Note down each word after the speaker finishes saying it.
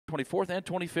24th and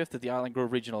 25th at the Island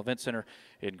Grove Regional Event Center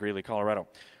in Greeley, Colorado.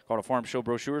 Colorado Farm Show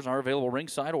brochures are available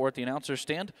ringside or at the announcer's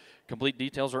stand. Complete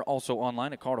details are also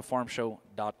online at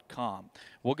coloradofarmshow.com.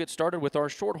 We'll get started with our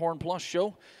Shorthorn Plus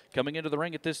show. Coming into the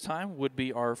ring at this time would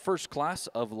be our first class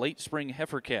of late spring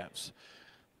heifer calves.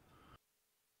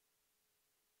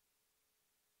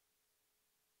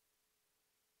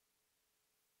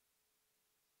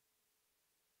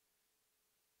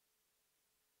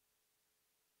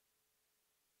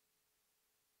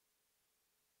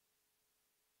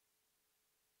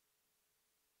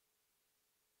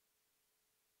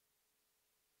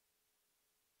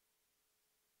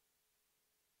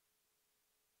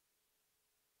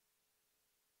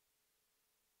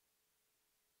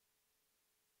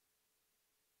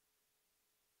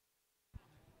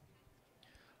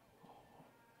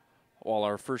 While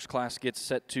our first class gets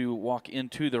set to walk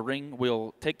into the ring,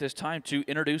 we'll take this time to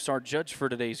introduce our judge for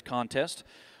today's contest.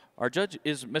 Our judge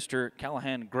is Mr.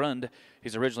 Callahan Grund.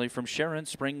 He's originally from Sharon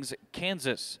Springs,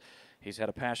 Kansas. He's had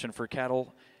a passion for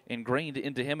cattle ingrained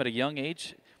into him at a young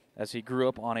age as he grew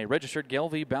up on a registered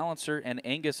Gelbvieh balancer and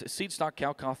Angus seedstock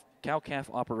cow-calf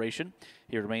operation.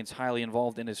 He remains highly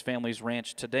involved in his family's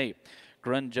ranch today.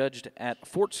 Grund judged at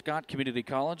Fort Scott Community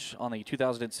College on the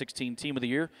 2016 Team of the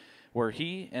Year, where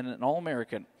he and an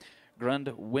All-American.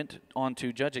 Grund went on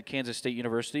to judge at Kansas State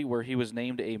University, where he was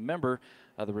named a member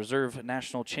of the Reserve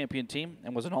National Champion Team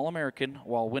and was an All-American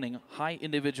while winning high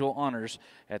individual honors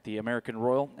at the American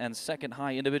Royal and second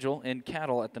high individual in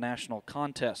cattle at the national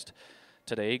contest.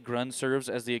 Today, Grund serves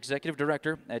as the executive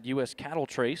director at U.S. Cattle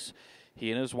Trace.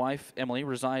 He and his wife, Emily,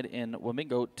 reside in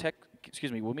Wamingo,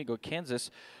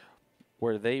 Kansas,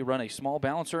 where they run a small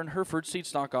balancer and Hereford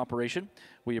seedstock operation.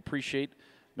 We appreciate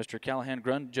Mr. Callahan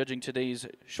Grund judging today's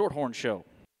Shorthorn show.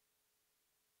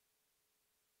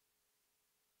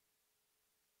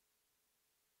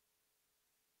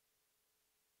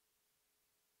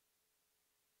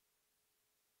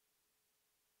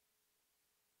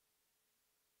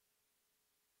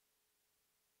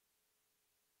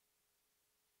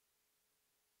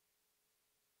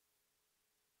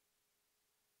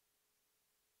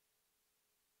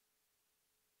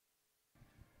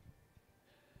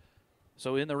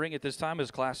 So in the ring at this time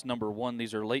is class number 1.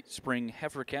 These are late spring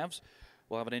heifer calves.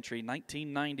 We'll have an entry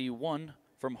 1991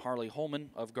 from Harley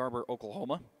Holman of Garber,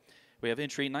 Oklahoma. We have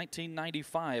entry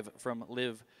 1995 from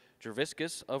Liv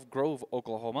Jerviskus of Grove,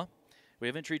 Oklahoma. We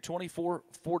have entry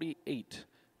 2448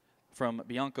 from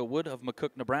Bianca Wood of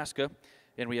McCook, Nebraska.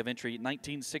 And we have entry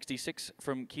 1966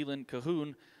 from Keelan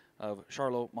Cahoon of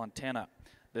Charlotte, Montana.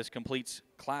 This completes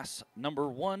class number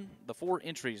 1, the 4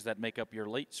 entries that make up your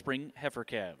late spring heifer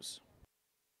calves.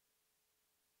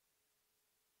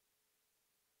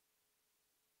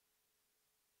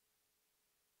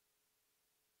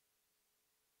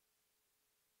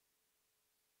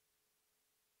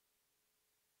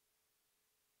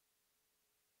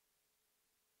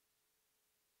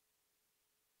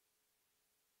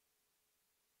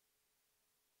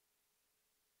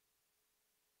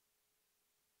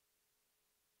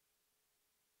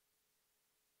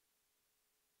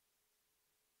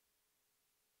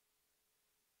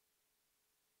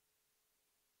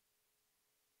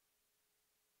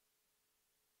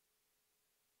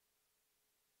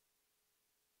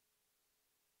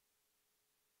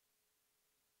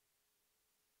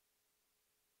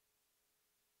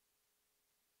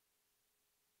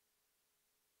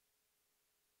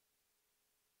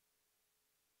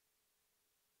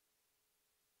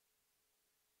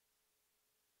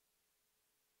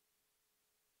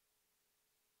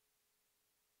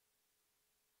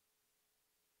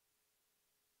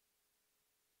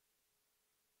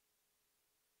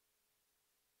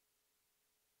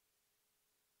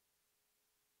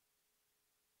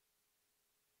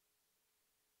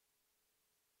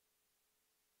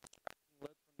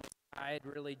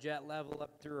 Really jet level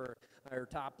up through her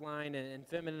top line and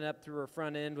feminine up through her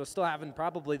front end, was still having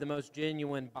probably the most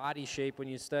genuine body shape when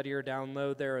you study her down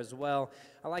low there as well.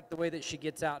 I like the way that she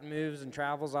gets out and moves and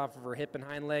travels off of her hip and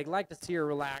hind leg. Like to see her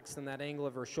relaxed in that angle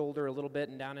of her shoulder a little bit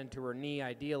and down into her knee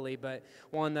ideally, but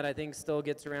one that I think still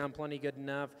gets around plenty good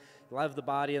enough. Love the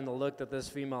body and the look that this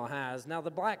female has. Now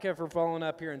the black heifer following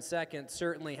up here in second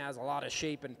certainly has a lot of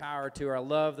shape and power to her. I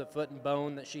love the foot and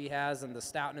bone that she has and the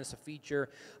stoutness of feature.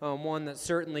 One that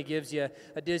certainly gives you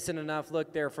a decent enough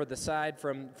look there for the side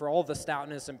for all the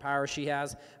stoutness and power she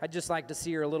has. I'd just like to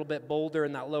see her a little bit bolder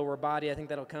in that lower body. I think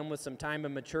that'll come with some time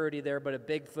and maturity there, but a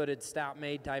big-footed,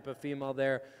 stout-made type of female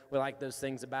there. We like those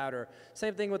things about her.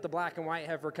 Same thing with the black and white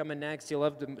heifer coming next. You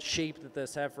love the shape that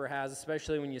this heifer has,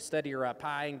 especially when you study her up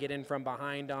high and get in in from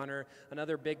behind on her.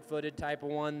 Another big-footed type of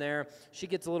one there. She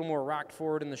gets a little more rocked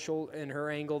forward in the shoulder, in her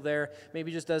angle there.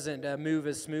 Maybe just doesn't move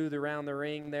as smooth around the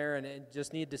ring there, and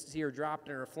just need to see her dropped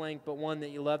in her flank, but one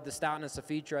that you love the stoutness of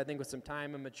feature. I think with some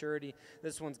time and maturity,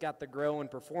 this one's got the grow and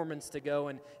performance to go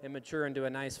and mature into a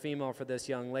nice female for this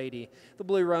young lady. The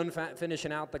Blue Roan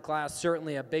finishing out the class,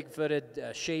 certainly a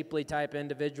big-footed, shapely type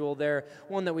individual there.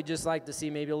 One that we just like to see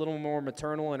maybe a little more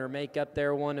maternal in her makeup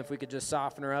there. One, if we could just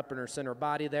soften her up in her center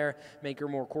body there, make her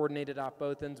more coordinated off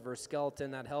both ends of her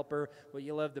skeleton, that'd help her. But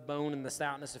you love the bone and the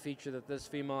stoutness of feature that this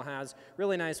female has.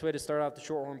 Really nice way to start off the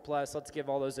Shorthorn Plus. Let's give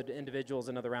all those individuals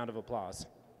another round of applause.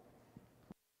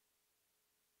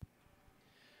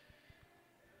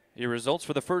 Your results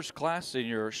for the first class in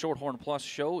your Shorthorn Plus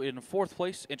show: in fourth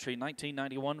place, entry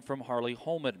 1991 from Harley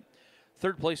Holman.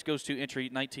 Third place goes to entry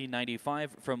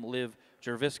 1995 from Liv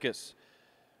Jerviscus.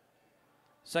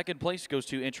 Second place goes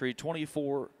to entry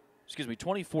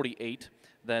 2048.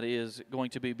 That is going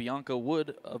to be Bianca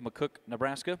Wood of McCook,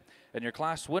 Nebraska. And your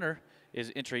class winner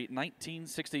is entry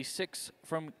 1966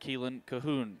 from Keelan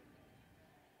Cahoon.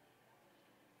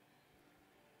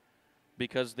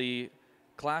 Because the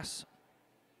class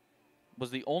was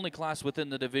the only class within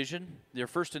the division, your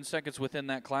first and seconds within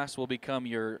that class will become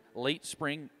your late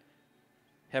spring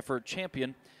heifer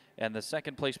champion, and the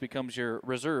second place becomes your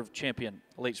reserve champion,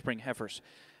 late spring heifers.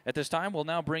 At this time, we'll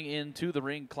now bring into the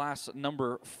ring class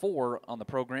number 4 on the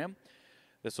program.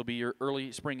 This will be your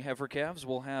early spring heifer calves.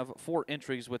 We'll have 4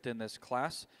 entries within this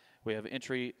class. We have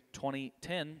entry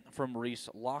 2010 from Reese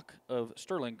Locke of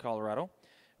Sterling, Colorado.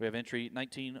 We have entry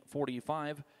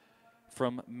 1945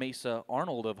 from Mesa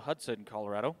Arnold of Hudson,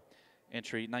 Colorado.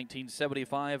 Entry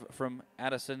 1975 from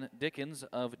Addison Dickens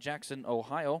of Jackson,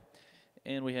 Ohio.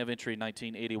 And we have entry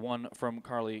 1981 from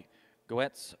Carly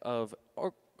Goetz of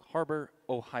Oak Harbor,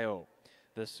 Ohio.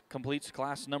 This completes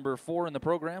class number 4 in the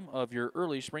program of your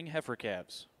early spring heifer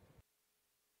calves.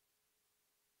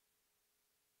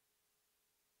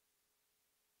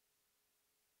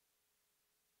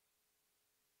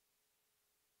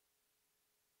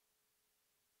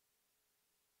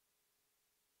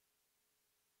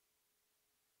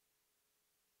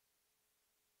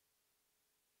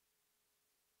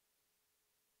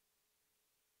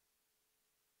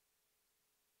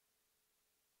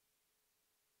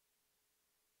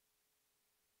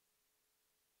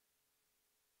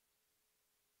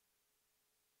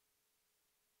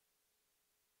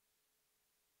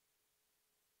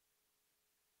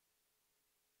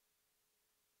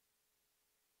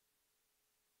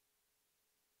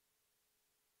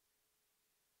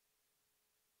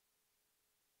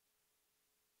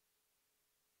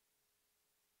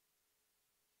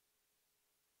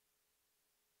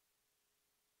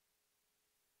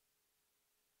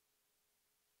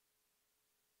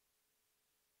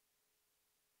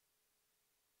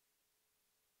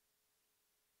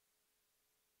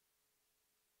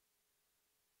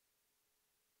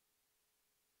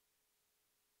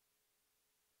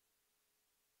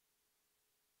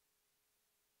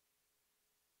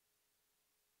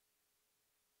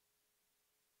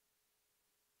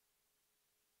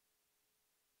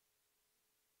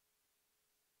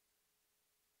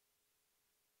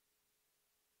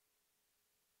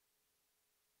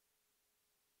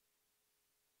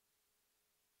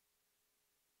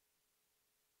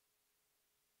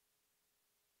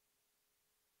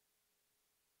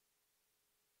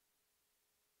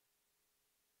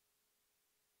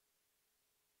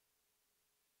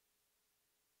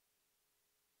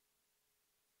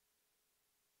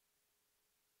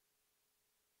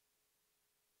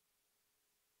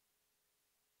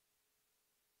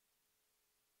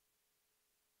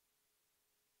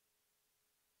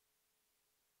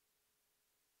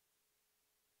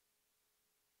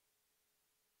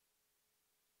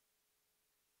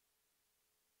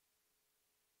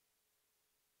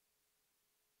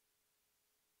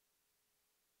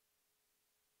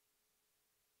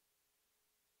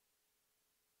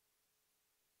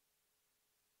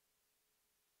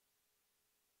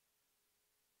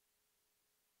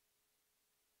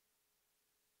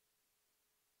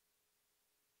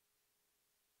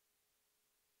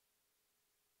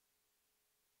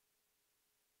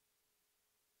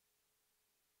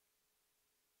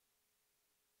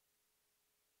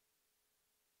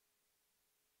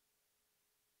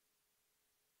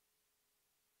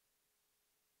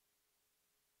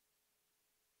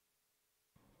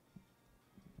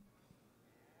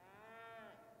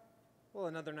 Well,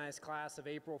 another nice class of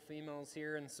April females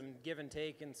here, and some give and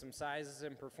take and some sizes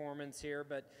and performance here.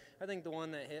 But I think the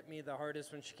one that hit me the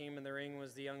hardest when she came in the ring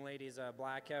was the young lady's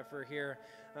black heifer here.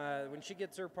 When she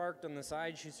gets her parked on the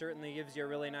side, she certainly gives you a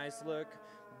really nice look.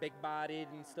 big-bodied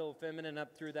and still feminine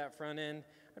up through that front end.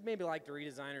 I'd maybe like to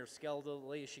redesign her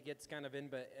skeletally. She gets kind of in,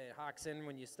 but hawks in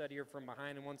when you study her from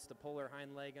behind and wants to pull her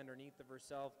hind leg underneath of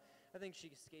herself. I think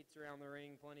she skates around the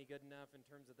ring plenty good enough in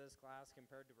terms of this class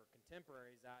compared to her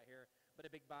contemporaries out here. But a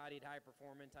big-bodied,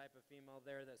 high-performing type of female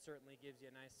there that certainly gives you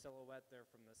a nice silhouette there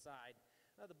from the side.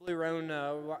 The blue roan,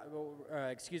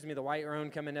 the white roan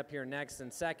coming up here next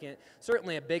in second.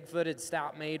 Certainly a big-footed,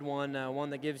 stout-made one, one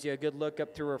that gives you a good look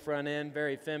up through her front end,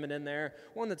 very feminine there.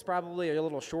 One that's probably a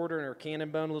little shorter in her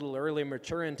cannon bone, a little early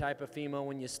maturing type of female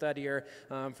when you study her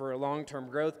for a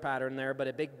long-term growth pattern there, but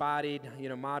a big-bodied,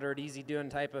 moderate, easy-doing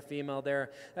type of female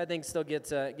there. I think still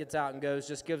gets out and goes,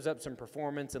 just gives up some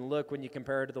performance and look when you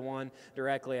compare her to the one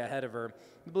directly ahead of her.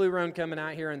 The blue roan coming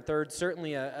out here in third,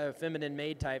 certainly a feminine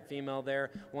maid type female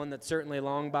there, one that's certainly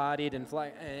long-bodied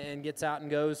and gets out and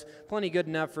goes. Plenty good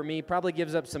enough for me. Probably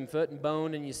gives up some foot and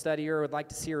bone, and you study her. Would like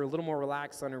to see her a little more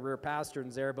relaxed on her rear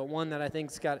pasterns there, but one that I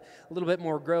think's got a little bit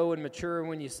more grow and mature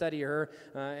when you study her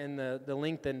and the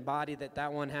length and body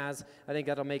that one has. I think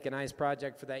that'll make a nice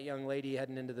project for that young lady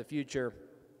heading into the future.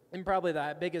 And probably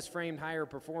the biggest framed, higher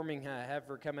performing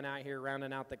heifer coming out here,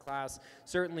 rounding out the class.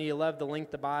 Certainly you love the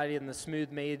length of body and the smooth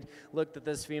made look that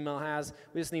this female has.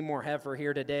 We just need more heifer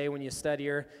here today when you study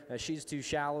her. She's too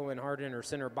shallow and hard in her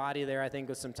center body there. I think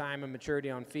with some time and maturity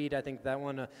on feet, I think that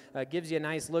one gives you a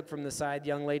nice look from the side.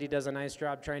 Young lady does a nice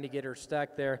job trying to get her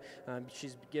stuck there.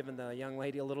 She's given the young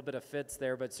lady a little bit of fits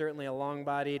there, but certainly a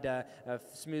long-bodied,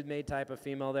 smooth made type of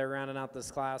female there rounding out this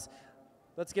class.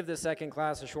 Let's give this second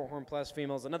class of Shorthorn Plus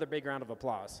females another big round of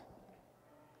applause.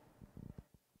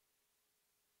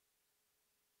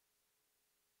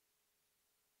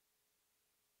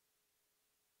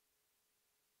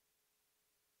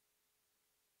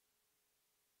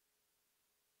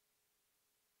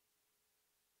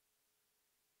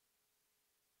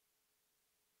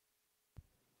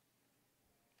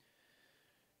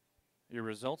 Your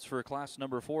results for class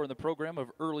number 4 in the program of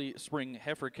early spring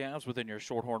heifer calves within your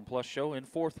Shorthorn Plus show. In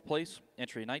 4th place,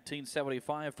 entry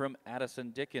 1975 from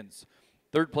Addison Dickens.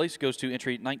 3rd place goes to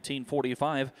entry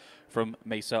 1945 from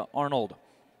Mesa Arnold.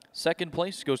 2nd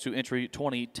place goes to entry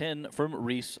 2010 from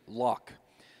Reese Locke.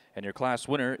 And your class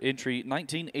winner, entry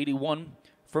 1981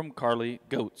 from Carly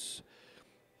Goetz.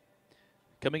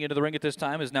 Coming into the ring at this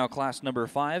time is now class number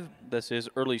 5. This is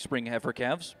early spring heifer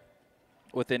calves.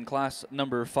 Within class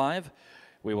number 5,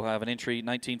 we will have an entry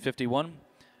 1951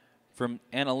 from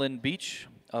Anna Lynn Beach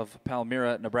of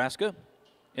Palmyra, Nebraska.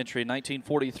 Entry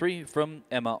 1943 from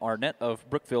Emma Arnett of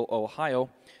Brookville, Ohio.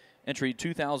 Entry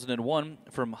 2001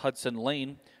 from Hudson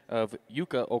Lane of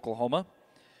Yucca, Oklahoma.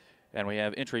 And we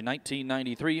have entry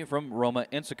 1993 from Roma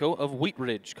Ensico of Wheat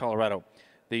Ridge, Colorado.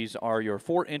 These are your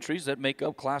 4 entries that make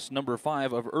up class number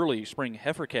 5 of early spring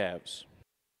heifer calves.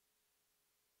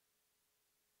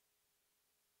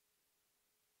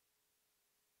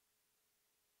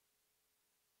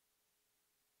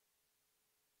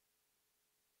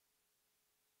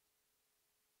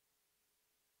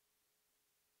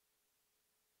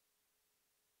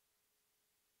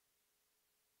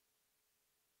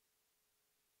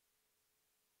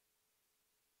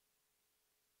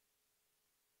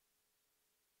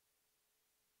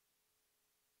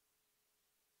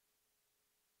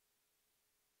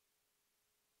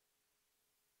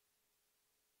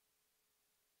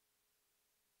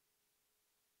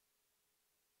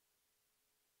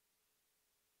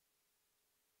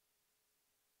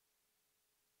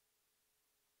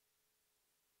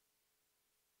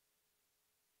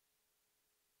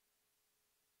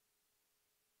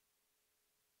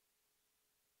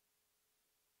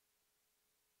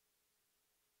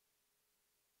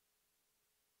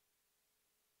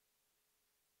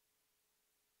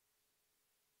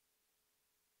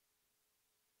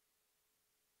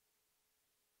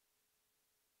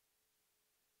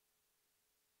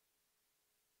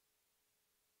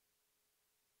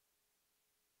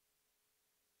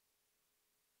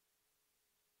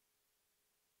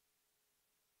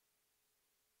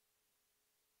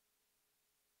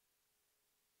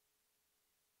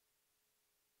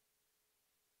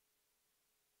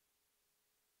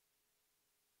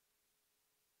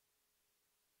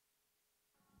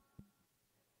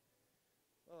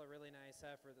 Well, a really nice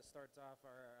heifer that starts off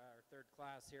our 3rd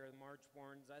class here, the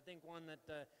Marchborns. I think one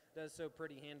that does so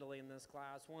pretty handily in this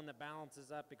class, one that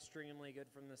balances up extremely good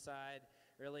from the side,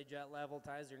 really jet level,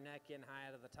 ties her neck in high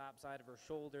out of the top side of her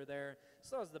shoulder there.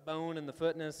 Still has the bone and the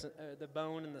the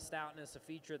bone and the stoutness, a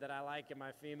feature that I like in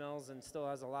my females, and still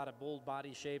has a lot of bold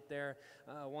body shape there.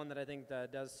 One that I think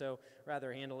does so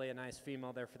rather handily, a nice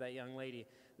female there for that young lady.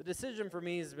 The decision for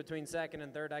me is between second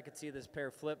and third. I could see this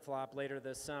pair flip-flop later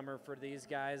this summer for these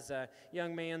guys.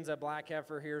 Young man's a black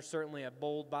heifer here, certainly a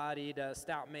bold-bodied,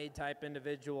 stout-made type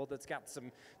individual that's got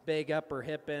some big upper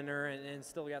hip in her and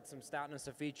still got some stoutness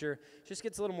of feature. She just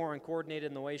gets a little more uncoordinated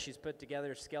in the way she's put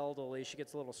together skeletally. She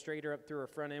gets a little straighter up through her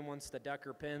front end, wants to duck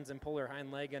her pins and pull her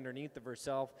hind leg underneath of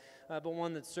herself. But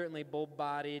one that's certainly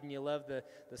bold-bodied, and you love the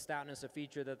stoutness of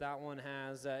feature that one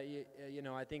has.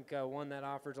 I think one that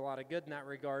offers a lot of good in that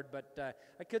regard. But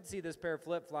I could see this pair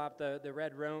flip-flop, the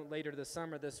Red Roan, later this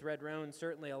summer. This Red Roan,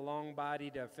 certainly a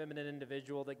long-bodied, feminine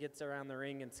individual that gets around the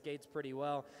ring and skates pretty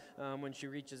well when she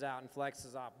reaches out and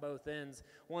flexes off both ends.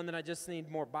 One that I just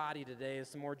need more body today,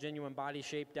 some more genuine body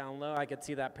shape down low. I could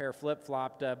see that pair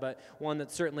flip-flopped, but one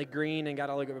that's certainly green and got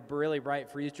a really bright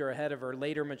future ahead of her.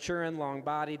 Later maturing,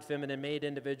 long-bodied, feminine-made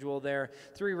individual there.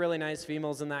 3 really nice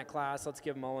females in that class. Let's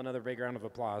give them all another big round of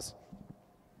applause.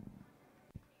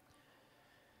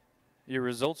 Your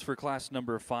results for class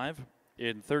number 5.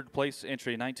 In third place,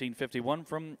 entry 1951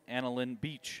 from Annalyn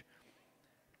Beach.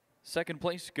 Second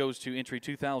place goes to entry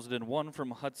 2001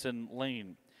 from Hudson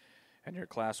Lane. And your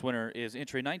class winner is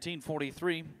entry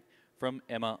 1943 from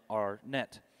Emma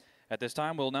Arnett. At this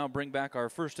time, we'll now bring back our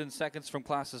first and seconds from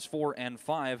classes 4 and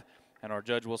 5, and our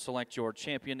judge will select your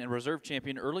champion and reserve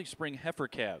champion early spring heifer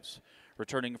calves.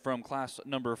 Returning from class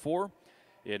number 4,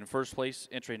 in first place,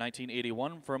 entry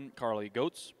 1981 from Carly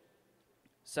Goetz.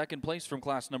 Second place from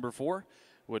class number 4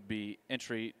 would be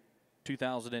entry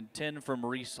 2010 from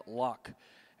Maurice Locke.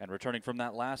 And returning from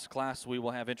that last class, we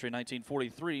will have entry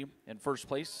 1943 in first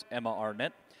place, Emma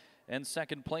Arnett. And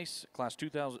second place, class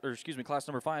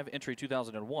number 5, entry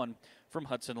 2001 from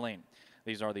Hudson Lane.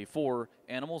 These are the 4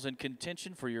 animals in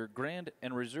contention for your grand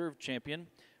and reserve champion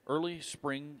early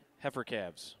spring heifer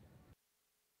calves.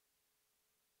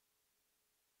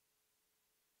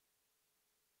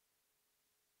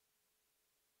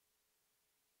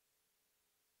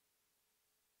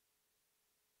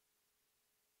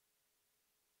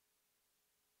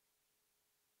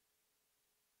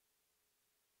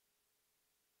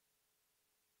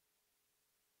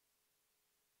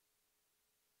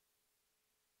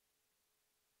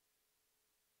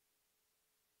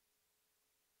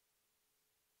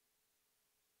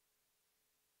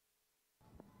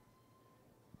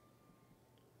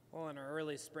 Well, in our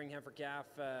early spring heifer calf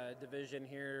division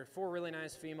here, 4 really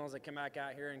nice females that come back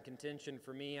out here in contention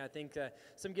for me. I think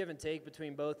some give and take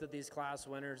between both of these class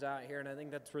winners out here, and I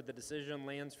think that's where the decision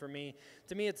lands for me.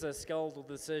 To me, it's a skeletal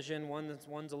decision.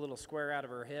 One's a little square out of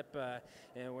her hip,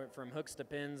 and went from hooks to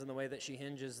pins and the way that she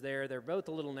hinges there. They're both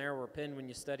a little narrower pinned when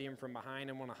you study them from behind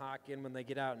and want to hawk in when they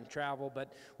get out and travel,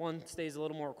 but one stays a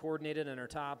little more coordinated in her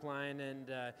top line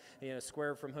and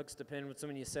square from hooks to pin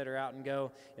when you set her out and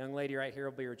go. Young lady right here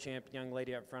will be her champion. Young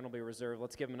lady up front will be reserved.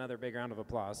 Let's give them another big round of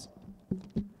applause.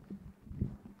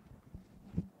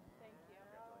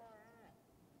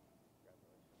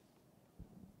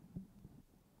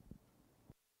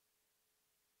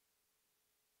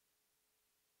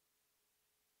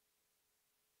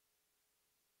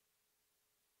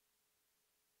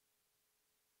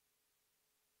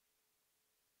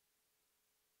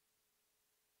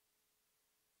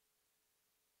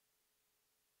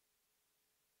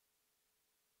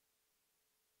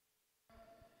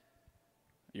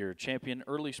 Your champion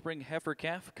early spring heifer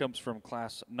calf comes from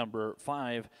class number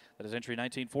 5. That is entry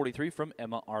 1943 from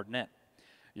Emma Arnett.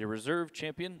 Your reserve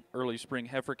champion early spring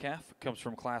heifer calf comes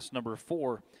from class number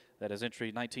 4. That is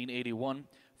entry 1981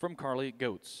 from Carly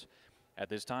Goetz. At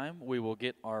this time, we will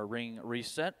get our ring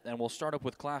reset, and we'll start up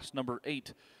with class number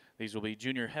 8. These will be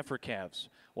junior heifer calves.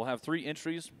 We'll have 3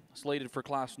 entries slated for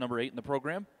class number 8 in the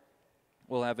program.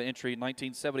 We'll have entry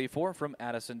 1974 from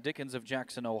Addison Dickens of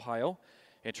Jackson, Ohio.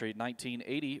 Entry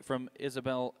 1980 from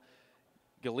Isabel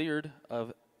Gilliard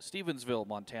of Stevensville,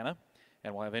 Montana.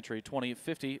 And we'll have entry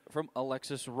 2050 from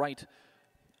Alexis Wright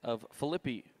of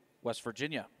Philippi, West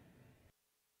Virginia.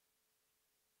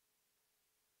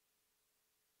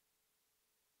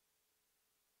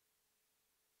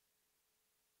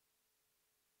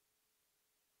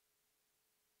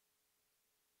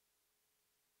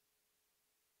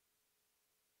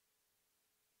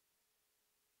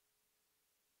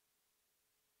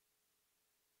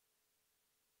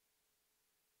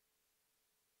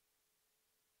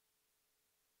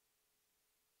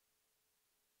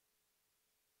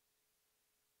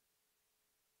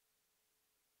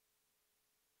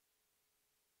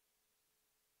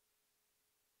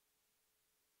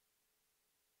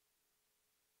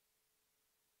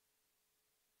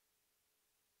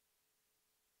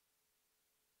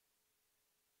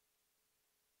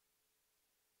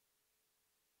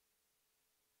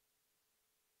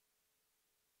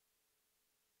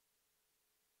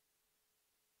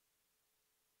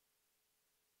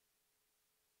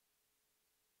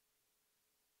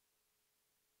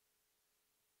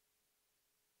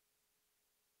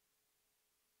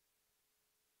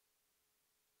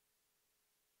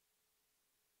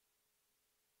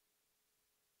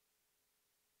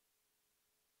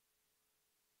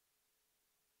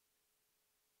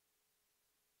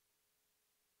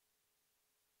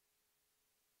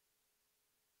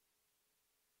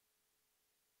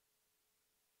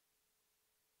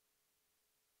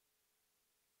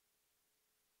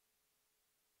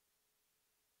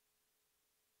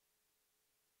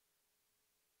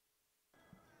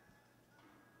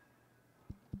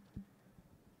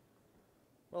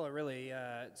 Well, a really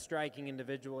striking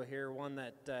individual here, one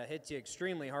that hits you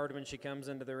extremely hard when she comes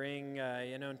into the ring,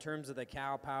 in terms of the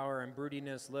cow power and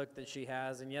broodiness look that she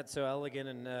has, and yet so elegant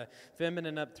and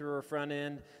feminine up through her front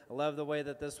end. I love the way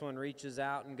that this one reaches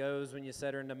out and goes when you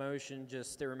set her into motion.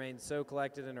 Just it remains so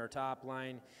collected in her top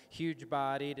line, huge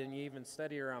bodied, and you even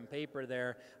study her on paper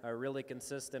there, really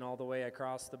consistent all the way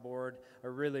across the board. A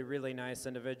really, really nice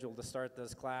individual to start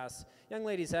this class. Young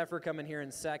lady's heifer coming here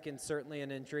in second, certainly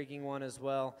an intriguing one as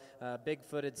well.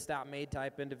 Big-footed, stout-made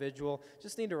type individual.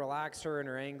 Just need to relax her in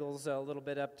her angles a little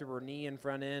bit up to her knee and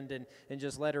front end and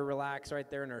just let her relax right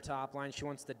there in her top line. She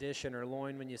wants the dish in her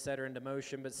loin when you set her into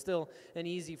motion, but still an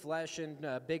easy flesh and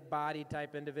big body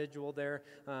type individual there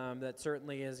that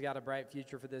certainly has got a bright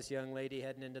future for this young lady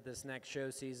heading into this next show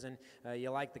season.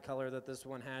 You like the color that this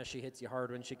one has. She hits you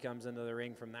hard when she comes into the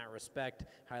ring from that respect.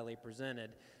 Highly presented.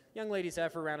 Young lady's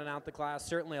effort rounding out the class,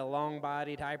 certainly a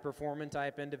long-bodied, high-performance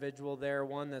type individual there,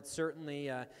 one that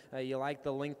certainly you like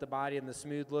the length of body and the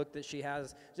smooth look that she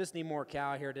has. Just need more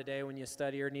cow here today when you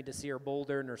study her. Need to see her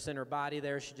bolder in her center body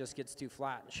there. She just gets too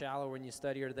flat and shallow when you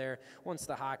study her there. Wants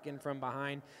to hawk in from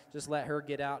behind. Just let her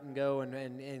get out and go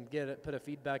and put a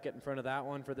feed bucket in front of that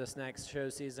one for this next show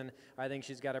season. I think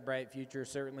she's got a bright future,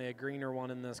 certainly a greener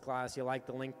one in this class. You like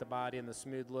the length of body and the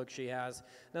smooth look she has.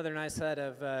 Another nice head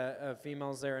of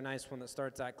females there. A nice one that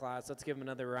starts that class. Let's give them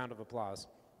another round of applause.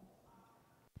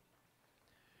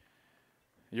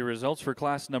 Your results for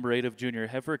class number 8 of junior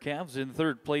heifer calves: in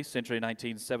third place, entry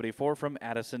 1974 from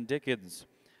Addison Dickens.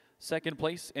 Second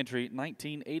place, entry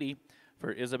 1980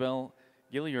 for Isabel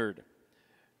Gilliard.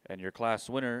 And your class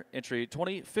winner, entry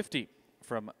 2050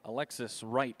 from Alexis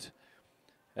Wright.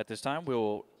 At this time,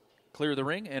 we'll clear the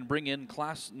ring and bring in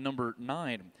class number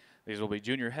 9. These will be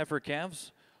junior heifer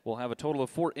calves. We'll have a total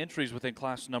of 4 entries within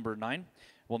class number 9.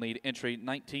 We'll need entry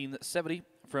 1970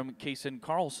 from Kaysen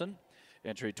Carlson,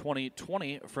 entry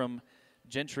 2020 from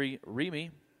Gentry Remy,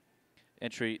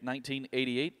 entry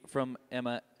 1988 from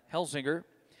Emma Helsinger,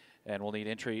 and we'll need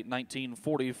entry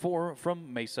 1944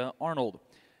 from Mesa Arnold.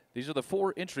 These are the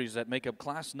 4 entries that make up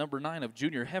class number 9 of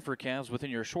junior heifer calves within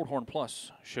your Shorthorn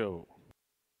Plus show.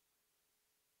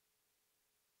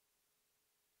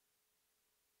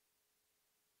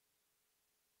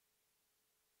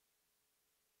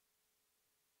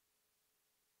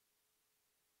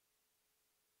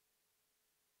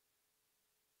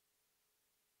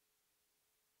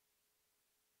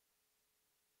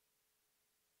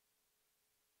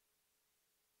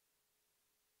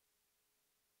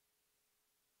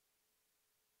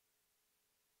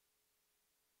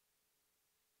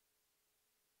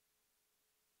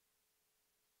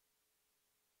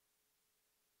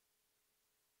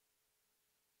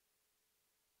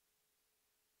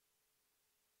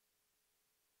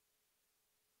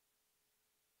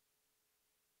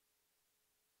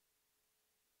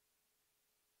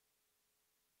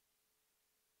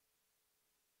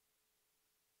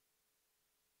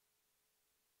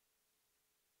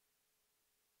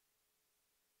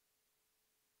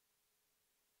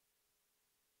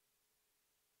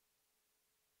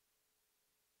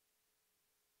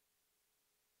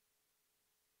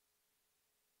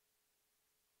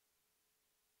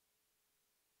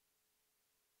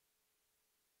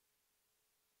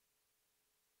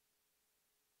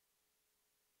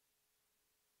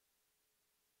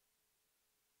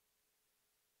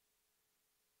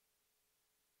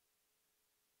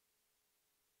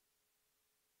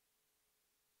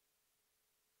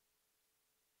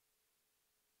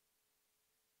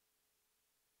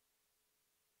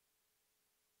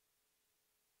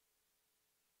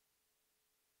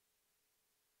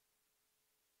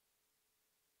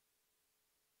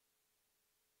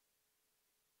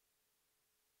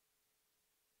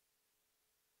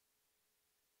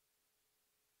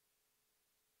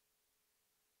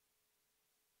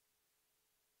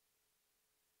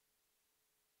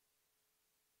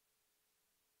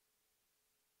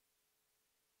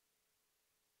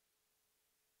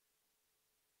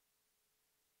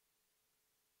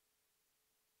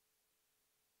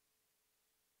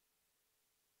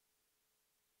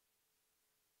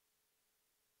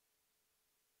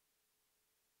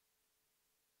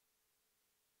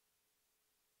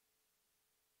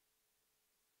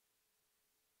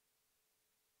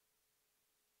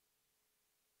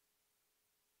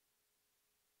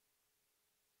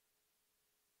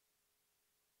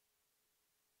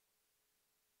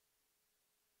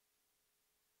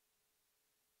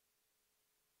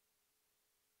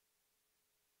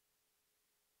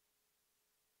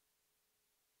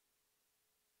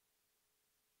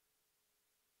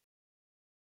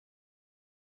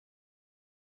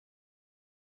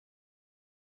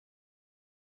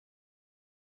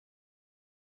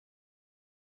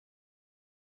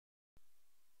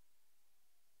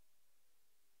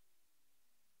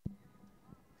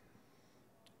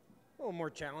 little more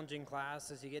challenging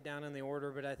class as you get down in the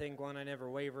order, but I think one I never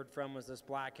wavered from was this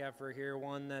black heifer here,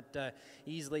 one that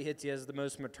easily hits you as the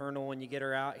most maternal when you get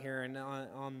her out here and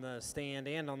on the stand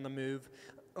and on the move.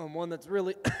 One that's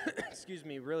really, excuse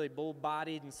me, really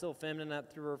bull-bodied and still feminine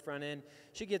up through her front end.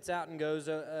 She gets out and goes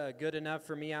good enough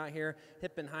for me out here.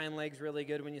 Hip and hind legs really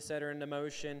good when you set her into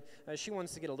motion. She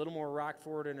wants to get a little more rock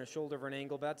forward in her shoulder of an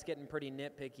angle, but that's getting pretty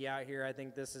nitpicky out here. I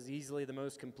think this is easily the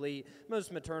most complete,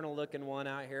 most maternal-looking one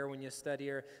out here when you study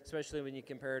her, especially when you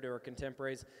compare her to her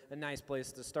contemporaries. A nice place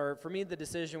to start. For me, the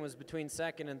decision was between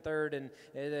second and third, and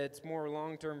it's more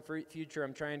long-term future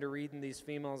I'm trying to read in these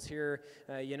females here.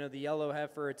 You know, the yellow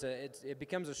heifer, it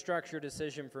becomes a structured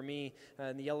decision for me,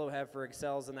 and the yellow heifer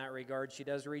excels in that regard. She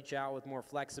does reach out with more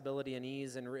flexibility and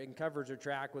ease and covers her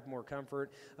track with more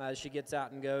comfort as she gets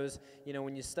out and goes. You know,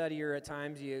 when you study her at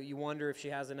times, you wonder if she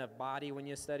has enough body when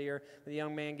you study her. The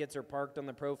young man gets her parked on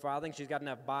the profile. I think she's got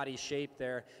enough body shape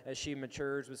there as she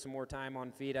matures with some more time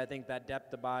on feet. I think that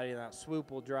depth of body, that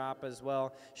swoop will drop as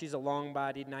well. She's a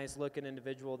long-bodied, nice-looking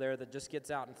individual there that just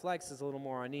gets out and flexes a little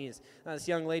more on ease. This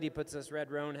young lady puts this red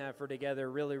roan heifer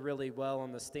together really well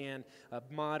on the stand. A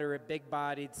moderate,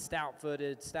 big-bodied,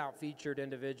 stout-footed, stout-featured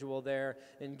individual there,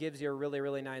 and gives you a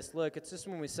really nice look. It's just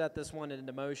when we set this one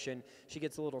into motion, she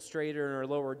gets a little straighter in her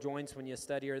lower joints when you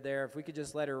study her there. If we could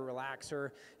just let her relax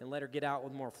her and let her get out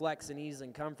with more flex and ease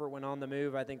and comfort when on the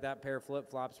move, I think that pair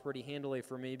flip-flops pretty handily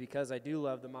for me, because I do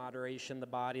love the moderation, the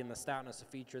body, and the stoutness of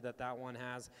feature that one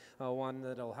has. One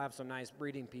that'll have some nice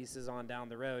breeding pieces on down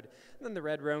the road. And then the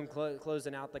red roan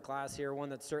closing out the class here, one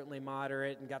that's certainly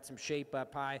moderate and got some shape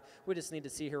up high. We just need to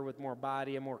see her with more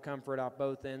body and more comfort off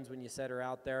both ends when you set her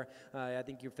out there. I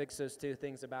think you fix those two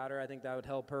things about her. I think that would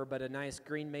help her, but a nice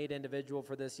green-made individual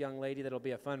for this young lady that'll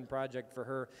be a fun project for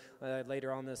her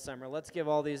later on this summer. Let's give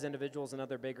all these individuals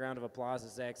another big round of applause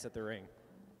as they exit the ring.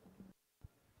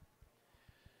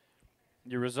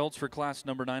 Your results for class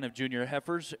number 9 of junior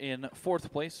heifers: in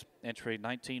 4th place, entry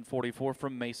 1944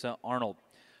 from Mesa Arnold.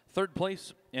 3rd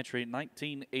place, entry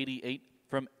 1988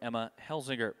 from Emma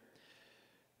Helsinger.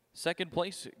 2nd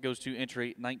place goes to entry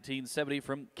 1970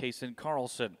 from Kaysen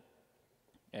Carlson.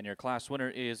 And your class winner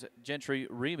is Gentry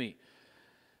Remy.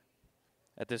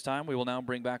 At this time, we will now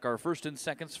bring back our first and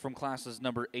seconds from classes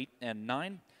number 8 and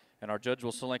 9, and our judge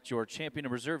will select your champion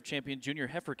and reserve champion junior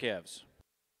heifer calves.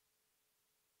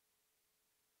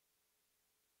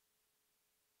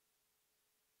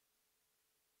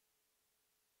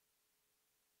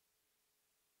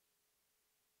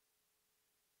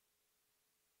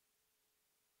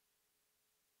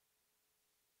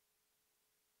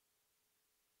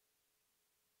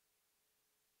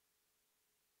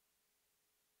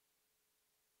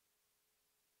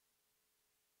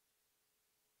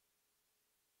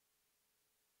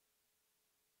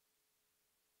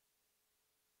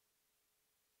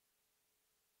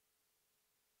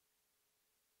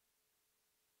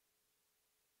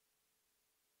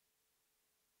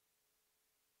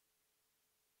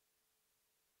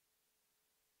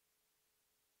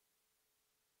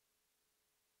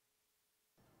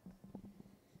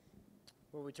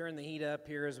 Well, we turn the heat up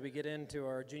here as we get into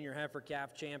our junior heifer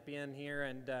calf champion here,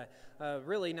 and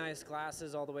really nice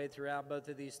classes all the way throughout both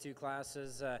of these two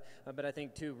classes, but I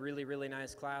think two really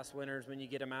nice class winners when you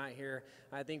get them out here.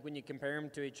 I think when you compare them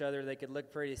to each other, they could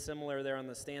look pretty similar there on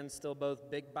the stand. Still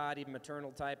both big-bodied,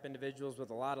 maternal-type individuals with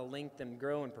a lot of length and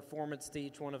grow and performance to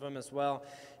each one of them as well.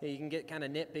 You can get kind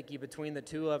of nitpicky between the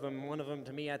two of them. One of them,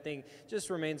 to me, I think just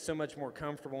remains so much more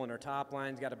comfortable in her top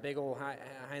line. Got a big old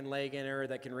hind leg in her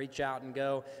that can reach out and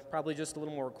go. Probably just a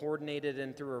little more coordinated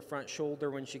in through her front shoulder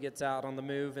when she gets out on the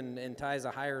move, and ties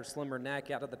a higher, slimmer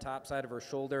neck out of the top side of her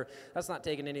shoulder. That's not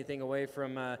taking anything away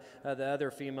from the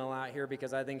other female out here,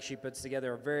 because I think she puts together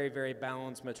a very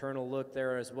balanced maternal look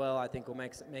there as well. I think will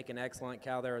make an excellent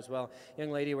cow there as well.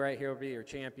 Young lady right here will be your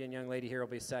champion. Young lady here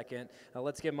will be second.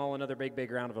 Let's give them all another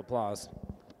big round of applause.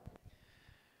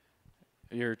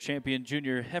 Your champion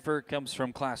junior heifer comes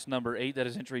from class number 8. That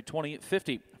is entry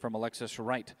 2050 from Alexis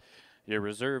Wright. Your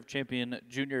reserve champion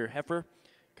junior heifer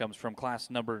comes from class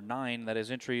number 9. That is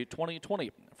entry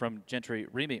 2020 from Gentry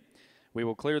Remy. We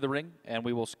will clear the ring, and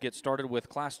we will get started with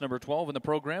class number 12 in the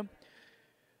program.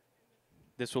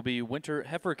 This will be winter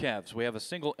heifer calves. We have a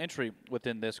single entry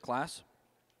within this class.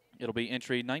 It'll be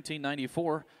entry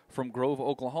 1994 from Grove,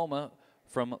 Oklahoma,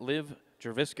 from Liv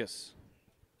Jerviskus.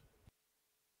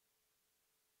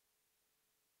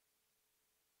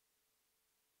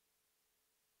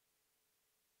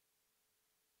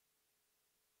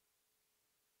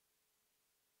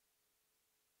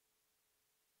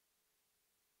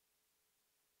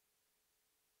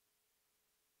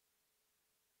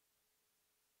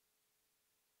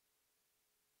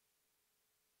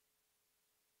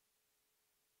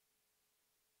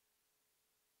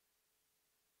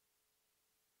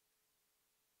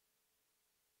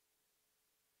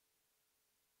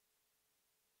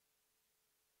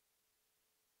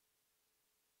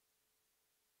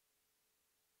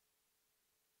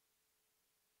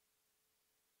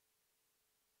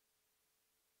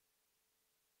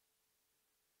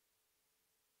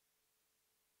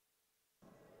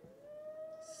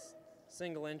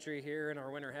 single entry here in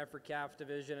our winter heifer calf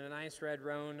division. A nice red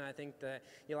roan. I think that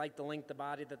you like the length of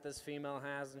body that this female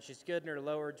has, and she's good in her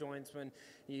lower joints when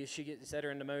she set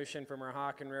her into motion from her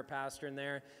hock and rear pastern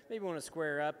there. Maybe want to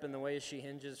square up in the way she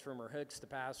hinges from her hooks to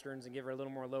pasterns and give her a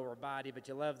little more lower body, but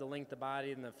you love the length of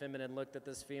body and the feminine look that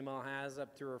this female has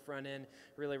up through her front end.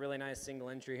 Really, really nice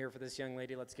single entry here for this young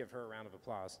lady. Let's give her a round of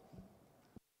applause.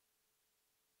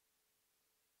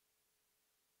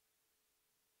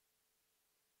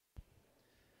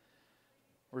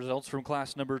 Results from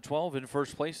class number 12. In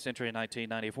first place, entry in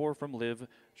 1994 from Liv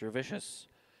Jervicius.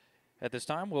 At this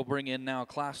time, we'll bring in now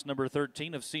class number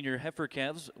 13 of senior heifer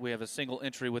calves. We have a single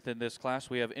entry within this class.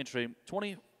 We have entry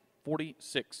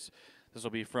 2046. This will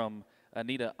be from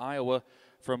Anita, Iowa,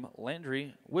 from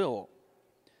Landry Will.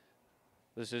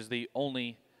 This is the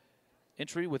only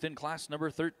entry within class number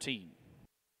 13.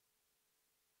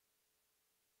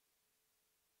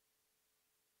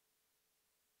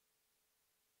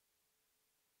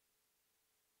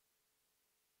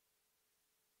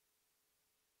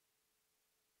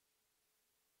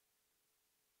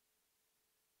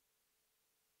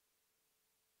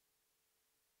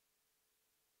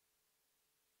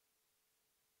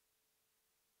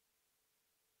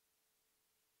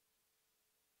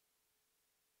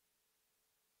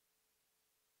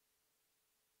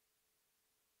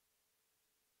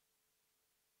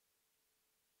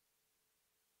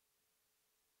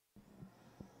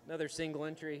 Another single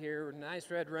entry here.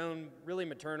 Nice red roan, really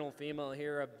maternal female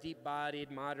here, a deep-bodied,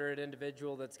 moderate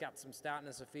individual that's got some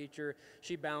stoutness of feature.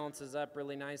 She balances up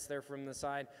really nice there from the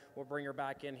side. We'll bring her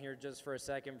back in here just for a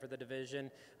second for the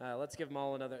division. Let's give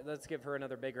her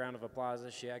another big round of applause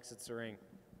as she exits the ring.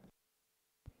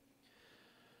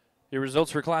 Your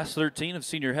results for class 13 of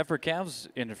senior heifer calves.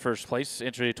 In first place,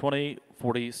 entry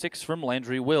 2046 from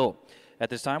Landry Will. At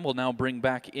this time, we'll now bring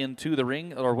back into the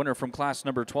ring our winner from class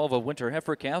number 12 of winter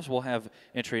heifer calves. We'll have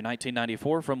entry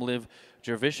 1994 from Liv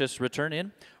Jervicius return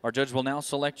in. Our judge will now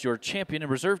select your champion and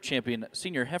reserve champion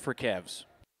senior heifer calves.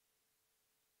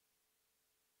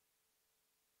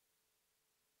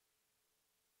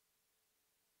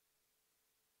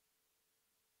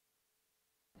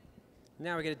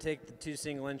 Now we're going to take the two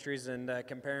single entries and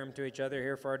compare them to each other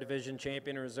here for our division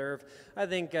champion and reserve. I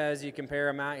think as you compare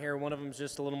them out here, one of them is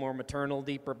just a little more maternal,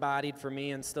 deeper bodied for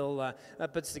me, and still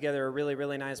puts together a really,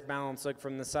 really nice balanced look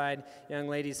from the side. Young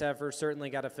lady's heifer certainly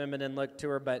got a feminine look to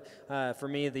her, but for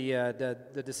me,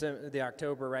 the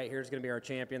October right here is going to be our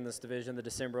champion in this division. The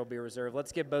December will be reserve.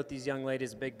 Let's give both these young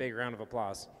ladies a big, big round of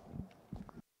applause.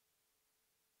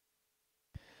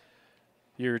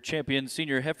 Your champion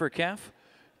senior heifer calf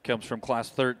comes from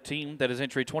class 13. That is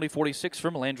entry 2046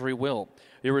 from Landry Will.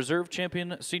 Your reserve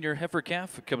champion senior heifer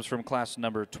calf comes from class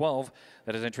number 12.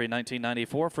 That is entry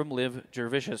 1994 from Liv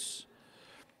Jervicius.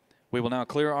 We will now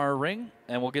clear our ring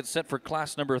and we'll get set for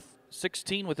class number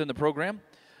 16 within the program.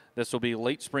 This will be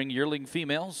late spring yearling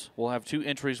females. We'll have two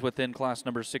entries within class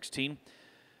number 16.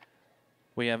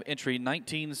 We have entry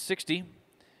 1960,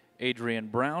 Adrian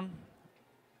Brown.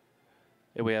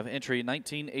 And we have entry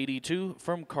 1982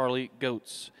 from Carly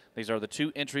Goetz. These are the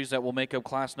two entries that will make up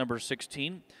class number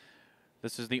 16.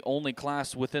 This is the only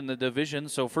class within the division,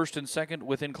 so first and second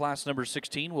within class number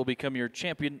 16 will become your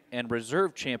champion and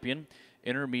reserve champion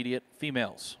intermediate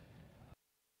females.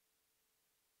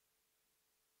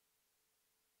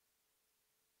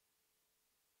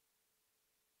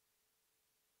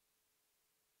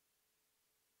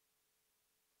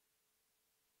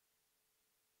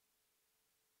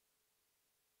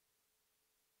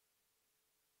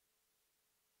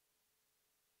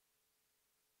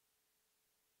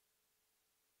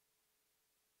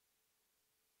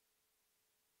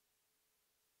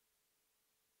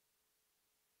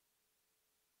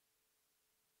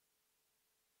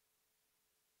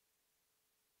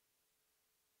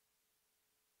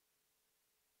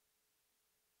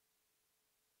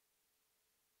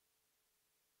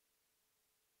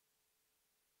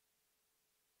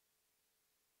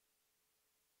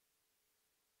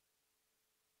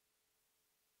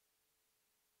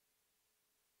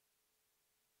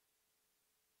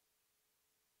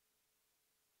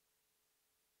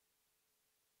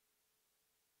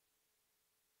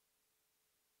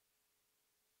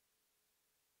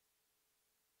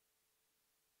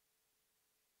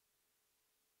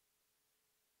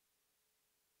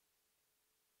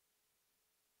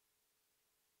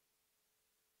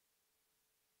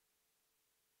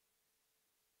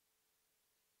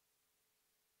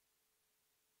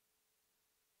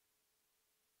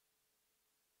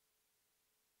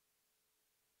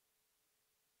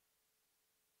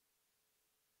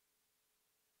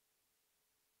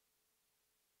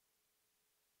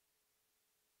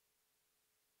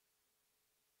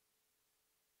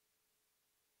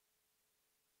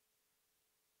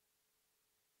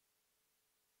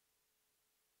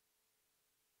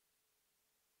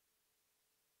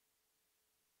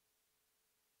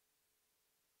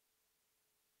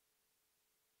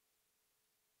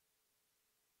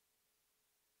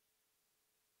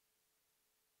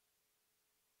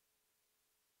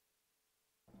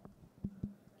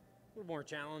 little more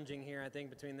challenging here, I think,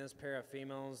 between this pair of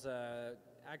females.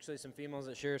 Actually, some females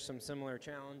that share some similar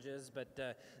challenges, but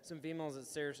some females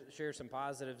that share some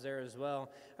positives there as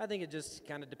well. I think it just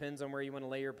kind of depends on where you want to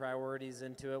lay your priorities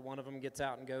into it. One of them gets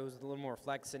out and goes with a little more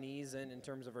flex and ease in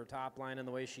terms of her top line and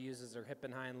the way she uses her hip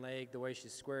and hind leg, the way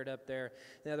she's squared up there.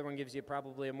 The other one gives you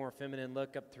probably a more feminine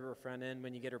look up through her front end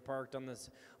when you get her parked on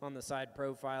the side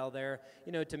profile there.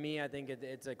 You know, to me, I think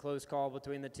it's a close call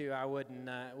between the two. I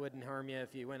wouldn't harm you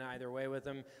if you went either way with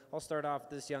them. I'll start off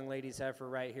this young lady's heifer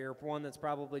right here, one that's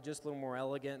probably just a little more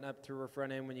elegant up through her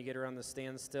front end when you get her on the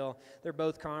standstill. They're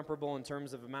both comparable in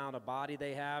terms of amount of body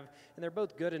they have, and they're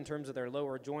both good in terms of their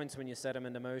lower joints when you set them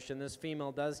into motion. This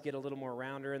female does get a little more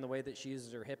rounder in the way that she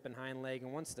uses her hip and hind leg,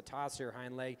 and wants to toss her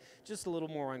hind leg just a little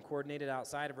more uncoordinated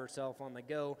outside of herself on the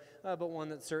go, but one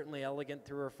that's certainly elegant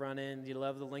through her front end. You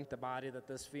love the length of body that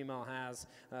this female has.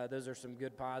 Those are some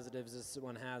good positives this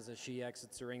one has as she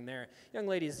exits the ring there. Young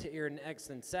lady's here next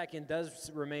and second,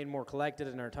 does remain more collected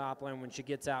in her top line when she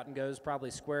gets out and goes,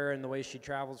 probably square in the way she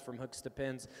travels from hooks to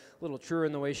pins, a little truer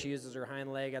in the way she uses her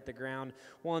hind leg at the ground.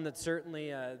 One that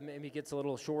certainly maybe gets a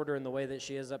little shorter in the way that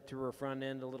she is up through her front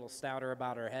end, a little stouter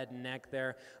about her head and neck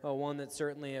there. One that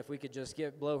certainly, if we could just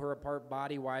blow her apart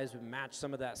body-wise, would match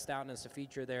some of that stoutness of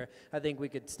feature there. I think we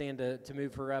could stand to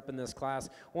move her up in this class.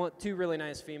 Two really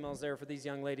nice females there for these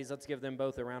young ladies. Let's give them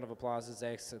both a round of applause as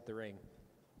they exit the ring.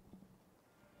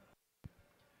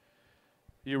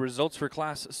 Your results for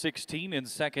Class 16 in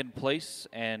second place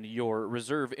and your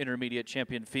reserve intermediate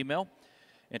champion female,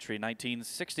 entry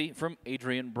 1960 from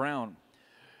Adrian Brown.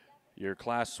 Your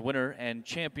class winner and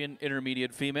champion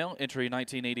intermediate female, entry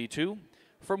 1982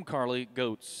 from Carly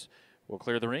Goetz. We'll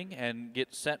clear the ring and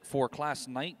get set for Class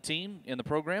 19 in the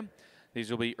program.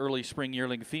 These will be early spring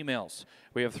yearling females.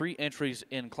 We have 3 entries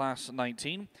in Class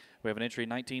 19. We have an entry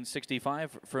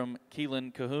 1965 from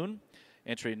Keelan Cahoon,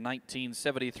 entry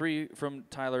 1973 from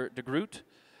Tyler DeGroot,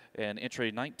 and entry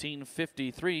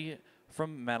 1953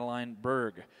 from Madeline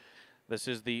Berg. This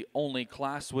is the only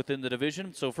class within the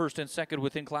division, so first and second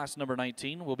within class number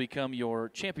 19 will become your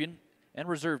champion and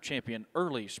reserve champion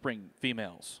early spring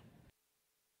females.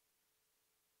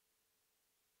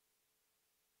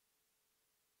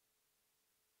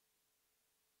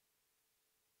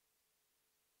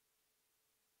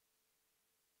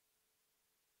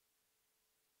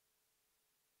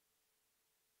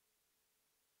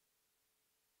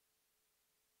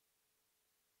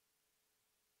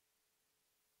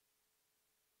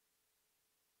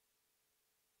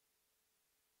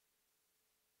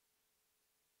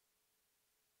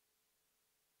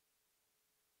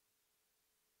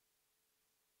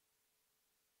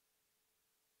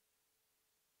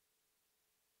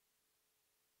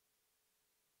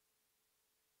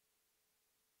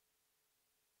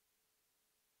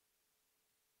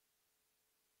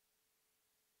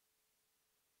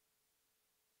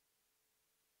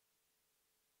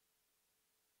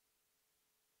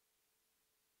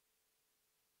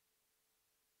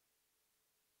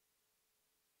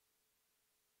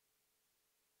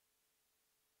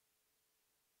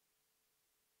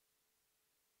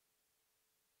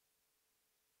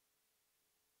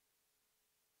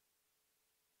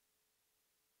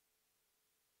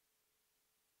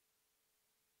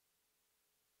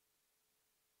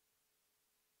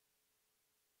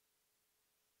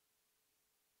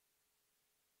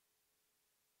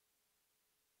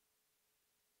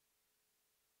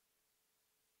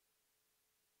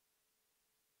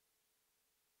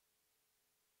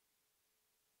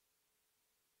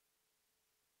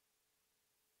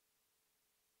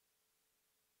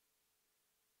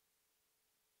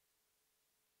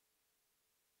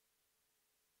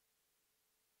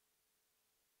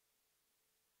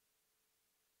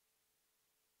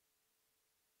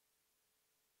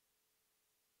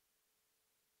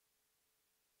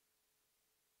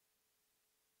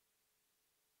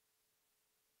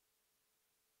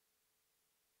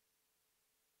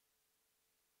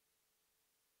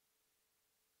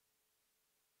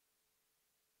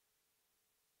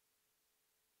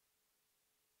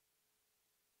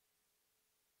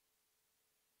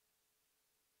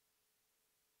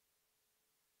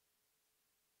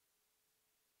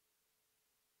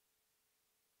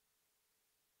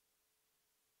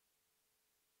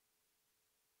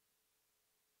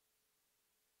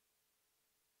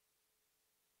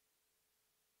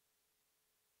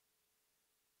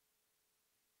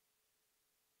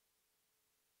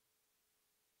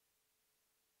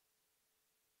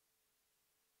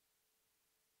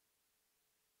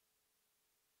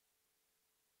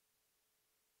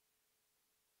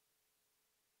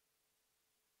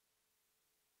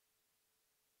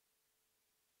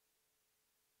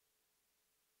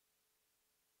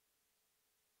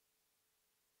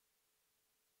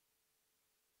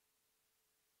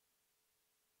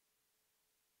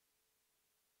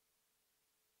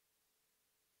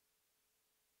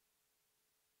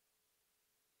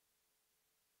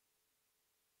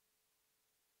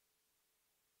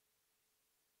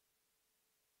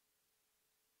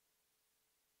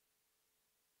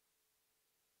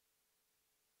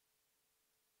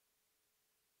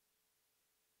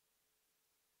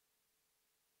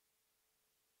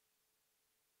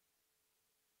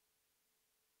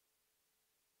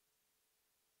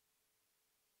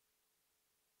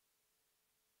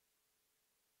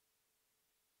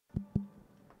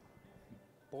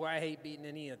 Boy, I hate beating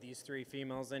any of these three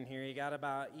females in here. You got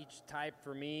about each type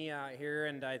for me out here,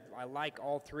 and I like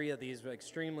all three of these.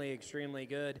 Extremely, extremely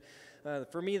good.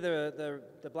 For me, the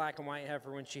black and white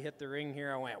heifer, when she hit the ring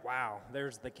here, I went, wow,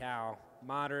 there's the cow.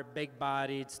 Moderate,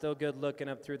 big-bodied, still good looking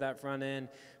up through that front end.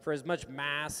 For as much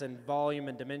mass and volume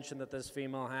and dimension that this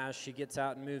female has, she gets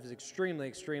out and moves extremely,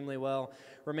 extremely well.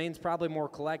 Remains probably more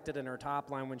collected in her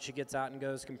top line when she gets out and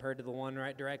goes compared to the one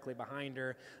right directly behind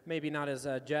her. Maybe not as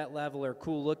jet level or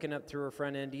cool looking up through her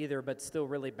front end either, but still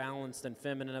really balanced and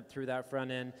feminine up through that front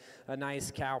end. A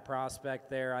nice cow prospect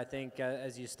there, I think,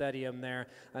 as you study them there,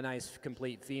 a nice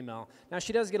complete female. Now,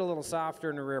 she does get a little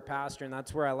softer in the rear pasture, and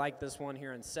that's where I like this one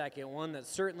here in second. One that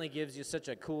certainly gives you such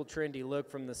a cool, trendy look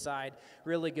from the side.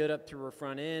 Really good up through her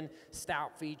front end,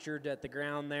 stout featured at the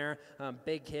ground there,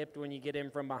 big hipped when you get in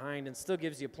from behind, and still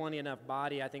gives you plenty enough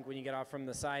body, I think, when you get off from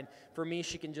the side. For me,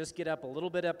 she can just get up a little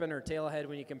bit up in her tail head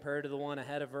when you compare her to the one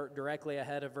ahead of her, directly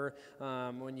ahead of her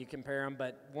when you compare them,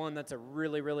 but one that's a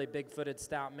really, really big-footed,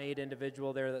 stout-made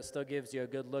individual there that still gives you a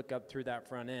good look up through that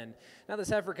front end. Now, this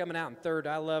heifer coming out in third,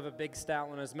 I love a big, stout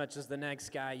one as much as the next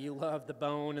guy. You love the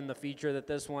bone and the feature that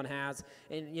this one has,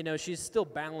 and, you know, she's still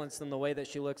balanced in the way that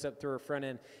she looks up through her front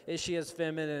end. Is she as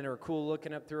feminine or cool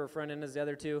looking up through her front end as the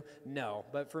other two? No,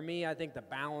 but for me, I think the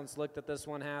balanced look that this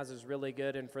one has is really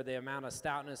good, and for the amount of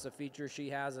stoutness of feature she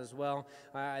has as well,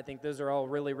 I think those are all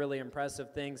really, really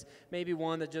impressive things. Maybe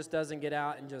one that just doesn't get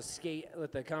out and just skate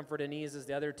with the comfort and ease as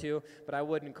the other two, but I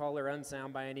wouldn't call her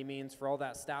unsound by any means for all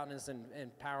that stoutness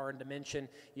and power and dimension.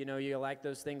 You know, you like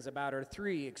those things about her.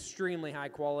 Three extremely high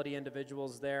quality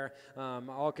individuals there.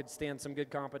 All could stand some good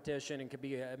competition and could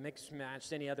be a mixed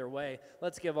match any other way.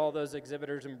 Let's give all those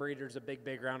exhibitors and breeders a big,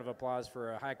 big round of applause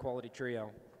for a high quality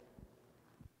trio.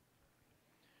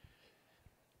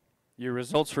 Your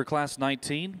results for Class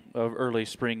 19 of early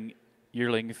spring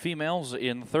yearling females: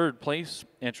 in third place,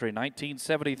 entry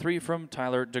 1973 from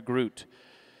Tyler DeGroot.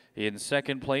 In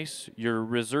second place, your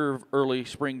reserve early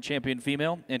spring champion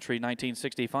female, entry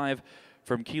 1965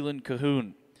 from Keelan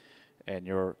Cahoon. And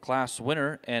your class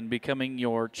winner and becoming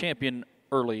your champion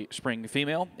early spring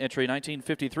female, entry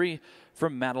 1953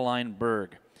 from Madeline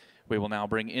Berg. We will now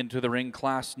bring into the ring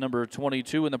class number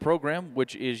 22 in the program,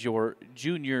 which is your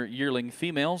junior yearling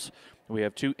females. We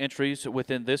have two entries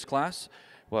within this class.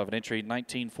 We'll have an entry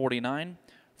 1949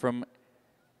 from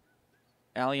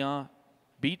Alia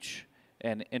Beach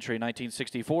and entry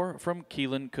 1964 from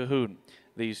Keelan Cahoon.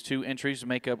 These two entries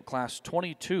make up class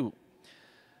 22.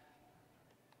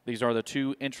 These are the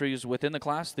two entries within the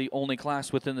class, the only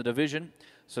class within the division.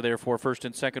 So therefore, first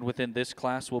and second within this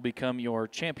class will become your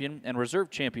champion and reserve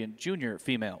champion junior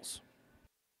females.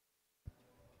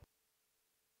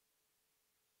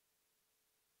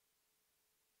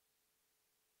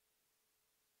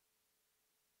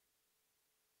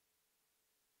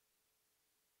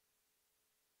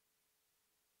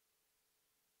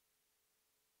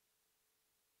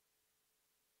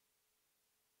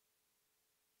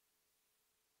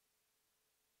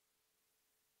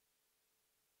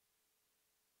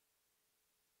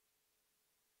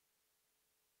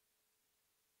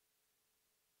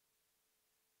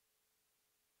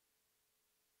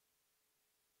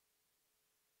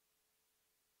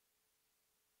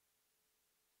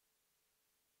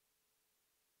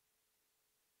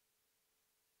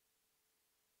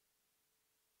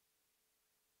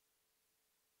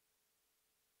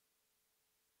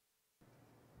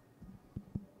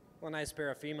 Well, nice pair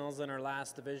of females in our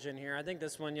last division here. I think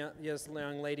this one, yes,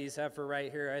 young ladies heifer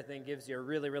right here, I think gives you a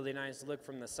really, really nice look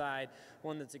from the side.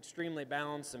 One that's extremely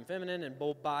balanced and feminine and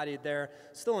bold-bodied there.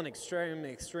 Still in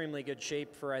extremely, extremely good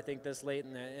shape for, I think, this late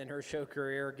in her show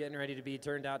career, getting ready to be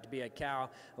turned out to be a cow.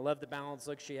 I love the balanced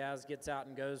look she has, gets out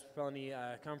and goes plenty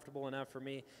comfortable enough for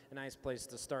me. A nice place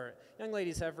to start. Young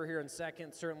ladies heifer here in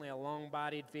second, certainly a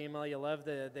long-bodied female. You love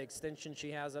the extension she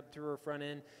has up through her front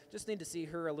end. Just need to see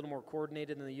her a little more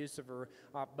coordinated in the use of her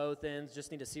off both ends.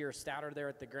 Just need to see her stouter there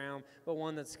at the ground, but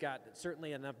one that's got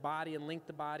certainly enough body and length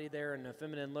of body there and a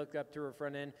feminine look up through her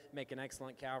front end. Make an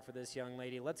excellent cow for this young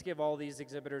lady. Let's give all these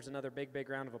exhibitors another big, big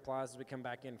round of applause as we come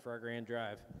back in for our grand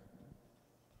drive.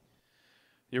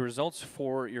 Your results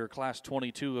for your class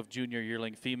 22 of junior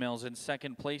yearling females: in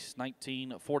second place,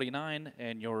 1949,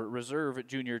 and your reserve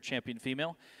junior champion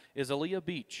female is Aaliyah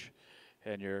Beach.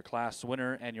 And your class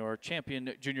winner and your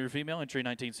champion junior female, entry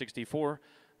 1964,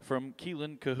 from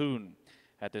Keelan Cahoon.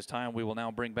 At this time, we will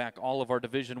now bring back all of our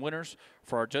division winners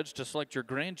for our judge to select your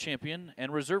grand champion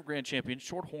and reserve grand champion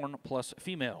Shorthorn plus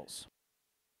females.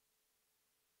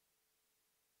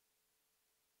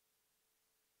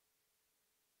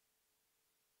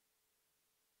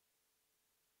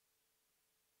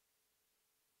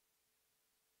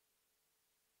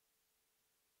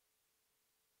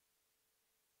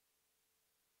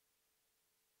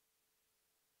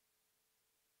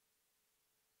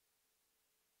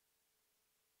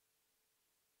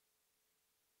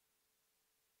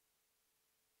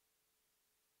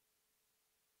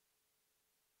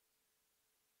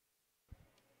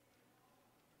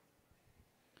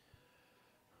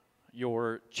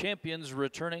 Your champions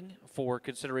returning for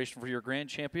consideration for your grand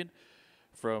champion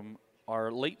from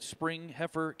our late spring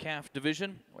heifer calf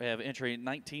division, we have entry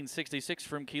 1966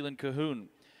 from Keelan Cahoon.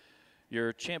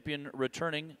 Your champion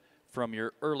returning from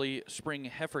your early spring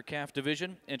heifer calf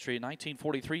division, entry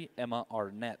 1943, Emma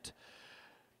Arnett.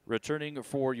 Returning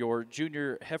for your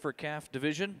junior heifer calf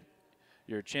division,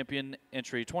 your champion,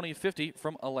 entry 2050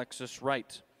 from Alexis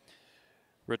Wright.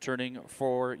 Returning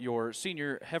for your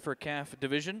senior heifer calf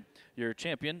division, your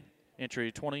champion,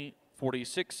 entry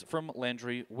 2046 from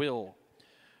Landry Will.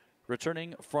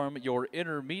 Returning from your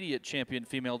intermediate champion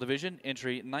female division,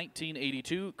 entry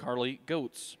 1982, Carly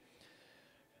Goetz.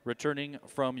 Returning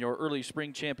from your early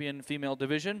spring champion female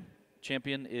division,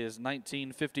 champion is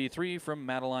 1953 from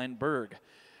Madeline Berg.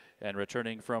 And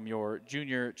returning from your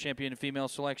junior champion female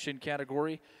selection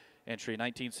category, entry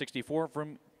 1964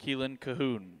 from Keelan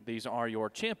Cahoon. These are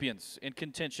your champions in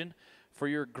contention for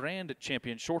your grand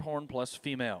champion Shorthorn plus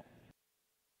female.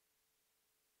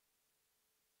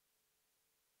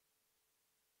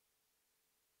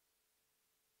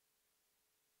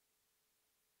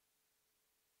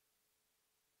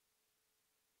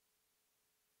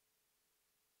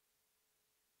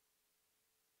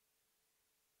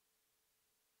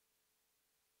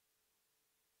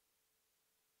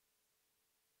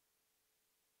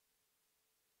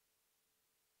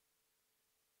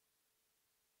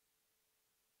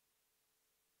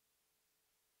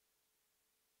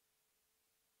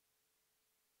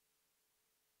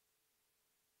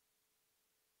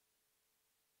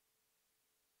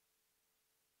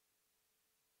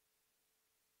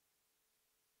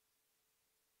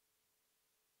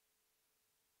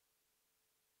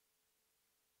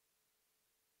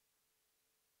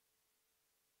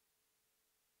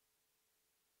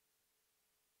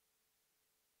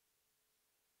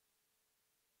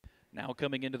 Now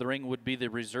coming into the ring would be the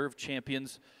reserve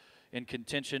champions in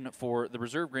contention for the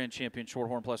reserve grand champion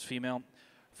Shorthorn plus female.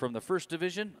 From the first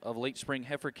division of late spring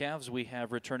heifer calves, we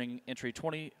have returning entry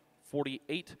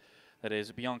 2048, that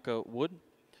is Bianca Wood.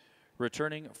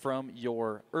 Returning from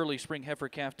your early spring heifer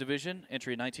calf division,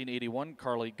 entry 1981,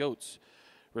 Carly Goetz.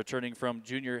 Returning from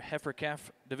junior heifer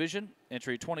calf division,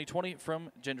 entry 2020 from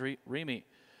Gendry Remy.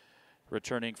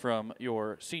 Returning from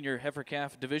your senior heifer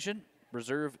calf division,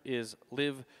 reserve is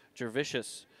Liv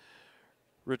Gervicius.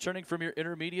 Returning from your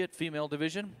intermediate female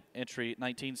division, entry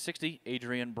 1960,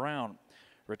 Adrienne Brown.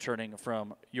 Returning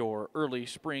from your early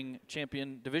spring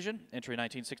champion division, entry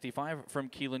 1965 from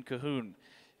Keelan Cahoon.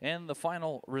 And the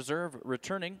final reserve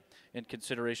returning in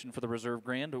consideration for the reserve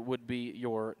grand would be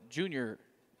your junior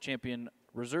champion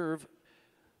reserve.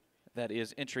 That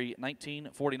is entry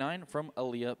 1949 from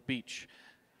Aaliyah Beach.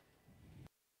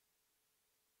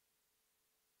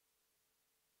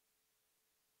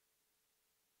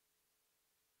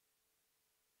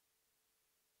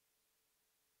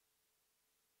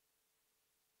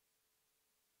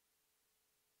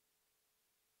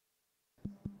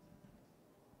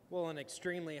 Well, an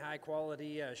extremely high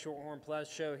quality Shorthorn Plus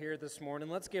show here this morning.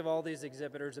 Let's give all these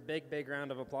exhibitors a big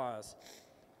round of applause.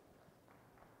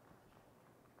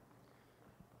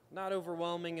 Not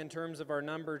overwhelming in terms of our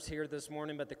numbers here this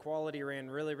morning, but the quality ran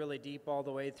really deep all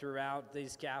the way throughout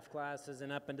these calf classes and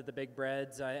up into the big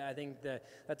breds. I think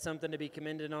that's something to be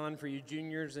commended on for you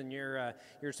juniors and your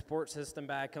support system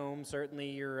back home. Certainly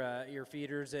your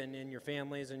feeders and your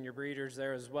families and your breeders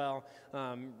there as well.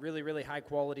 Really high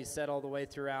quality set all the way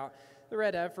throughout. The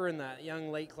red heifer in that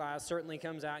young late class certainly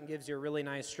comes out and gives you a really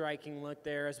nice striking look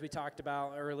there. As we talked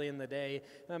about early in the day,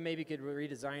 maybe could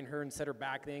redesign her and set her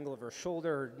back the angle of her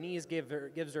shoulder. Her knees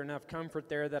gives her enough comfort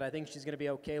there that I think she's going to be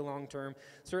okay long term.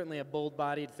 Certainly a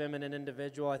bold-bodied feminine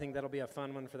individual. I think that'll be a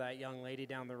fun one for that young lady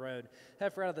down the road.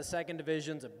 Heifer out of the second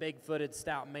division's a big-footed,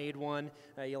 stout-made one.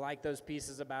 You like those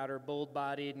pieces about her,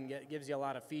 bold-bodied, and gives you a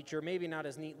lot of feature. Maybe not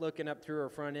as neat looking up through her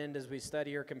front end as we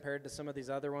study her compared to some of these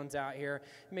other ones out here.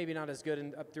 Maybe not as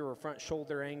good up through her front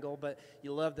shoulder angle, but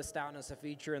you love the stoutness of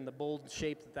feature and the bold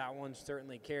shape that one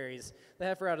certainly carries. The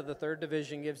heifer out of the third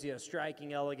division gives you a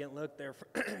striking, elegant look there,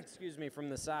 excuse me, from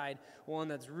the side. One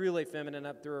that's really feminine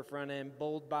up through her front end,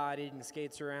 bold-bodied and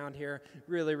skates around here.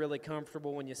 Really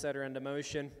comfortable when you set her into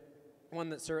motion. One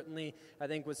that certainly, I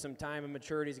think with some time and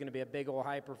maturity, is going to be a big old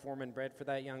high-performing bred for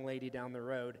that young lady down the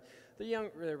road.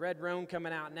 The Red Roan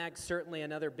coming out next, certainly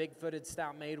another big-footed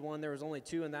stout made one. There was only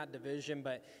 2 in that division,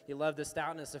 but you love the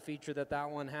stoutness, a feature that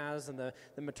one has, and the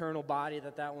maternal body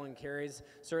that one carries.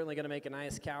 Certainly going to make a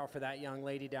nice cow for that young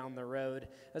lady down the road.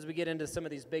 As we get into some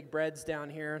of these big breds down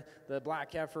here, the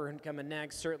black heifer coming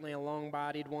next, certainly a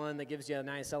long-bodied one that gives you a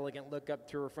nice, elegant look up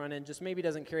through her front end. Just maybe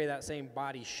doesn't carry that same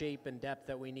body shape and depth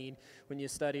that we need when you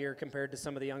study her compared to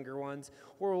some of the younger ones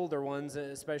or older ones,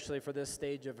 especially for this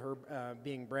stage of her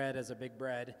being bred as a big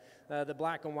bred. The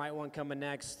black and white one coming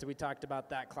next, we talked about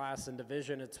that class and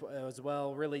division as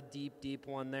well. Really deep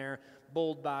one there.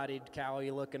 Bold-bodied,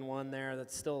 cowy looking one there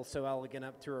that's still so elegant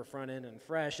up through her front end and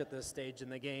fresh at this stage in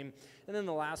the game. And then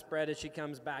the last bred as she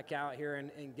comes back out here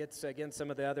and gets against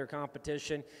some of the other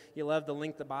competition. You love the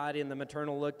length of body and the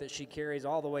maternal look that she carries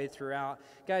all the way throughout.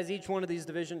 Guys, each one of these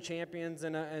division champions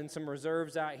and some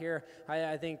reserves out here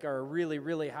I think are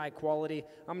really high quality.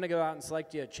 I'm going to go out and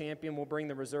select you a champion. We'll bring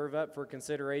the reserve up for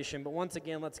consideration. But once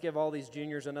again, let's give all these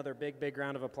juniors another big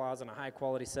round of applause and a high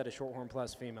quality set of Shorthorn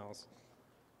Plus females.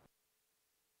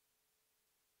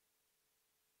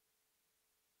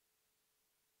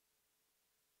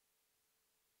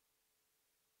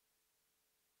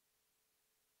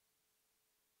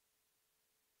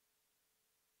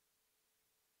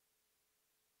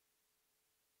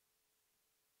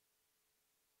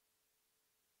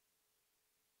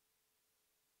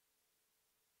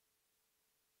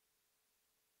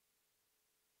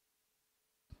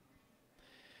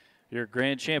 Your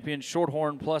grand champion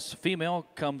Shorthorn Plus female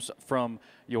comes from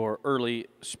your early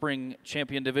spring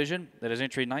champion division. That is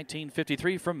entry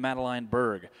 1953 from Madeline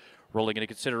Berg. Rolling into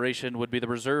consideration would be the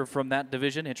reserve from that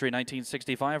division, entry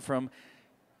 1965 from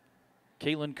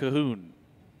Kaylin Cahoon.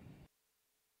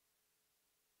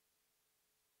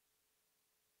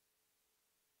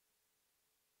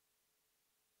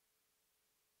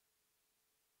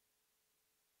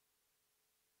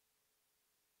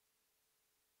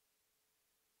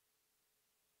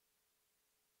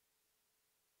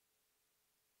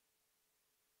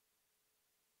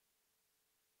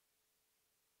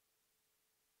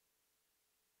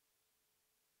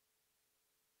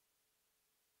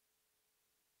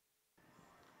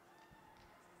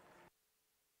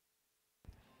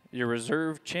 Your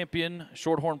reserve champion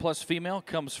Shorthorn Plus female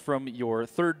comes from your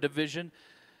third division.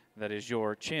 That is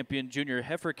your champion junior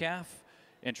heifer calf,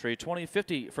 entry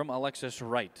 2050 from Alexis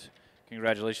Wright.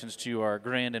 Congratulations to our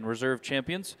grand and reserve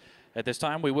champions. At this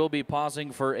time, we will be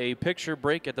pausing for a picture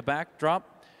break at the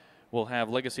backdrop. We'll have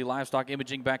Legacy Livestock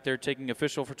Imaging back there taking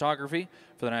official photography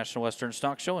for the National Western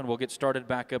Stock Show, and we'll get started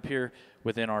back up here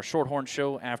within our Shorthorn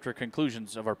show after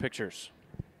conclusions of our pictures.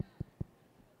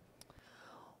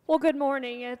 Well, good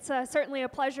morning. It's certainly a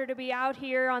pleasure to be out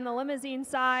here on the limousine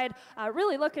side.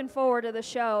 Really looking forward to the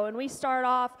show. And we start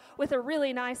off with a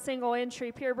really nice single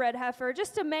entry purebred heifer,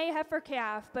 just a May heifer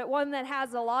calf, but one that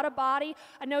has a lot of body.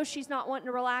 I know she's not wanting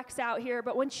to relax out here,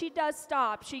 but when she does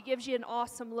stop, she gives you an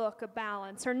awesome look of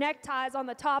balance. Her necktie is on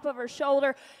the top of her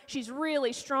shoulder. She's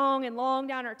really strong and long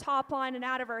down her top line and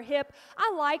out of her hip.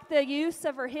 I like the use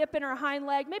of her hip and her hind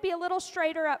leg, maybe a little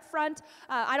straighter up front.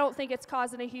 I don't think it's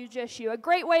causing a huge issue. A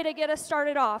great way to get us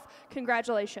started off.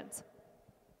 Congratulations.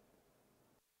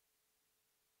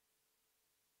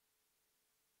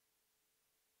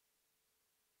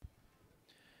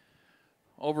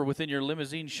 Over within your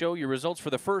limousine show, your results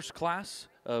for the first class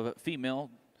of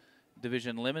female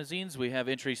division limousines. We have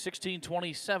entry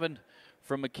 1627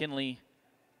 from McKinley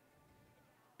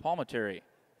Palmetary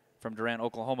from Durant,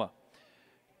 Oklahoma.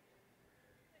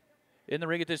 In the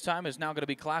ring at this time is now going to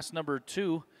be class number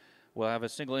 2. We'll have a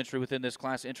single entry within this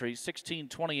class, entry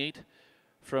 1628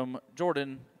 from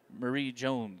Jordan Marie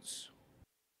Jones.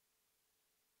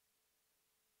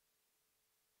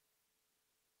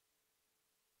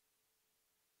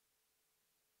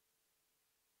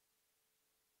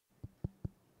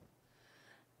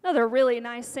 Another really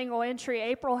nice single entry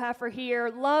April heifer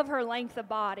here. Love her length of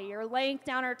body, her length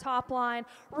down her top line,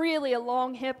 really a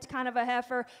long hipped kind of a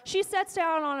heifer. She sets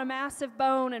down on a massive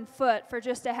bone and foot for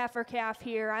just a heifer calf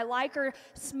here. I like her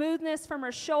smoothness from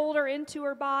her shoulder into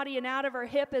her body and out of her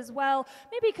hip as well.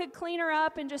 Maybe could clean her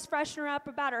up and just freshen her up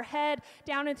about her head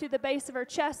down into the base of her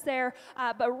chest there,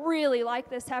 but really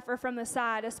like this heifer from the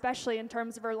side, especially in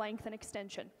terms of her length and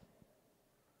extension.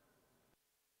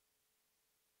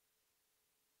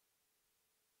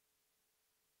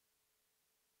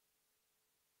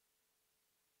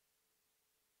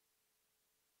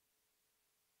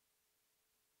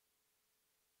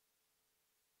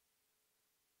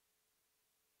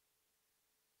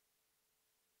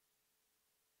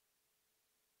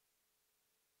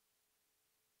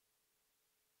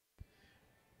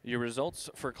 Your results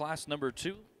for class number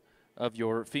 2 of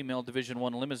your female Division I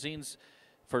limousines.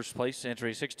 First place, entry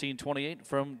 1628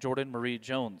 from Jordan Marie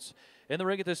Jones. In the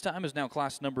ring at this time is now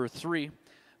class number 3.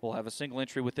 We'll have a single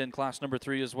entry within class number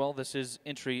 3 as well. This is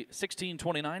entry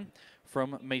 1629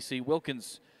 from Macy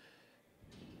Wilkins.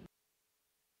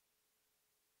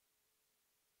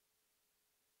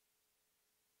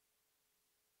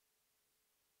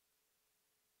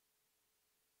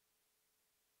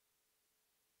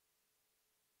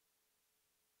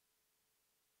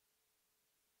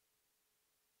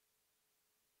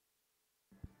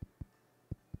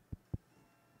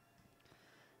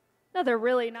 Another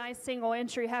really nice single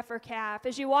entry heifer calf.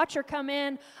 As you watch her come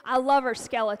in, I love her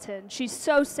skeleton. She's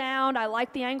so sound. I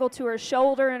like the angle to her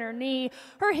shoulder and her knee.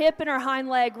 Her hip and her hind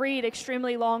leg read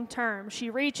extremely long term. She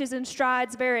reaches and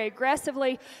strides very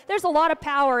aggressively. There's a lot of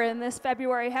power in this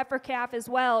February heifer calf as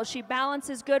well. She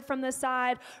balances good from the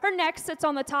side. Her neck sits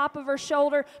on the top of her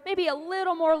shoulder, maybe a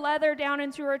little more leather down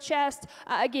into her chest.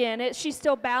 She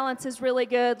still balances really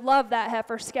good. Love that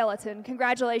heifer skeleton.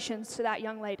 Congratulations to that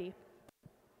young lady.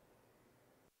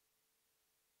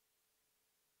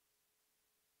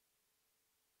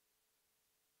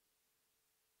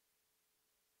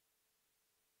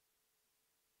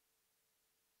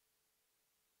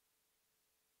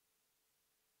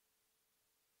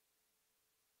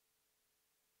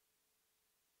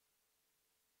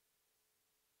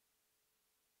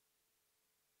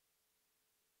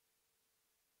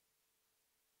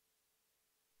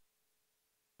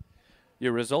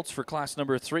 Your results for class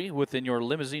number 3 within your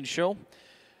limousine show.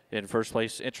 In first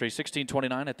place, entry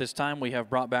 1629. At this time, we have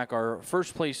brought back our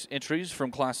first place entries from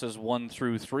classes 1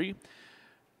 through 3.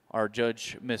 Our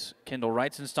judge, Miss Kendall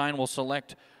Reitzenstein, will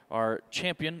select our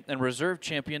champion and reserve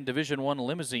champion Division I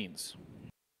limousines.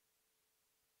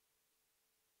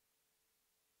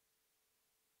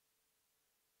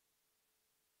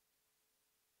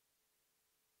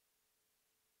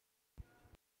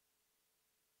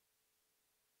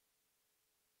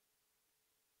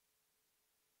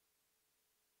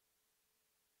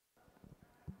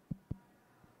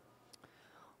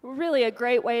 Really a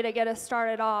great way to get us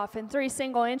started off. And 3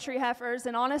 single entry heifers,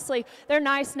 and honestly, they're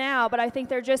nice now, but I think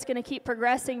they're just going to keep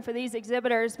progressing for these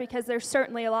exhibitors because there's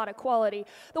certainly a lot of quality.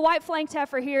 The white flanked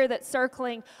heifer here that's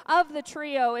circling of the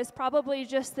trio is probably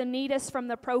just the neatest from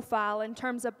the profile in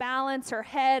terms of balance, her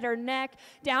head, her neck,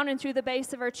 down and through the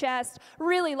base of her chest.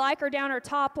 Really like her down her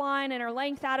top line and her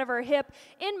length out of her hip.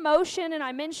 In motion, and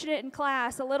I mentioned it in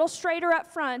class, a little straighter up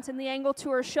front in the angle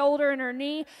to her shoulder and her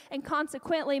knee, and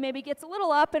consequently maybe gets a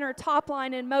little up in her top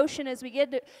line in motion as we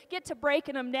get to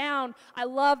breaking them down. I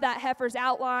love that heifer's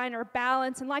outline, her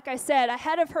balance, and like I said,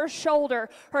 ahead of her shoulder,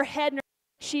 her head and her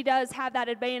she does have that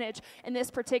advantage in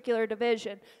this particular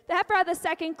division. The heifer out of the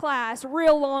second class,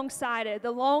 real long-sided,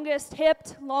 the longest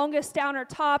hipped, longest down her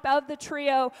top of the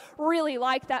trio. Really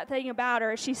like that thing about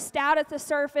her. She's stout at the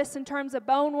surface in terms of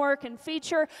bone work and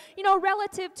feature. You know,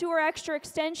 relative to her extra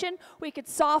extension, we could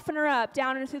soften her up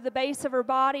down and through the base of her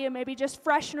body and maybe just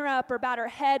freshen her up or about her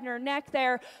head and her neck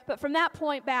there. But from that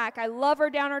point back, I love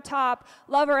her down her top,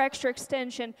 love her extra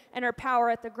extension and her power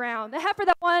at the ground. The heifer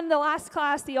that won the last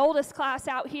class, the oldest class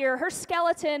out here, her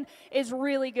skeleton is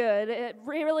really good.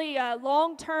 Really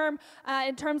long-term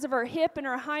in terms of her hip and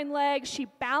her hind leg. She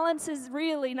balances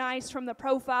really nice from the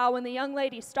profile when the young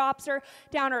lady stops her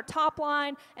down her top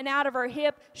line and out of her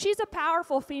hip. She's a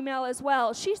powerful female as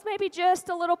well. She's maybe just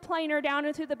a little plainer down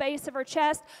and through the base of her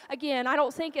chest. Again, I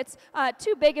don't think it's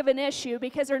too big of an issue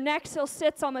because her neck still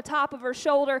sits on the top of her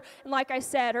shoulder, and like I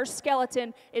said, her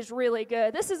skeleton is really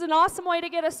good. This is an awesome way to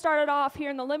get us started off here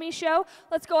in the Lemmy Show.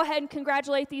 Let's go ahead and congratulate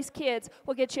these kids.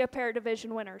 We'll get you a pair of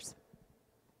division winners.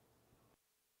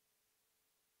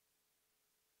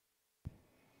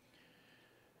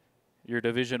 Your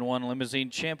Division I limousine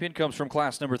champion comes from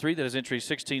class number 3. That is entry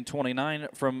 1629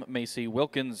 from Macy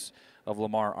Wilkins of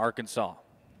Lamar, Arkansas.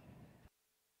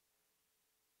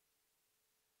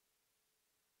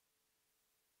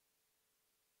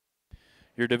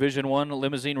 Your Division I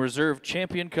limousine reserve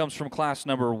champion comes from class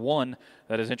number 1.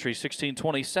 That is entry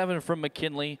 1627 from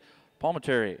McKinley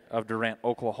Palminteri of Durant,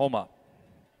 Oklahoma.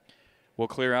 We'll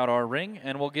clear out our ring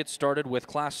and we'll get started with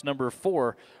class number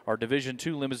 4, our Division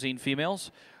II limousine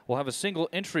females. We'll have a single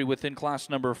entry within class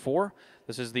number 4.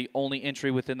 This is the only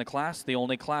entry within the class, the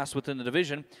only class within the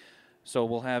division. So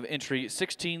we'll have entry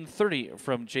 1630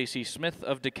 from J.C. Smith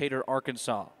of Decatur,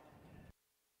 Arkansas.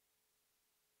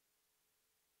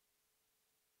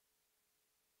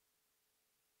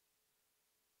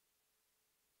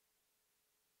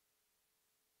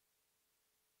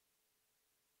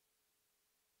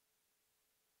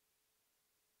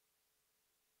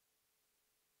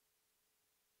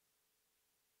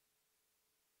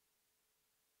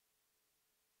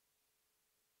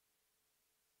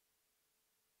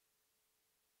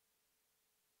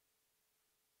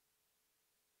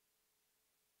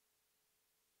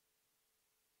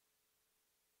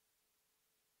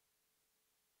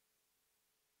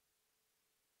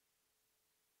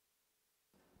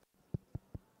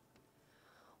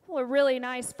 Well, a really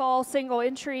nice fall single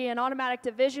entry and automatic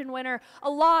division winner. A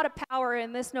lot of power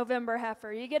in this November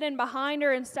heifer. You get in behind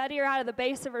her and steady her out of the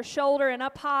base of her shoulder and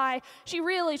up high. She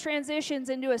really transitions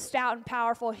into a stout and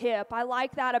powerful hip. I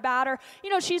like that about her. You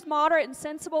know, she's moderate and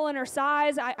sensible in her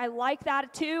size. I like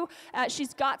that too.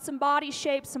 She's got some body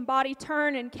shape, some body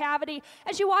turn and cavity.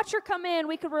 As you watch her come in,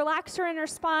 we could relax her in her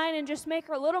spine and just make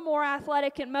her a little more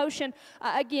athletic in motion.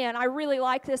 Again, I really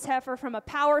like this heifer from a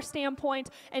power standpoint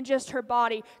and just her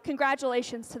body.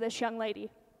 Congratulations to this young lady.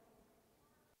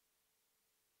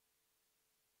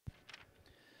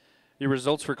 Your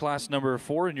results for class number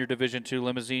 4 in your Division II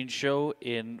limousine show: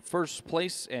 in first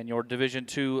place and your Division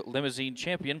II limousine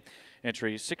champion,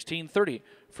 entry 1630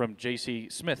 from J.C.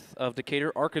 Smith of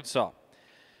Decatur, Arkansas.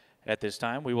 At this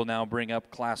time, we will now bring up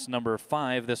class number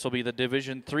 5. This will be the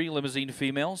Division III limousine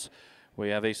females. We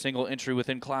have a single entry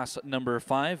within class number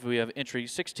 5. We have entry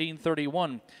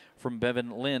 1631 from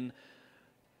Bevan Lynn.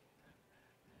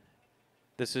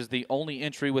 This is the only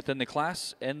entry within the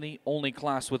class and the only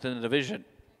class within the division.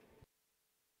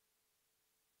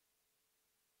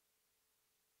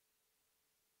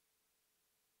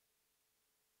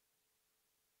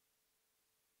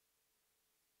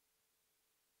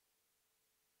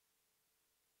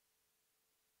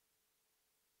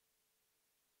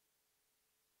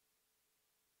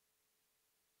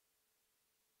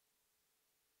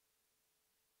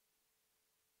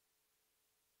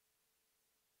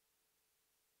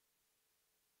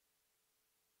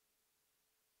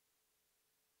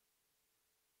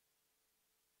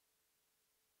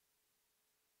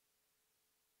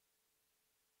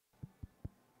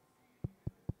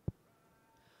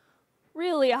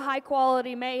 Really a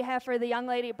high-quality May heifer the young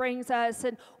lady brings us,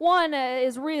 and one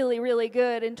is really, really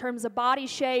good in terms of body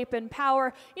shape and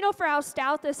power. You know, for how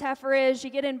stout this heifer is,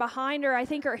 you get in behind her, I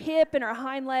think her hip and her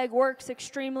hind leg works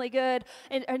extremely good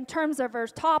in terms of her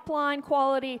top line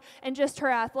quality and just her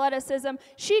athleticism.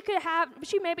 She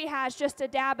maybe has just a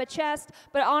dab of chest,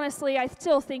 but honestly, I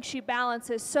still think she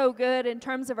balances so good in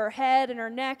terms of her head and her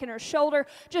neck and her shoulder.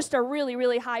 Just a really,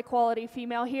 really high-quality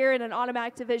female here and an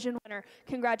automatic division winner.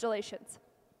 Congratulations.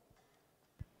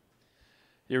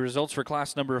 Your results for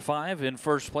class number 5: in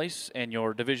first place and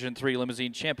your Division III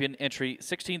limousine champion, entry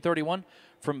 1631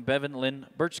 from Bevan Lynn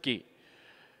Birchke.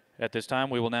 At this time,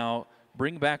 we will now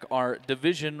bring back our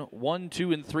Division I,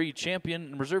 II, and III champion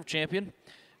and reserve champion,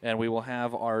 and we will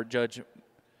have our judge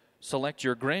select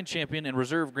your grand champion and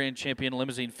reserve grand champion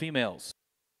limousine females.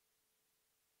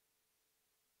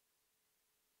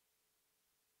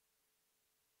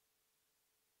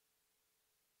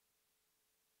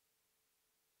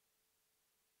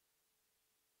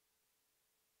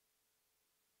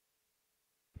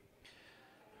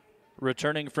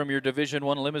 Returning from your Division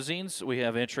I limousines, we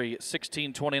have entry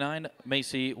 1629,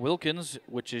 Macy Wilkins,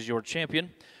 which is your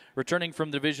champion. Returning from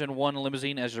Division I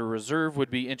limousine as your reserve would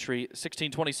be entry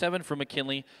 1627 from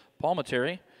McKinley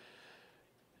Palmetary.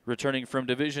 Returning from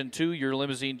Division II, your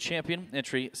limousine champion,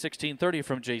 entry 1630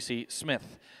 from J.C.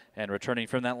 Smith. And returning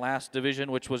from that last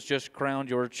division, which was just crowned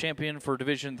your champion for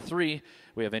Division III,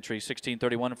 we have entry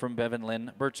 1631 from Bevan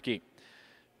Lynn Birchke.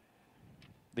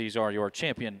 These are your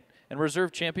champion and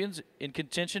reserve champions in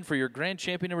contention for your grand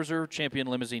champion and reserve champion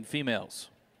limousine females.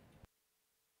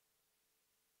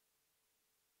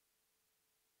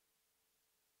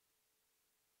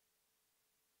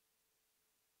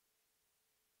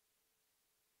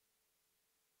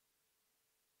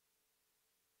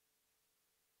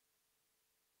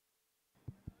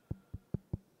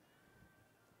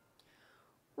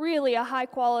 Really a high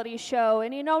quality show,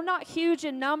 and you know, not huge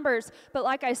in numbers, but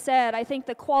like I said, I think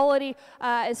the quality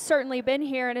has certainly been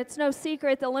here, and it's no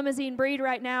secret the limousine breed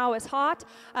right now is hot,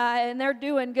 and they're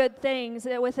doing good things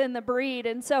within the breed.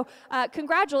 And so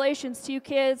congratulations to you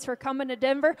kids for coming to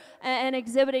Denver and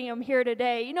exhibiting them here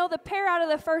today. You know, the pair out of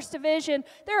the first division,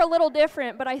 they're a little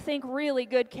different, but I think really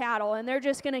good cattle, and they're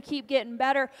just going to keep getting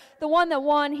better. The one that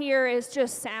won here is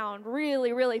just sound,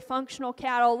 really, really functional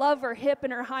cattle. Love her hip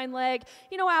and her hind leg.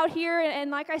 You know, out here,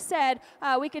 and like I said,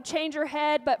 we could change her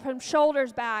head, but from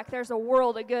shoulders back, there's a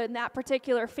world of good in that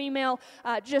particular female.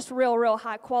 Just real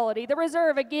high quality. The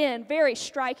reserve, again, very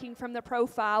striking from the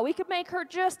profile. We could make her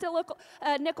just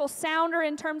a nickel sounder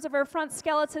in terms of her front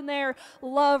skeleton there.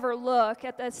 Love her look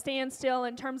at the standstill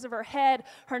in terms of her head,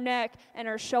 her neck, and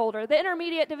her shoulder. The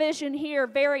intermediate division here,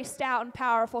 very stout and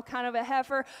powerful, kind of a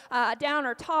heifer. Down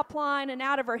her top line and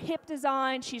out of her hip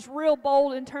design. She's real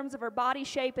bold in terms of her body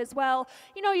shape as well.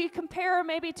 You you know, you compare her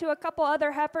maybe to a couple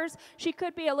other heifers, she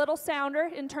could be a little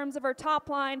sounder in terms of her top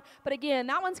line, but again,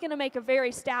 that one's going to make a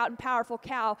very stout and powerful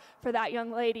cow for that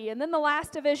young lady. And then the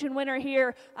last division winner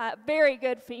here, very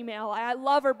good female. I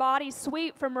love her body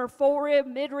sweep from her forerib,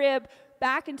 midrib,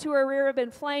 back into her rear rib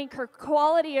and flank. Her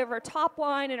quality of her top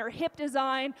line and her hip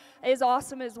design is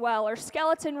awesome as well. Her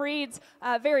skeleton reads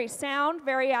very sound,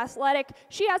 very athletic.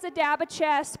 She has a dab of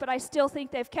chest, but I still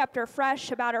think they've kept her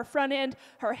fresh about her front end,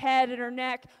 her head, and her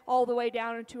neck, all the way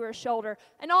down into her shoulder.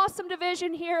 An awesome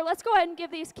division here. Let's go ahead and give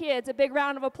these kids a big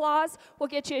round of applause. We'll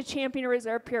get you a champion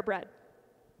reserve purebred.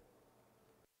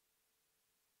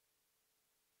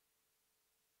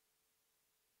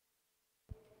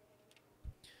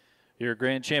 Your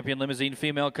grand champion limousine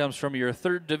female comes from your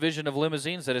third division of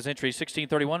limousines. That is entry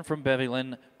 1631 from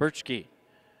Beverlyn Birchke.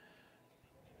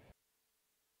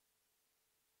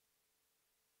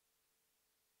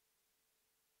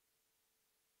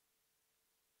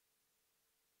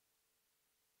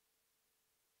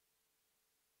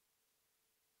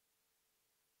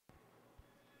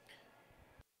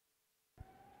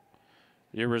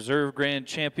 Your reserve grand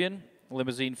champion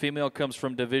limousine female comes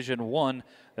from Division 1.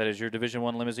 That is your Division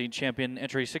 1 limousine champion,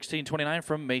 entry 1629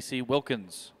 from Macy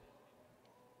Wilkins.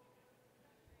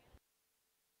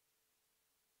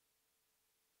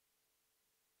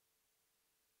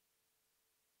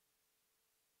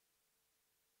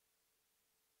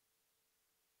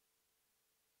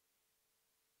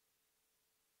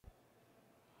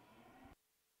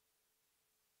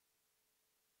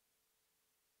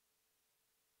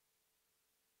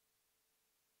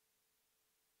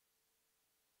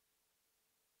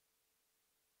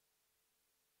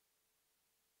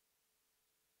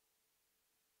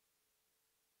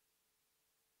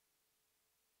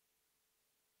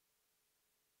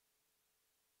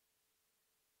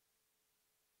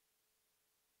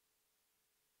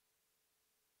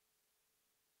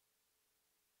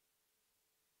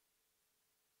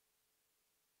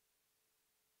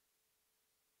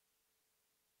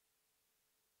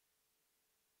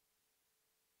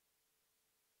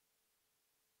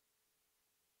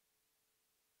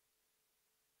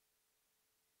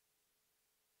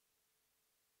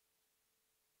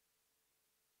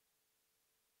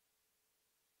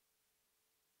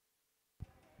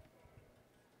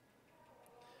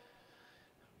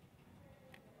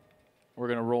 We're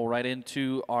going to roll right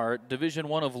into our Division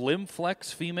 1 of Limb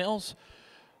Flex females.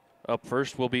 Up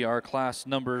first will be our class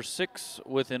number 6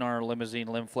 within our limousine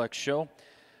Limb Flex show.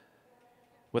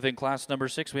 Within class number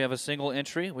 6, we have a single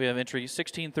entry. We have entry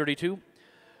 1632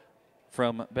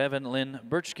 from Beverlyn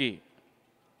Birchke.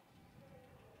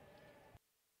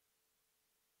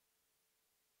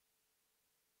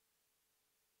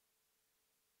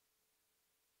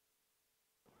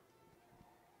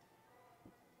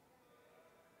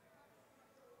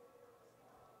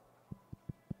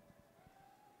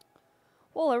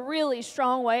 Well, a really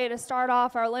strong way to start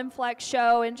off our Limb Flex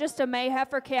show, and just a May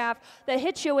heifer calf that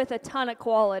hits you with a ton of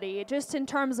quality, just in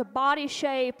terms of body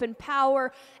shape and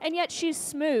power, and yet she's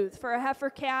smooth for a heifer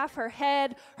calf. Her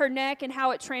head, her neck, and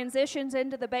how it transitions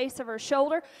into the base of her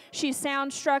shoulder. She's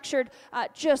sound structured,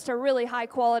 just a really high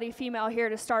quality female here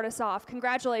to start us off.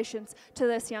 Congratulations to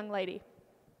this young lady.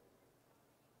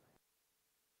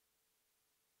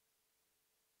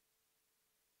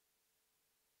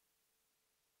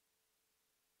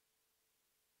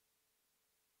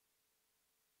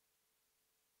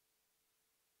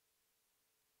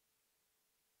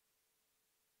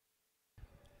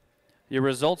 Your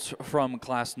results from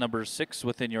class number 6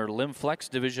 within your Limb Flex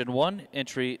Division 1,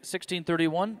 entry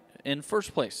 1631. In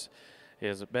first place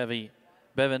is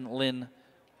Beverlyn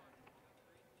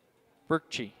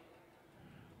Birchke.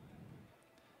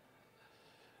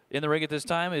 In the ring at this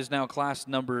time is now class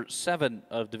number 7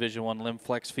 of Division 1 Limb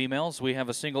Flex females. We have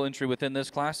a single entry within this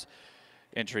class,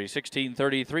 entry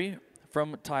 1633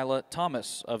 from Tyla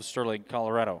Thomas of Sterling,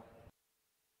 Colorado.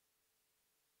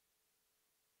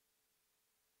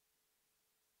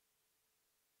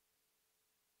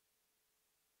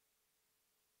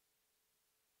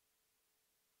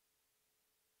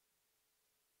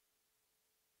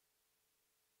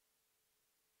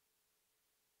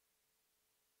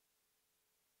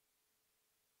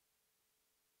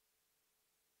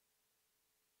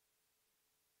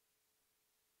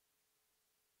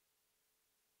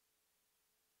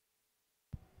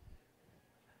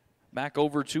 Back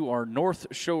over to our North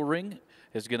Show ring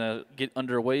is going to get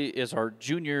underway is our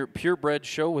junior purebred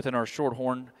show within our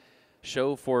Shorthorn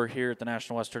show for here at the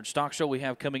National Western Stock Show. We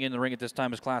have coming in the ring at this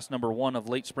time is class number 1 of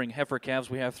late spring heifer calves.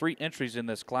 We have 3 entries in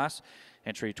this class.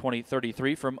 Entry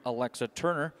 2033 from Alexa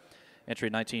Turner. entry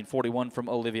 1941 from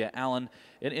Olivia Allen,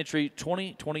 and entry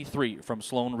 2023 from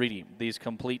Sloan Reedy. These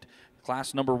complete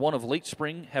class number 1 of late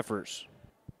spring heifers.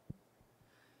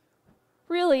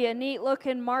 Really a neat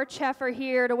looking March heifer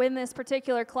here to win this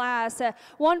particular class.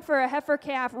 One for a heifer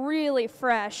calf, really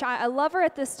fresh. I love her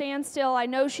at the standstill. I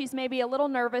know she's maybe a little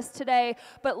nervous today,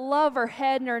 but love her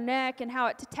head and her neck and how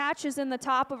it detaches in the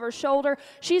top of her shoulder.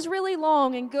 She's really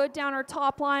long and good down her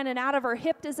top line and out of her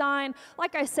hip design.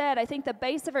 Like I said, I think the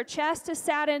base of her chest is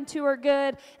sat into her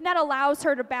good, and that allows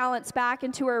her to balance back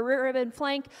into her rear rib and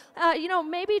flank.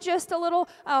 Maybe just a little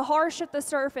harsh at the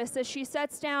surface as she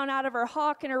sets down out of her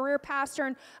hock and her rear pastern.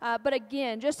 But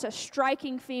again, just a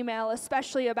striking female,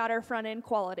 especially about her front end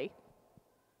quality.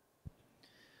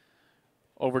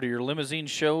 Over to your limousine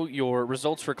show, your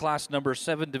results for class number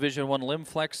 7, Division I Limb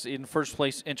Flex. In first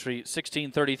place, entry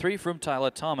 1633 from Tyla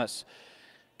Thomas.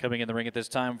 Coming in the ring at this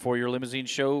time for your limousine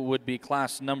show would be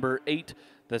class number 8.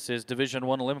 This is Division I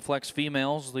Limb Flex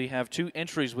females. We have 2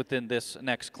 entries within this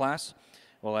next class.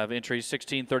 We'll have entry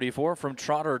 1634 from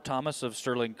Trotter Thomas of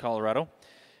Sterling, Colorado.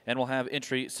 And we'll have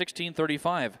entry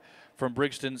 1635 from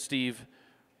Brixton Steve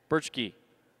Birchke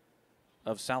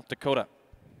of South Dakota.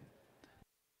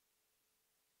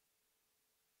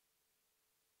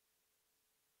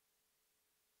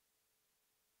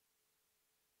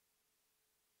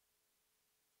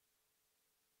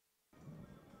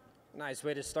 Nice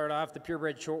way to start off the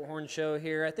purebred Shorthorn show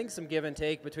here. I think some give and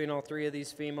take between all 3 of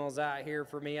these females out here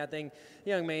for me. I think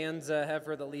young man's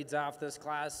heifer that leads off this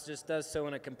class just does so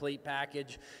in a complete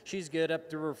package. She's good up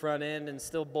through her front end and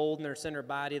still bold in her center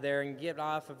body there, and get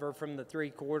off of her from the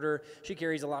 3/4. She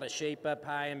carries a lot of shape up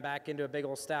high and back into a big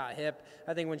old stout hip.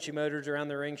 I think when she motors around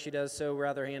the ring, she does so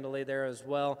rather handily there as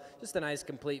well. Just a nice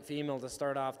complete female to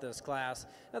start off this class.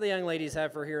 Now the young lady's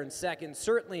heifer here in second,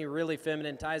 certainly really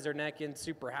feminine, ties her neck in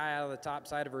super high out of the top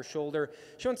side of her shoulder.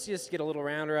 She wants to just get a little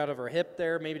rounder out of her hip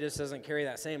there. Maybe just doesn't carry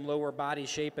that same lower body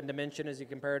shape and dimension as you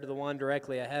compare to the one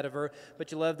directly ahead of her.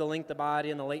 But you love the length of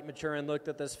body and the late maturing look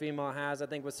that this female has. I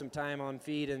think with some time on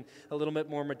feed and a little bit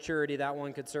more maturity, that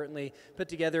one could certainly put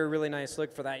together a really nice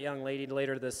look for that young lady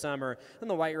later this summer. And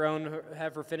the white roan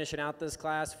heifer finishing out this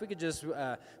class. If we could just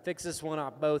fix this one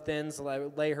off both ends,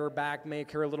 lay her back,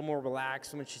 make her a little more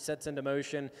relaxed when she sets into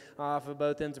motion off of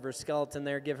both ends of her skeleton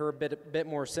there, give her a bit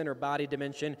more center body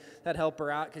dimension. That'd help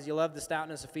her out because you love the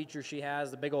stoutness of feature she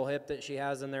has, the big old hip that she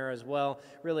has in there as well.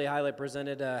 Really highly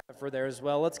presented for there as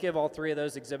well. Let's give all 3 of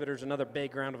those exhibitors another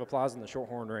big round of applause in the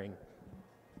Shorthorn ring.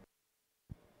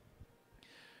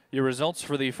 Your results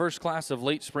for the first class of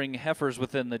late spring heifers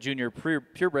within the junior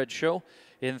purebred show.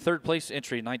 In third place,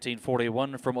 entry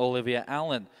 1941 from Olivia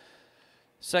Allen.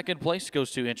 Second place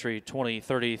goes to entry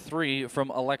 2033 from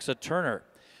Alexa Turner.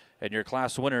 And your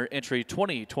class winner, entry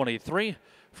 2023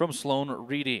 from Sloan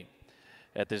Reedy.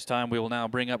 At this time, we will now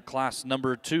bring up class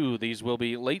number 2. These will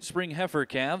be late spring heifer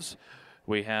calves.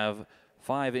 We have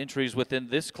 5 entries within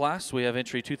this class. We have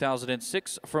entry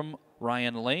 2006 from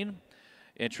Ryan Lane,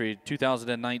 entry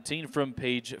 2019 from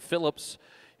Paige Phillips,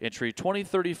 entry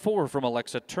 2034 from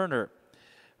Alexa Turner.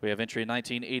 We have entry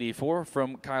 1984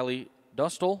 from Kylie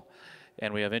Dustel,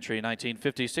 and we have entry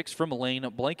 1956 from Lane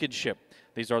Blankenship.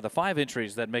 These are the 5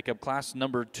 entries that make up class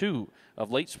number 2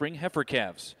 of late spring heifer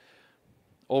calves.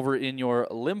 Over in your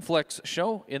Limb Flex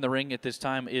show, in the ring at this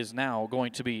time is now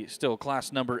going to be still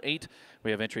class number 8.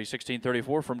 We have entry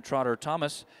 1634 from Trotter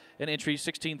Thomas and entry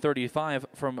 1635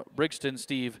 from Brixton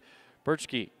Steve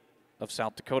Birchke of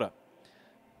South Dakota.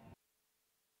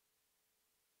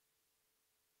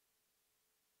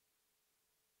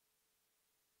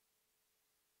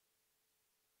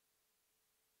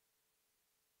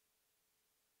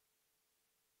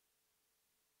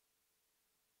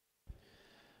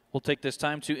 We'll take this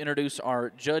time to introduce our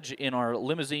judge in our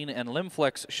limousine and Limb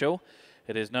Flex show.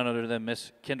 It is none other than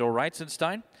Miss Kendall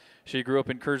Reitzenstein. She grew up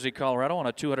in Kersey, Colorado on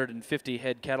a 250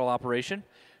 head cattle operation.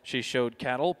 She showed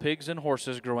cattle, pigs, and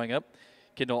horses growing up.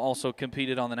 Kendall also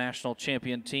competed on the national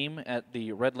champion team at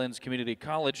the Redlands Community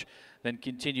College, then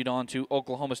continued on to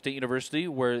Oklahoma State University,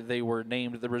 where they were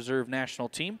named the reserve national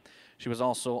team. She was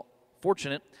also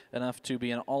fortunate enough to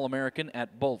be an All-American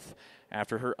at both.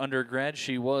 After her undergrad,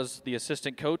 she was the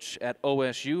assistant coach at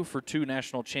OSU for 2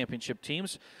 national championship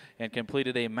teams and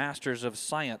completed a Master's of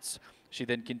Science. She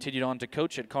then continued on to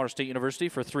coach at Colorado State University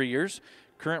for 3 years.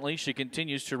 Currently, she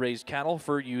continues to raise cattle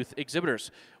for youth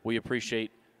exhibitors. We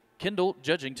appreciate Kendall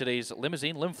judging today's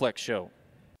Limousine Limb Flex show.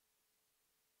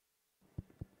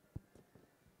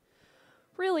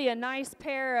 really a nice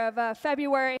pair of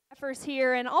February heifers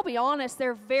here, and I'll be honest,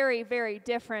 they're very, very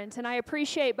different, and I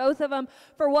appreciate both of them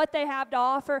for what they have to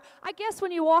offer. I guess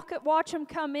when you watch them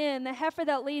come in, the heifer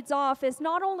that leads off is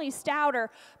not only stouter,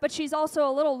 but she's also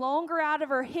a little longer out of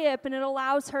her hip, and it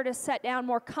allows her to set down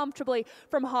more comfortably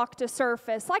from hock to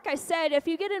surface. Like I said, if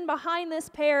you get in behind this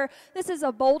pair, this is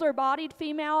a boulder-bodied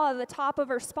female out of the top of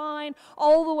her spine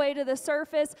all the way to the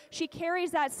surface. She carries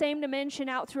that same dimension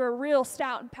out through a real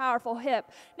stout and powerful hip.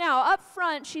 Now, up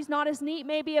front, she's not as neat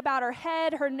maybe about her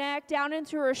head, her neck, down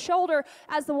into her shoulder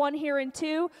as the one here in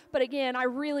 2, but again, I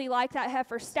really like that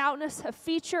heifer's stoutness of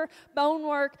feature, bone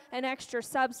work, and extra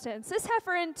substance. This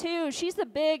heifer in 2, she's the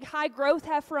big, high-growth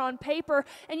heifer on paper,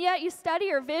 and yet you study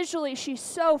her visually, she's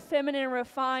so feminine and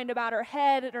refined about her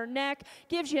head and her neck,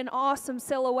 gives you an awesome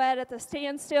silhouette at the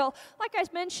standstill. Like I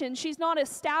mentioned, she's not as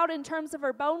stout in terms of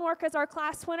her bone work as our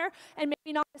class winner, and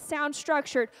maybe not as sound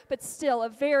structured, but still a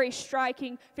very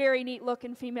striking, very neat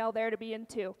looking female there to be in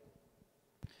 2.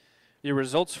 Your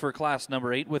results for class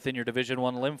number 8 within your Division I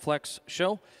Limb Flex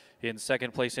show. In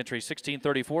second place, entry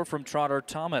 1634 from Trotter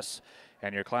Thomas,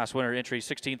 and your class winner, entry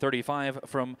 1635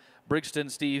 from Brixton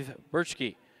Steve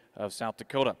Birchke of South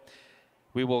Dakota.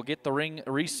 We will get the ring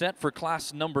reset for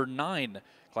class number 9.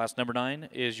 Class number 9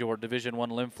 is your Division I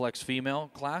Limb Flex female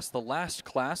class, the last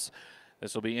class.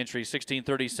 This will be entry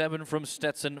 1637 from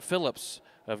Stetson Phillips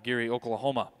of Geary,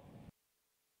 Oklahoma.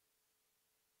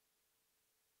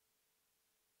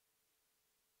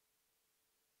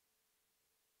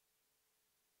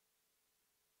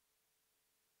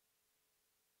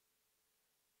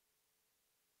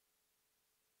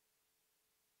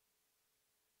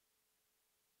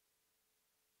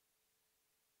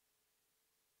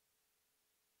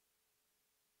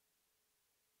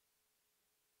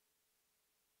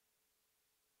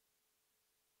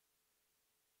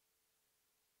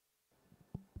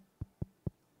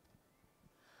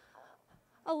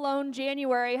 A lone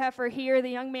January heifer here. The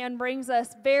young man brings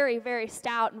us very, very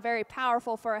stout and very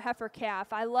powerful for a heifer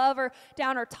calf. I love her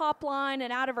down her top line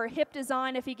and out of her hip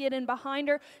design. If you get in behind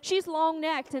her, she's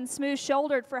long-necked and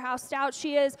smooth-shouldered for how stout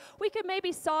she is. We could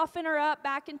maybe soften her up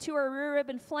back into her rear rib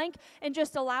and flank and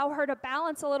just allow her to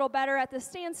balance a little better at the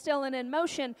standstill and in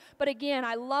motion. But again,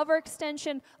 I love her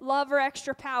extension, love her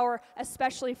extra power,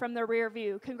 especially from the rear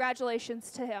view.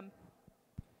 Congratulations to him.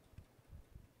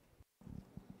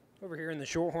 Over here in the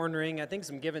Shorthorn ring, I think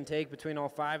some give and take between all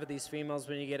 5 of these females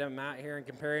when you get them out here and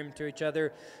compare them to each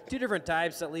other. 2 different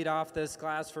types that lead off this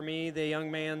class for me. The young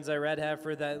man's red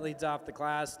heifer that leads off the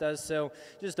class does so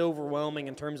just overwhelming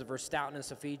in terms of her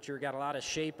stoutness of feature. Got a lot of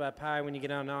shape up high when you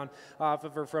get on off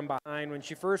of her from behind. When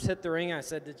she first hit the ring, I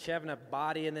said, did she have enough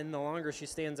body? And then the longer she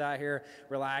stands out here,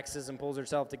 relaxes and pulls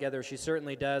herself together, she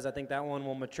certainly does. I think that one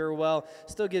will mature well.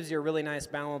 Still gives you a really nice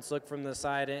balanced look from the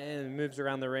side and moves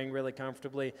around the ring really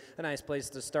comfortably. A nice place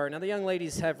to start. Now the young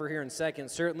lady's heifer here in second,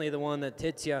 certainly the one that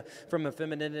hits you from a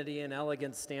femininity and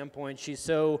elegance standpoint. She's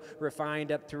so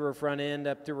refined up through her front end,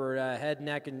 up through her head,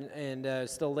 neck, and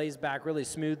still lays back really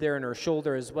smooth there in her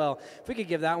shoulder as well. If we could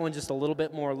give that one just a little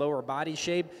bit more lower body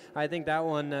shape, I think that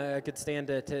one could stand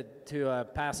to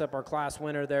pass up our class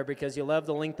winner there, because you love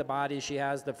the length of body. She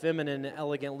has the feminine,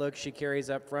 elegant look she carries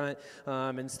up front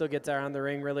and still gets around the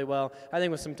ring really well. I think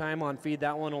with some time on feed,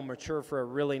 that one will mature for a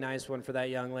really nice one for that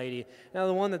young lady. Now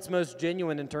the one that's most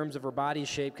genuine in terms of her body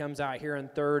shape comes out here in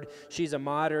third. She's a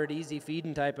moderate, easy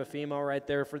feeding type of female right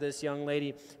there for this young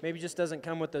lady. Maybe just doesn't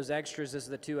come with those extras as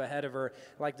the 2 ahead of her.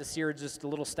 I like to see her just a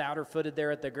little stouter footed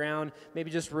there at the ground. Maybe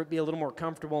just be a little more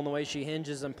comfortable in the way she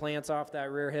hinges and plants off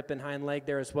that rear hip and hind leg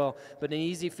there as well. But an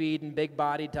easy feed and big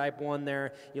body type one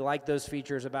there. You like those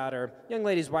features about her. Young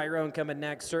lady's white roan coming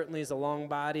next. Certainly is a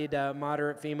long-bodied,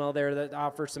 moderate female there that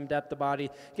offers some depth of body.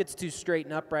 Gets too straight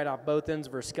and upright off both ends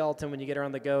of her skeleton when you get her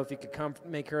on the go. If you could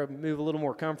make her move a little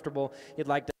more comfortable, you'd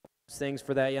like to do things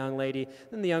for that young lady.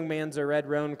 Then the young man's a red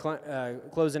roan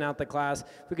closing out the class.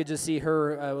 If we could just see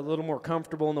her a little more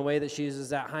comfortable in the way that she uses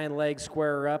that hind leg,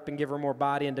 square her up and give her more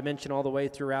body and dimension all the way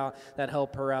throughout, that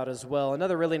help her out as well.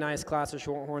 Another really nice class of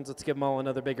Shorthorns. Let's give them all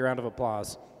another big round of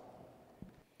applause.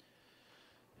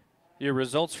 Your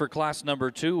results for class number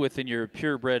 2 within your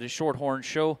purebred Shorthorn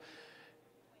show.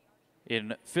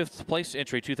 In 5th place,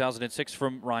 entry 2006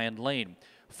 from Ryan Lane.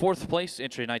 4th place,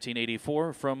 entry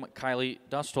 1984 from Kylie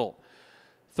Dustle.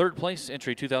 3rd place,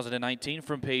 entry 2019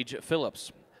 from Paige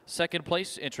Phillips. 2nd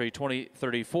place, entry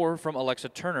 2034 from Alexa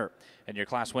Turner. And your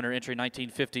class winner, entry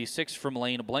 1956 from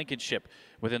Lane Blankenship.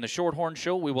 Within the Shorthorn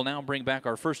show, we will now bring back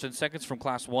our 1st and 2nds from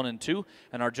class 1 and 2,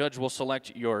 and our judge will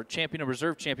select your champion and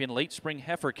reserve champion late spring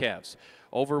heifer calves.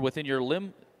 Over within your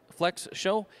limb Flex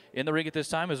show. In the ring at this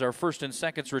time is our first and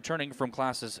seconds returning from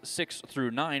classes 6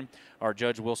 through 9. Our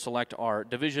judge will select our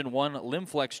Division I Limb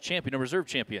Flex champion and reserve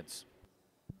champions.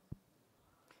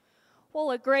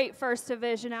 Well, a great first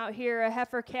division out here, a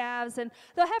heifer calves, and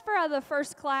the heifer out of the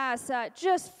first class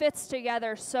just fits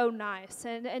together so nice.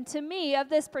 And to me, of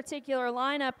this particular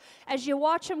lineup, as you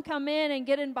watch them come in and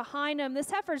get in behind them, this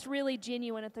heifer's really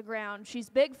genuine at the ground. She's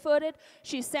big-footed,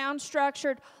 she's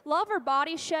sound-structured, love her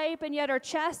body shape, and yet her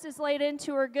chest is laid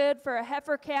into her good for a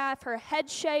heifer calf, her head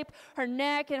shape, her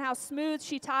neck, and how smooth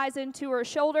she ties into her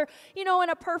shoulder. You know, in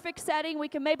a perfect setting, we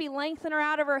can maybe lengthen her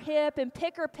out of her hip and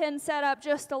pick her pin set up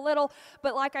just a little.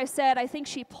 But like I said, I think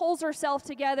she pulls herself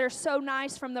together so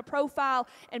nice from the profile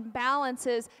and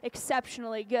balances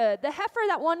exceptionally good. The heifer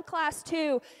that won Class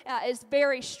 2 is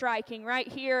very striking right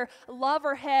here. Love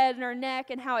her head and her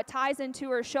neck and how it ties into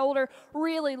her shoulder.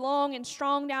 Really long and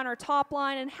strong down her top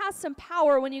line and has some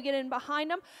power when you get in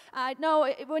behind them.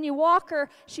 No, when you walk her,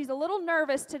 she's a little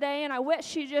nervous today, and I wish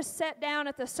she just sat down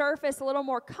at the surface a little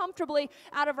more comfortably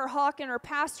out of her hock and her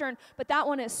pastern. But that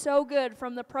one is so good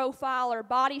from the profile. Her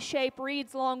body shape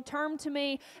reads long term to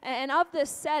me, and of this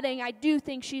setting I do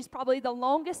think she's probably the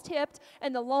longest hipped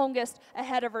and the longest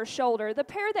ahead of her shoulder. The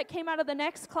pair that came out of the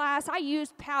next class, I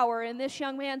used power in this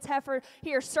young man's heifer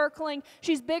here circling.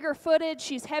 She's bigger footed,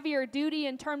 she's heavier duty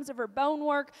in terms of her bone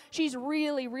work. She's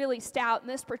really stout in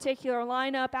this particular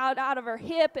lineup, out of her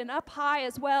hip and up high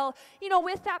as well. You know,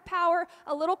 with that power,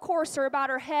 a little coarser about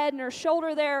her head and her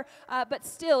shoulder there, but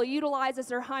still utilizes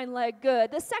her hind leg good.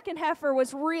 The second heifer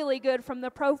was really good from the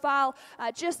profile.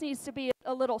 Just needs to be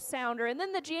a little sounder. And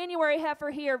then the January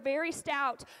heifer here, very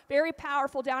stout, very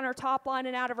powerful down her top line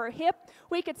and out of her hip.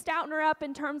 We could stouten her up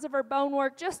in terms of her bone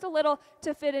work just a little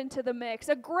to fit into the mix.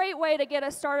 A great way to get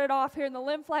us started off here in the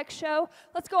Limb Flex show.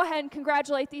 Let's go ahead and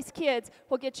congratulate these kids.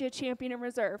 We'll get you a champion in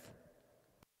reserve.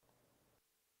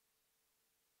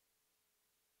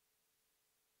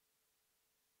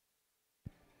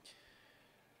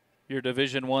 Your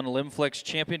Division I Limb Flex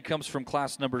champion comes from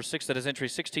class number 6. That is entry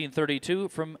 1632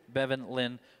 from Bevan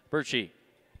Lynn Birchie.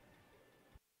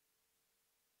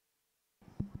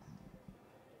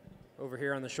 Over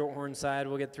here on the Shorthorn side,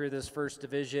 we'll get through this first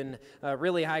division.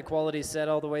 Really high quality set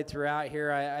all the way throughout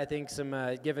here. I think some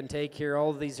give and take here. All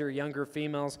of these are younger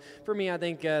females. For me, I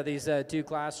think these two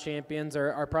class champions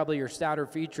are probably your stouter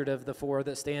featured of the four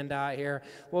that stand out here.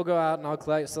 We'll go out and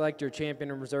I'll select your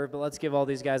champion in reserve, but let's give all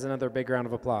these guys another big round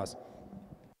of applause.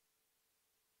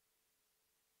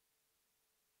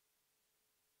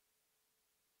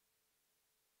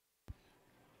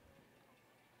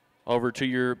 Over to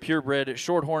your purebred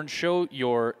Shorthorn show.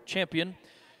 Your champion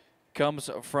comes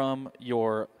from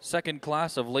your second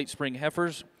class of late spring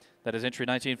heifers. That is entry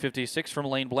 1956 from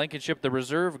Lane Blankenship. The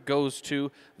reserve goes to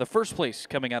the first place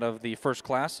coming out of the first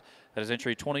class. That is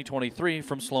entry 2023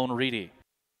 from Sloan Reedy.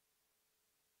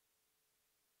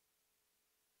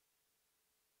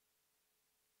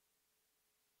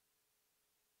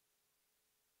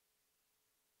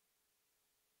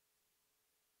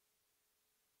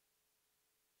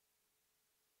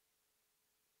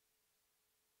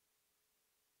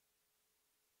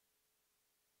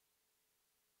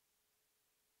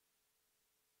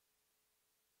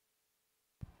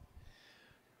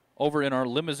 Over in our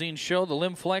limousine show, the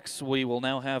Limb Flex, we will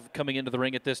now have coming into the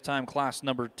ring at this time class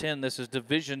number 10. This is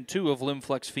Division II of Limb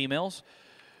Flex females.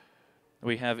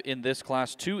 We have in this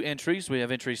class 2 entries. We have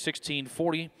entry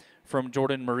 1640 from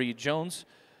Jordan Marie Jones,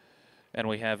 and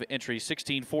we have entry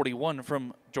 1641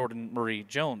 from Jordan Marie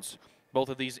Jones. Both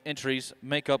of these entries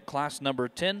make up class number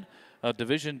 10 of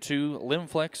Division II Limb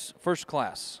Flex first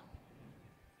class.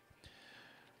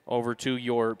 Over to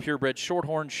your purebred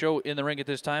Shorthorn show. In the ring at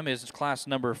this time is class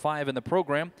number 5 in the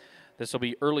program. This will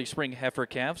be early spring heifer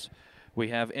calves. We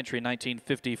have entry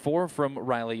 1954 from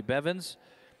Riley Bevins,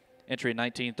 entry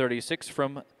 1936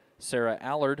 from Sarah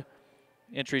Allard,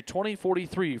 entry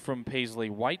 2043 from Paisley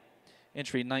White,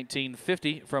 entry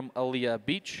 1950 from Aaliyah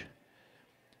Beach,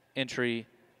 entry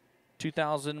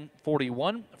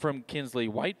 2041 from Kinsley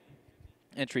White,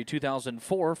 entry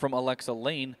 2004 from Alexa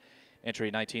Lane,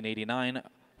 entry 1989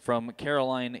 from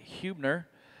Caroline Hubner,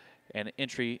 and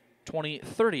entry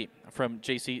 2030 from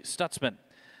JC Stutzman.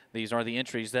 These are the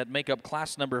entries that make up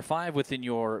class number 5 within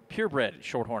your purebred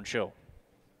Shorthorn show.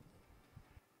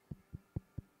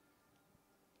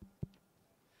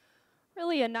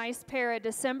 Really a nice pair of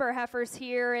December heifers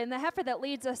here, and the heifer that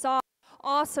leads us off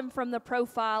awesome from the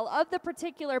profile. Of the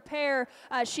particular pair,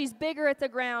 she's bigger at the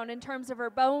ground in terms of her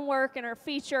bone work and her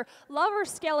feature. Love her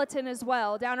skeleton as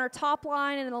well, down her top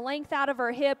line and the length out of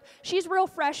her hip. She's real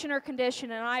fresh in her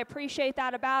condition, and I appreciate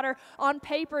that about her. On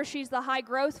paper, she's the high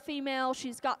growth female.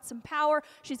 She's got some power.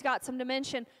 She's got some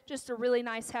dimension. Just a really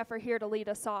nice heifer here to lead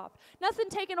us off. Nothing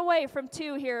taken away from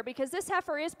 2 here, because this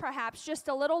heifer is perhaps just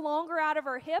a little longer out of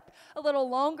her hip, a little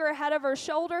longer ahead of her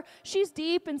shoulder. She's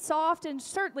deep and soft and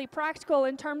certainly practical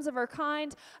in terms of her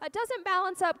kind. Doesn't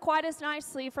balance up quite as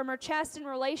nicely from her chest in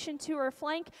relation to her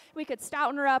flank. We could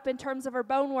stouten her up in terms of her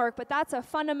bone work, but that's a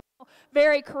fundamental,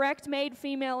 very correct made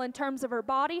female in terms of her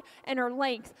body and her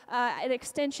length, an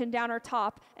extension down her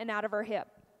top and out of her hip.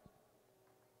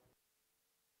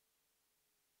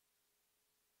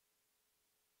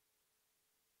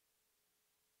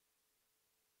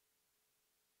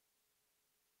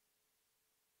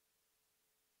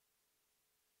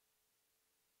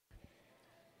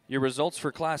 Your results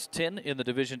for Class 10 in the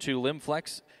Division II Limb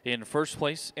Flex: in first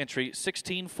place, entry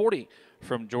 1640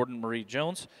 from Jordan Marie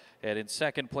Jones, and in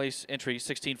second place, entry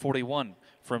 1641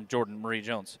 from Jordan Marie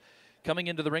Jones. Coming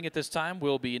into the ring at this time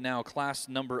will be now class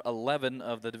number 11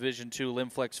 of the Division II Limb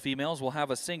Flex females. We'll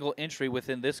have a single entry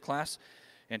within this class,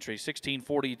 entry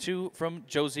 1642 from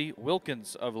Josie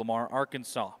Wilkins of Lamar,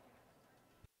 Arkansas.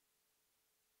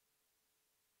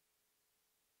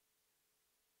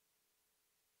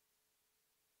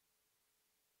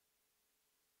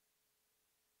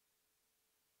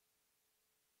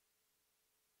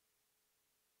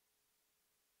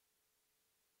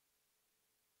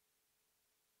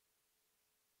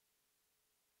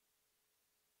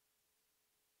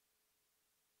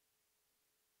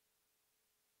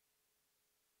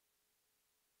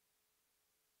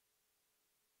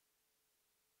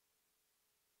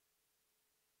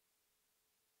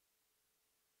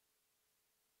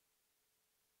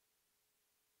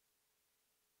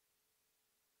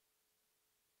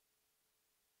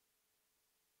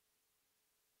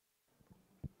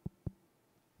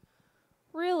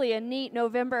 Really a neat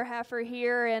November heifer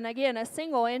here, and again, a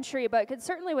single entry, but could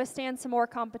certainly withstand some more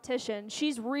competition.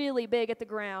 She's really big at the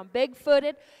ground,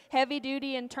 big-footed,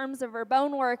 heavy-duty in terms of her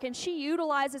bone work, and she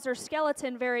utilizes her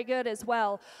skeleton very good as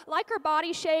well. Like her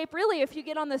body shape, really, if you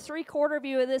get on the three-quarter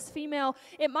view of this female,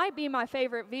 it might be my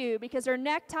favorite view because her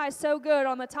necktie is so good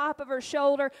on the top of her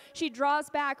shoulder. She draws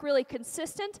back really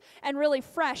consistent and really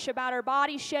fresh about her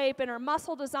body shape and her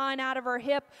muscle design out of her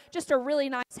hip. Just a really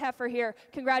nice heifer here.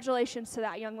 Congratulations to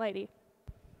that young lady.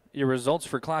 Your results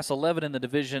for Class 11 in the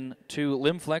Division II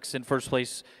Limb Flex: in first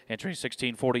place, entry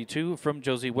 1642 from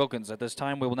Josie Wilkins. At this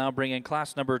time, we will now bring in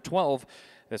class number 12.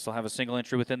 This will have a single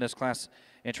entry within this class,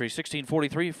 entry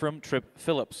 1643 from Tripp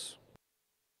Phillips.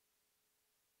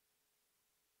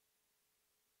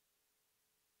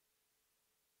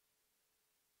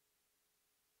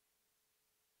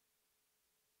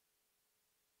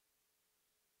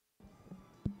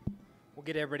 We'll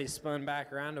get everybody spun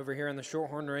back around over here in the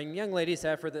Shorthorn ring. Young ladies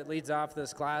heifer that leads off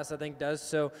this class, I think, does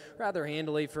so rather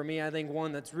handily for me. I think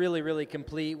one that's really, really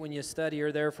complete when you study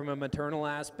her there from a maternal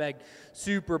aspect.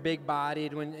 Super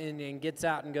big-bodied and gets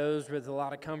out and goes with a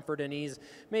lot of comfort and ease.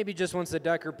 Maybe just wants to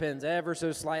duck her pins ever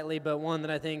so slightly, but one that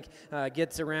I think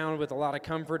gets around with a lot of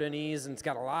comfort and ease, and it's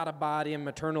got a lot of body and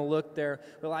maternal look there.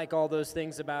 We like all those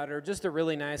things about her. Just a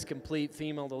really nice, complete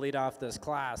female to lead off this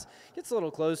class. Gets a little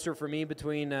closer for me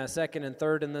between second and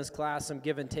third in this class, some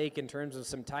give and take in terms of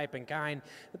some type and kind.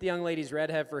 But the young lady's red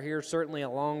heifer here, certainly a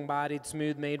long-bodied,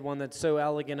 smooth-made one that's so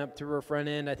elegant up through her front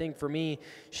end. I think for me,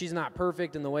 she's not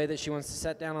perfect in the way that she wants to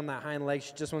set down on that hind leg.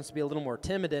 She just wants to be a little more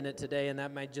timid in it today, and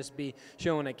that might just be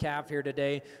showing a calf here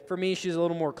today. For me, she's a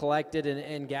little more collected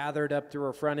and gathered up through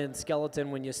her front end skeleton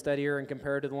when you study her and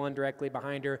compare her to the one directly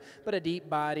behind her. But a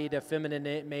deep-bodied, a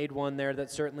feminine-made one there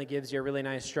that certainly gives you a really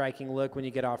nice striking look when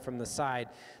you get off from the side.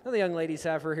 Now the young lady's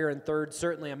heifer here in third,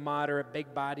 certainly a moderate,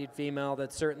 big-bodied female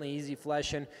that's certainly easy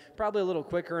fleshing, probably a little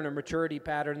quicker in her maturity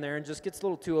pattern there, and just gets a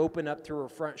little too open up through her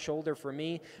front shoulder for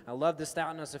me. I love the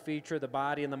stoutness of feature, the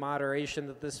body, and the moderation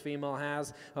that this female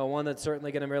has. One that's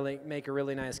certainly going to really make a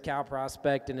really nice cow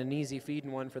prospect and an easy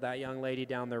feeding one for that young lady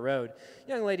down the road.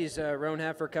 Young lady's roan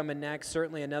heifer coming next,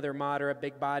 certainly another moderate,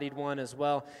 big-bodied one as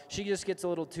well. She just gets a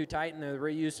little too tight in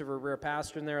the use of her rear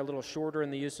pastern there, a little shorter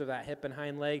in the use of that hip and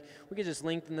hind leg. We could just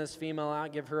lengthen this female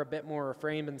out, give her a bit more more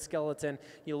frame and skeleton.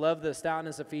 You love the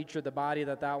stoutness of feature, the body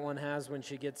that that one has when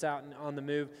she gets out and on the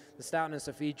move. The stoutness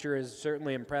of feature is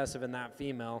certainly impressive in that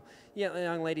female. Yeah, the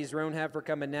young lady's roan heifer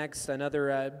coming next,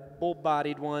 another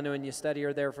bull-bodied one when you study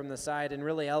her there from the side, and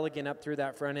really elegant up through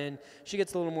that front end. She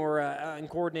gets a little more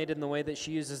uncoordinated in the way that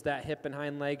she uses that hip and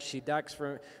hind leg. She ducks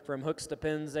from hooks to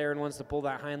pins there and wants to pull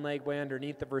that hind leg way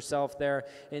underneath of herself there,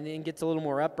 and then gets a little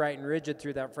more upright and rigid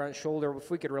through that front shoulder.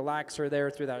 If we could relax her there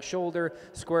through that shoulder,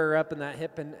 square her up in that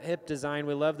hip design.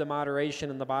 We love the moderation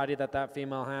in the body that that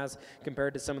female has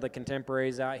compared to some of the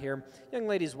contemporaries out here. Young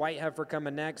lady's white heifer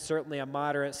coming next, certainly a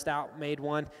moderate stout made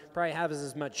one, probably has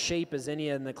as much shape as any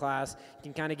in the class.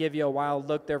 Can kind of give you a wild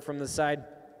look there from the side.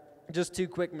 Just too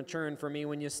quick maturing for me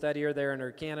when you study her there in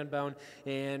her cannon bone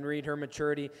and read her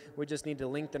maturity. We just need to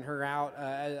lengthen her out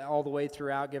all the way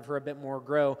throughout, give her a bit more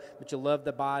grow, but you love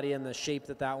the body and the shape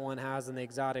that that one has and the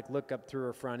exotic look up through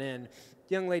her front end.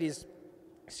 Young ladies,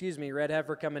 red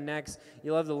heifer coming next.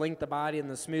 You love the length of body and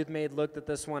the smooth made look that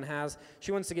this one has.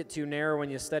 She wants to get too narrow when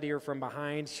you study her from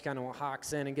behind. She kind of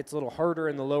hawks in and gets a little harder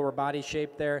in the lower body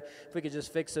shape there. If we could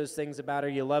just fix those things about her,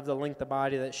 you love the length of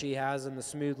body that she has and the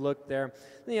smooth look there.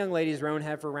 The young lady's roan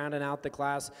heifer rounding out the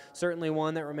class. Certainly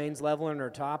one that remains level in her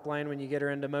top line when you get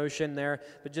her into motion there,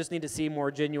 but just need to see more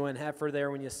genuine heifer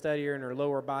there when you study her in her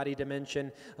lower body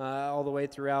dimension all the way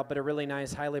throughout, but a really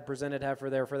nice, highly presented heifer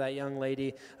there for that young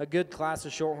lady. A good class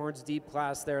of Shorthorns, deep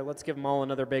class there. Let's give them all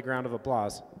another big round of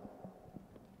applause.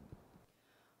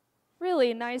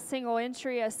 Really nice single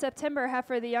entry, a September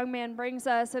heifer the young man brings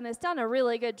us, and has done a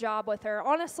really good job with her.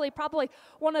 Honestly, probably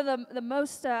one of the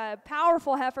most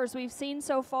powerful heifers we've seen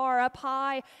so far, up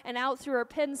high and out through her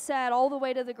pin set all the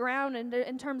way to the ground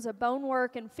in terms of bone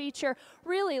work and feature.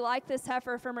 Really like this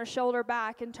heifer from her shoulder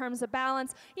back in terms of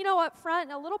balance. You know, up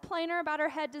front, a little plainer about her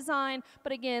head design,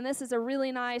 but again, this is a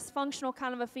really nice, functional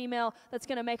kind of a female that's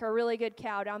going to make a really good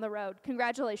cow down the road.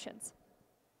 Congratulations.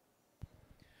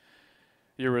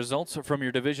 Your results from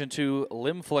your Division II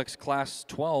Limflex Class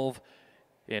 12.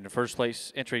 In first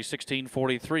place, entry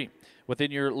 1643. Within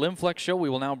your Limflex show, we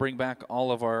will now bring back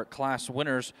all of our class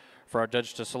winners for our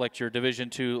judge to select your Division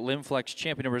II Limflex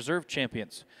Champion and Reserve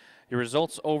Champions. Your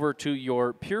results over to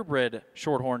your Purebred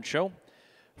Shorthorn show.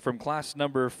 From class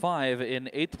number 5, in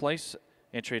 8th place,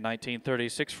 entry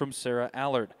 1936 from Sarah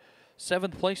Allard.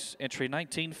 7th place, entry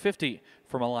 1950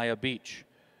 from Elia Beach.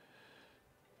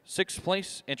 6th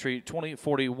place, entry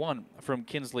 2041 from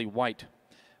Kinsley White.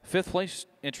 5th place,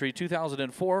 entry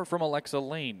 2004 from Alexa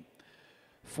Lane.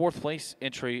 4th place,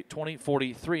 entry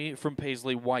 2043 from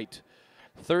Paisley White.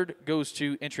 3rd goes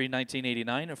to entry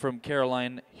 1989 from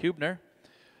Caroline Hubner.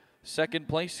 2nd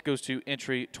place goes to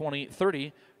entry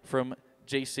 2030 from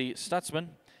J.C. Stutzman.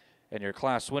 And your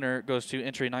class winner goes to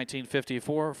entry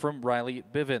 1954 from Riley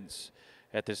Bivens.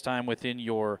 At this time, within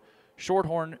your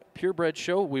Shorthorn Purebred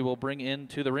show, we will bring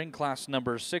into the ring class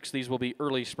number 6. These will be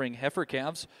early spring heifer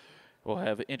calves. We'll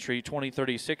have entry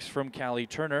 2036 from Callie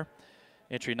Turner,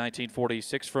 entry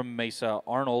 1946 from Mesa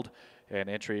Arnold, and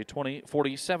entry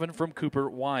 2047 from Cooper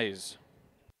Wise.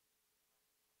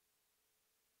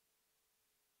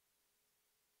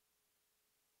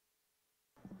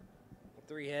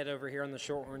 Three head over here on the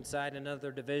Shorthorn side,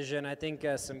 another division. I think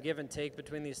some give and take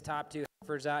between these top two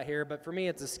heifers out here, but for me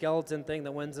it's a skeleton thing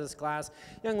that wins this class.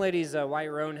 Young lady's white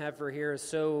roan heifer here is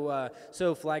so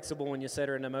flexible when you set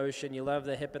her into motion. You love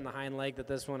the hip and the hind leg that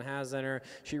this one has in her.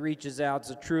 She reaches out. It's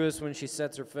the truest when she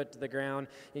sets her foot to the ground,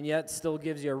 and yet still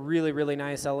gives you a really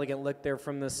nice elegant look there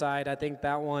from the side. I think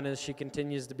that one, as she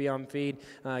continues to be on feed,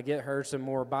 get her some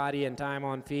more body and time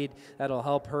on feed, that'll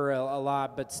help her a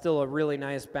lot, but still a really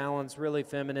nice balance, really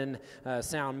feminine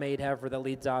sound made heifer that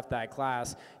leads off that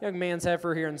class. Young man's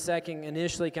heifer here in second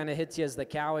initially kind of hits you as the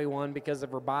cowy one because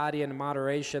of her body and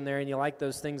moderation there, and you like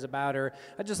those things about her.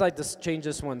 I just like to change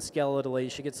this one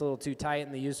skeletally. She gets a little too tight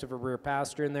in the use of her rear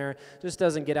pasture in there. Just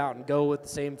doesn't get out and go with the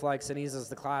same flex and ease as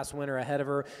the class winner ahead of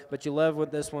her, but you love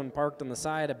with this one parked on the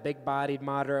side, a big-bodied,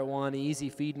 moderate one, easy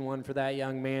feeding one for that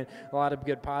young man. A lot of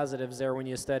good positives there when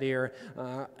you study her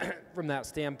from that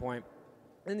standpoint.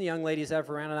 And the young ladies have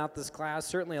rounded out this class.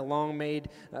 Certainly a long-bodied,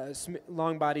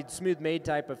 smooth-made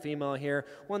type of female here.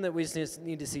 One that we just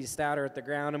need to see stouter at the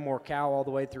ground and more cow all the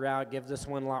way throughout. Gives this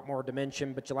one a lot more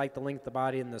dimension, but you like the length of the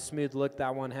body and the smooth look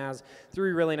that one has.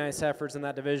 Three really nice heifers in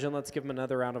that division. Let's give them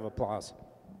another round of applause.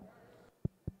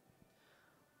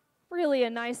 We're Really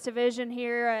a nice division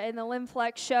here in the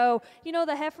Limflex show. You know,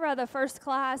 the heifer of the first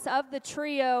class of the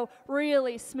trio,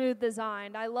 really smooth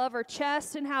designed. I love her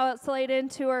chest and how it's laid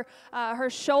into her,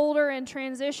 her shoulder and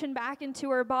transition back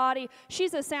into her body.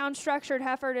 She's a sound structured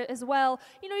heifer as well.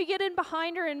 You know, you get in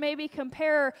behind her and maybe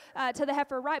compare her to the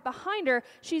heifer right behind her.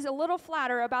 She's a little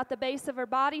flatter about the base of her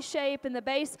body shape and the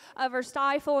base of her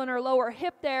stifle and her lower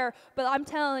hip there, but I'm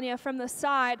telling you, from the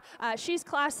side, she's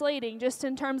class leading just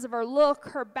in terms of her look,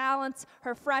 her balance,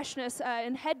 her freshness,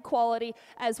 and head quality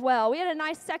as well. We had a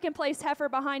nice second place heifer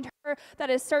behind her that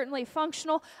is certainly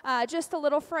functional, just a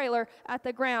little frailer at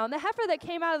the ground. The heifer that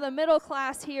came out of the middle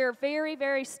class here, very,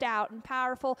 very stout and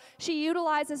powerful. She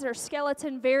utilizes her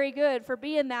skeleton very good for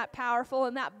being that powerful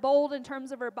and that bold in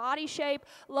terms of her body shape.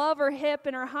 Love her hip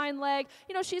and her hind leg.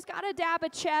 You know, she's got a dab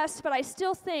of chest, but I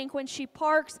still think when she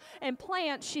parks and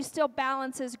plants, she still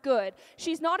balances good.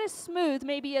 She's not as smooth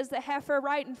maybe as the heifer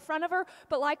right in front of her,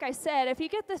 but like I said, if you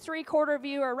get the three-quarter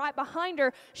view or right behind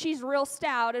her, she's real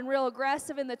stout and real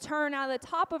aggressive in the turn out of the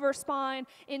top of her spine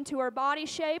into her body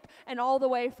shape and all the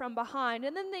way from behind.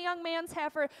 And then the young man's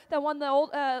heifer that won the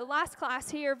last class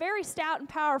here, very stout and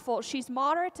powerful. She's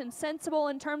moderate and sensible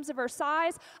in terms of her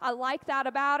size. I like that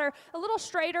about her. A little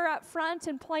straighter up front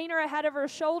and plainer ahead of her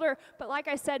shoulder, but like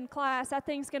I said in class, that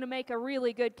thing's going to make a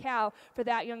really good cow for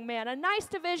that young man. A nice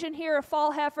division here of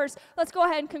fall heifers. Let's go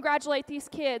ahead and congratulate these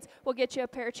kids. We'll get you a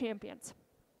pair of champions.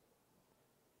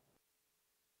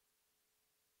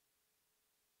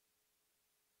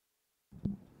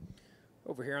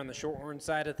 Over here on the Shorthorn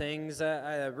side of things,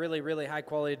 a really high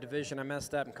quality division. I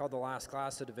messed up and called the last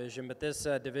class a division, but this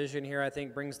division here I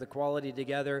think brings the quality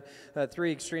together.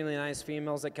 Three extremely nice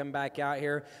females that come back out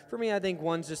here. For me, I think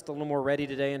one's just a little more ready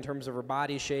today in terms of her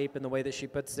body shape and the way that she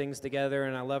puts things together,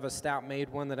 and I love a stout made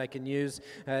one that I can use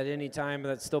at any time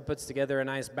that still puts together a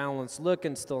nice balanced look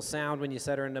and still sound when you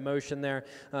set her into motion there.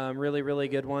 Really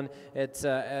good one. It's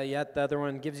yet the other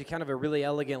one gives you kind of a really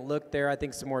elegant look there. I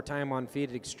think some more time on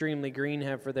feet, extremely green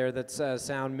heifer there that's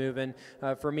sound moving.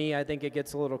 For me, I think it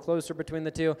gets a little closer between the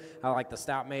two. I like the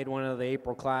stout made one of the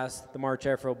April class. The March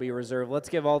heifer will be reserved. Let's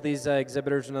give all these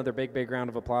exhibitors another big round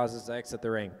of applause as they exit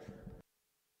the ring.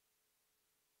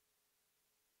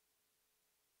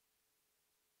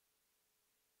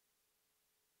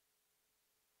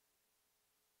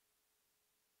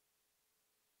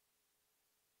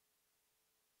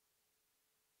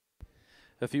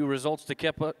 A few results to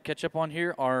catch up on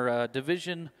here. Our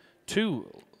Division 2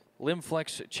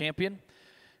 Limflex champion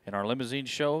in our limousine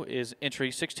show is entry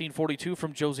 1642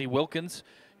 from Josie Wilkins.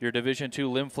 Your Division 2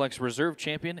 Limflex reserve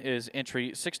champion is entry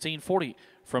 1640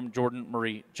 from Jordan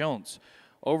Marie Jones.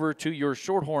 Over to your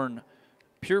Shorthorn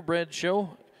purebred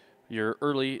show, your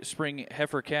early spring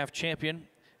heifer calf champion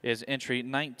is entry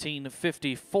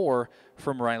 1954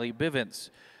 from Riley Bivens.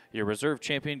 Your reserve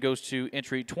champion goes to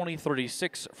entry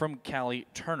 2036 from Callie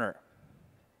Turner.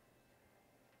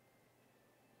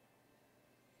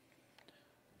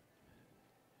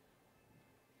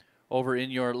 Over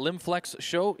in your Limflex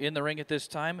show, in the ring at this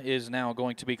time is now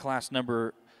going to be class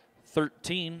number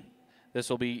 13. This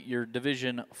will be your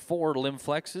Division 4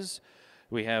 Limflexes.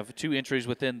 We have two entries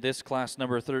within this class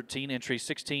number 13, entry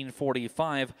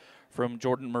 1645 from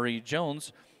Jordan Marie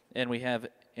Jones, and we have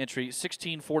entry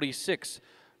 1646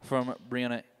 from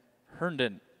Brianna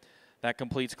Herndon. That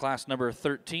completes class number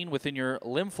 13 within your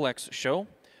Limflex show.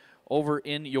 Over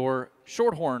in your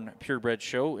Shorthorn purebred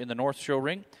show in the North Show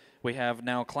ring, we have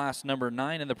now class number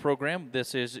 9 in the program.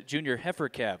 This is junior heifer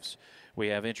calves. We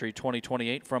have entry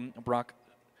 2028 from Brock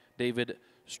David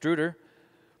Struder.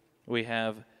 We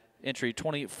have entry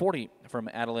 2040 from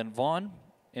Adeline Vaughn.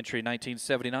 Entry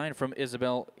 1979 from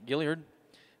Isabel Gilliard.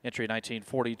 Entry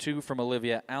 1942 from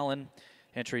Olivia Allen.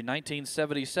 Entry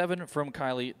 1977 from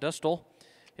Kylie Dustle.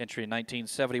 Entry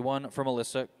 1971 from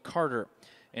Alyssa Carter.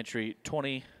 Entry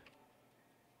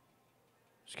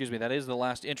that is the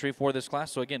last entry for this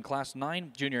class. So again, class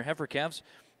 9 junior heifer calves.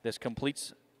 This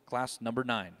completes class number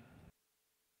 9.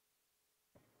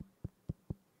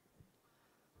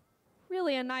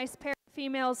 Really a nice pair of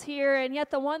females here, and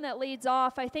yet the one that leads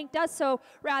off, I think, does so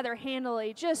rather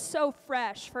handily, just so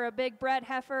fresh for a big bred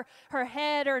heifer. Her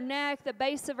head, her neck, the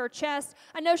base of her chest.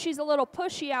 I know she's a little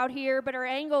pushy out here, but her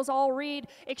angles all read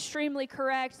extremely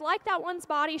correct. Like that one's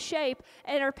body shape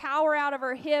and her power out of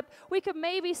her hip. We could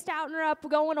maybe stouten her up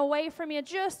going away from you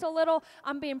just a little.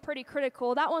 I'm being pretty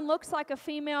critical. That one looks like a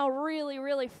female,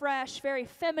 really fresh, very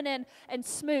feminine and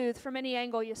smooth from any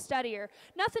angle you study her.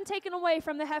 Nothing taken away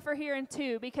from the heifer here in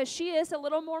 2, because she this a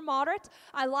little more moderate.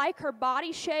 I like her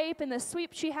body shape and the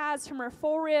sweep she has from her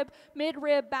forerib,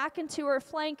 midrib, back into her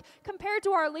flank. Compared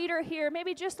to our leader here,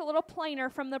 maybe just a little plainer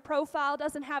from the profile,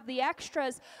 doesn't have the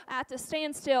extras at the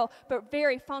standstill, but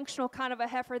very functional kind of a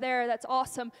heifer there that's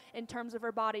awesome in terms of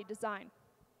her body design.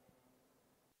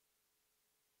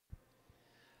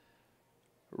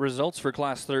 Results for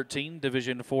Class 13,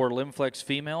 Division 4 Limflex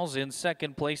females. In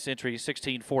second place, entry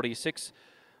 1646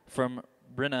 from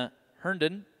Brenna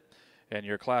Herndon. And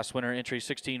your class winner, entry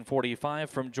 1645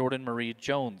 from Jordan Marie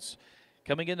Jones.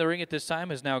 Coming in the ring at this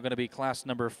time is now going to be class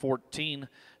number 14.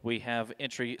 We have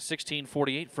entry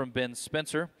 1648 from Ben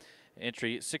Spencer,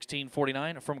 entry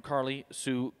 1649 from Carly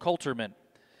Sue Coulterman.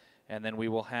 And then we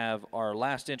will have our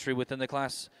last entry within the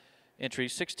class, entry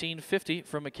 1650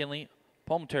 from McKinley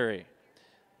Palmterry.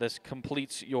 This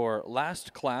completes your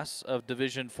last class of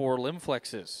Division 4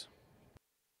 Limflexes.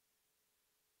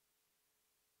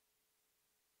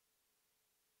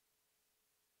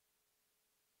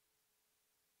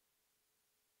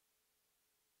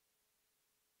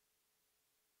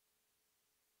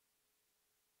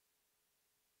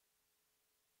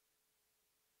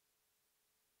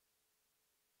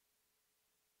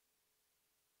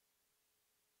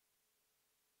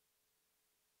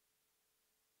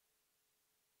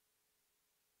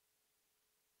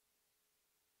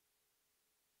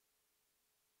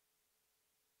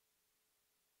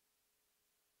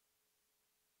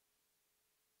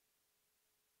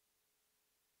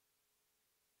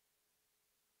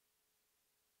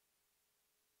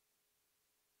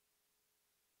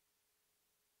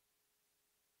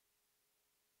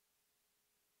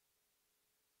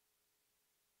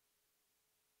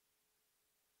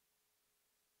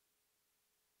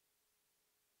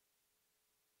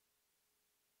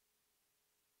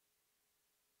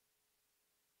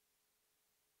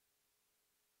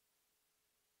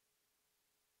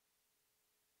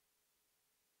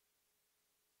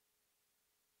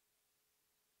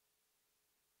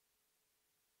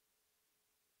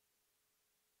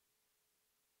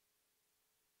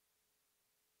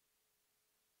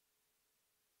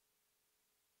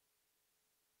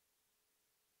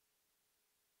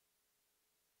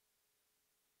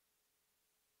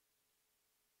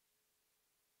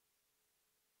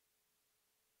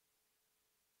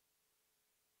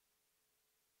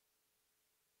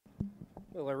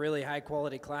 Well, a really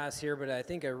high-quality class here, but I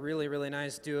think a really, really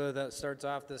nice duo that starts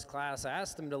off this class. I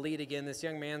asked him to lead again. This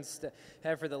young man's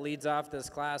heifer that leads off this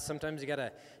class. Sometimes you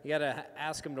gotta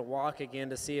ask him to walk again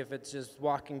to see if it's just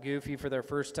walking goofy for their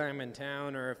first time in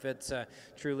town, or if it's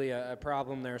truly a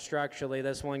problem there structurally.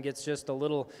 This one gets just a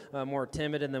little more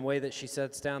timid in the way that she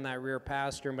sets down that rear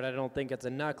pastern, but I don't think it's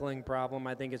a knuckling problem.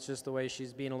 I think it's just the way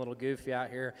she's being a little goofy out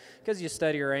here. Because you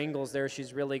study her angles there,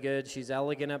 she's really good. She's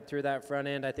elegant up through that front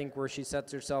end. I think where she sets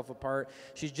herself apart,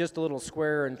 she's just a little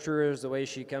squarer and truer as the way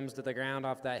she comes to the ground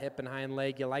off that hip and hind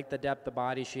leg. You like the depth of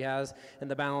body she has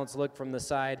and the balanced look from the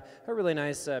side. A really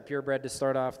nice purebred to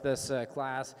start off this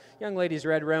class. Young lady's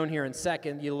red roan here in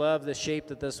second. You love the shape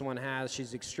that this one has.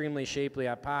 She's extremely shapely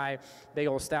up high. Big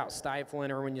old stout stifle in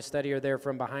her when you study her there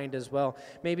from behind as well.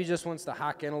 Maybe just wants to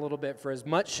hock in a little bit for as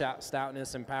much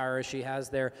stoutness and power as she has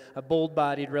there. A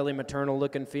bold-bodied, really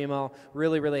maternal-looking female.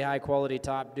 Really, really high-quality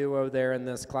top duo there in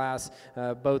this class.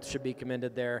 Both should be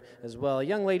commended there as well.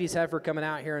 Young lady's heifer coming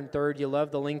out here in third. You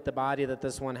love the length of body that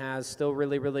this one has. Still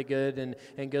really, really good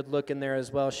and good looking there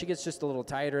as well. She gets just a little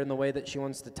tighter in the way that she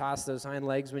wants to toss those hind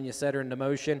legs when you set her into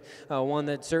motion. One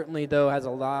that certainly, though, has a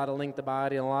lot of length of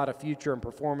body and a lot of future and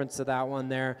performance to that one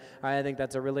there. I think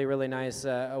that's a really, really nice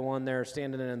one there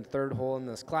standing in the third hole in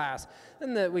this class.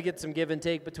 Then we get some give and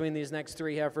take between these next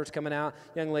three heifers coming out.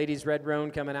 Young lady's red roan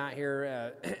coming out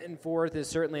here in fourth is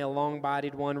certainly a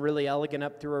long-bodied one, really elegant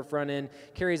up through her front end,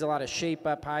 carries a lot of shape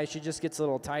up high. She just gets a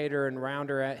little tighter and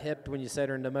rounder at hip when you set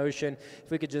her into motion. If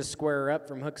we could just square her up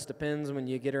from hooks to pins when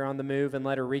you get her on the move and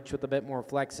let her reach with a bit more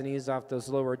flex and ease off those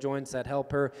lower joints, that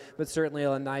help her, but certainly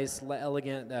a nice,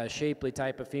 elegant, shapely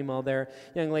type of female there.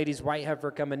 Young lady's white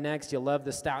heifer coming next. You love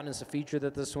the stoutness of feature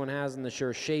that this one has and the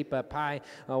sure shape up high.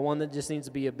 One that just needs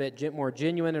to be a bit more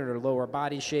genuine in her lower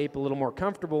body shape, a little more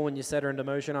comfortable when you set her into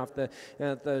motion off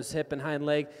those hip and hind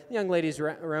leg. The young lady's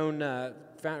roan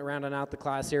rounding out the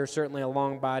class here, certainly a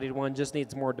long-bodied one, just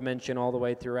needs more dimension all the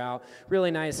way throughout.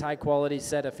 Really nice, high-quality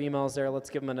set of females there. Let's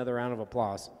give them another round of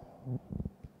applause.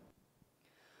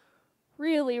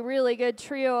 Really good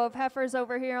trio of heifers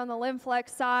over here on the Limflex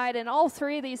side, and all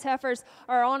three of these heifers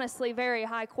are honestly very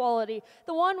high quality.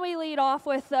 The one we lead off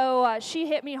with, though, she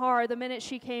hit me hard the minute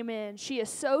she came in. She is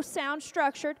so sound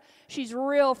structured. She's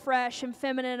real fresh and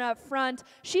feminine up front.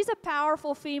 She's a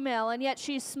powerful female, and yet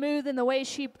she's smooth in the way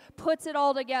she puts it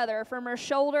all together, from her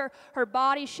shoulder, her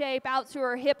body shape, out to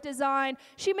her hip design.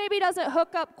 She maybe doesn't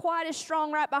hook up quite as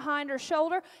strong right behind her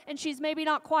shoulder, and she's maybe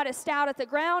not quite as stout at the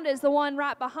ground as the one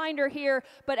right behind her here,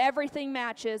 but everything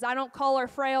matches. I don't call her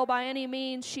frail by any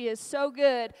means. She is so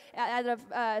good at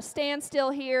a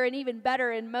standstill here, and even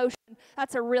better in motion.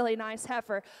 That's a really nice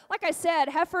heifer. Like I said,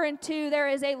 heifer in 2, there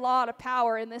is a lot of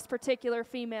power in this particular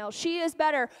female. She is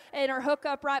better in her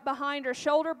hookup right behind her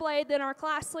shoulder blade than our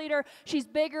class leader. She's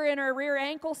bigger in her rear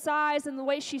ankle size and the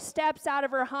way she steps out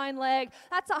of her hind leg.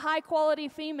 That's a high quality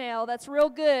female that's real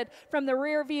good from the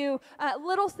rear view.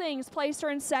 Little things place her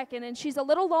in second, and she's a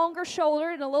little longer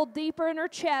shouldered and a little deeper in her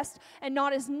chest and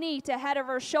not as neat ahead of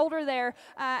her shoulder there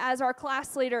as our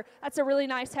class leader. That's a really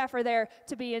nice heifer there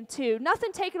to be in 2.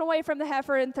 Nothing taken away from the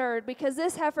heifer in 3rd, because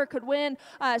this heifer could win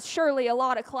surely a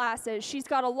lot of classes. She's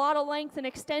got a lot of length and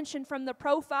extension from the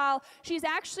profile. She's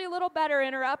actually a little better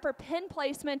in her upper pin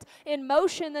placement in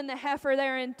motion than the heifer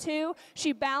there in 2.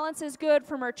 She balances good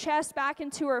from her chest back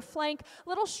into her flank, a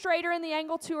little straighter in the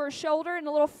angle to her shoulder and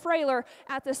a little frailer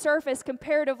at the surface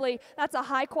comparatively. That's a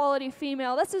high quality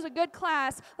female. This is a good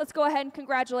class. Let's go ahead and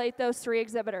congratulate those 3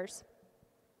 exhibitors.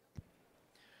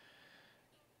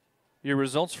 Your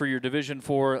results for your Division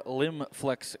 4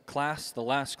 Limflex class, the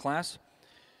last class.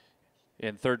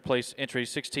 In 3rd place, entry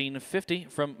 1650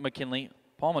 from McKinley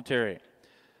Palmentary.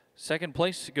 2nd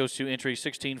place goes to entry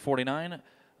 1649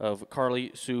 of Carly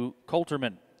Sue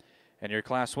Coulterman. And your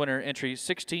class winner, entry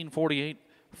 1648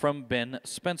 from Ben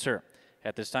Spencer.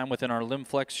 At this time within our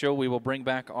Limflex show, we will bring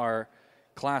back our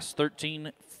class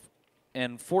 13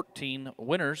 and 14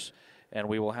 winners, and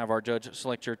we will have our judge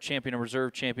select your champion and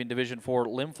reserve champion Division 4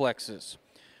 Limflexes.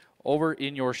 Over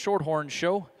in your Shorthorn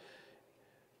show,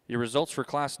 your results for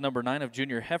class number 9 of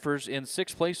junior heifers. In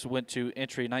 6th place went to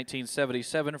entry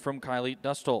 1977 from Kylie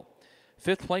Dustle.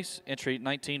 5th place, entry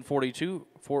 1942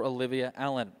 for Olivia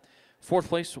Allen. 4th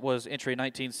place was entry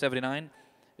 1979,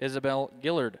 Isabel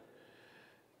Gillard.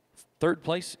 3rd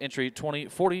place, entry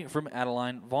 2040 from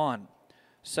Adeline Vaughn.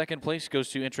 2nd place goes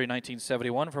to entry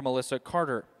 1971 from Melissa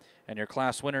Carter. And your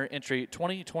class winner, entry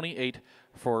 2028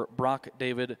 for Brock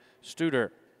David Studer.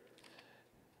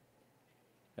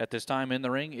 At this time in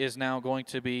the ring is now going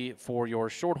to be for your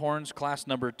Shorthorns, class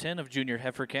number 10 of junior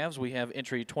heifer calves. We have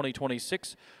entry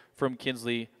 2026 from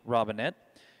Kinsley Robinette,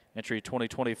 entry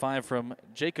 2025 from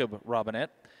Jacob Robinette,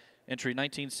 entry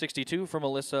 1962 from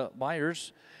Alyssa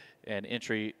Byers, and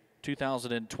entry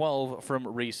 2012 from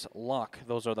Reese Locke.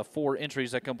 Those are the 4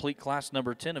 entries that complete class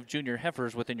number 10 of junior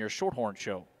heifers within your Shorthorn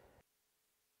show.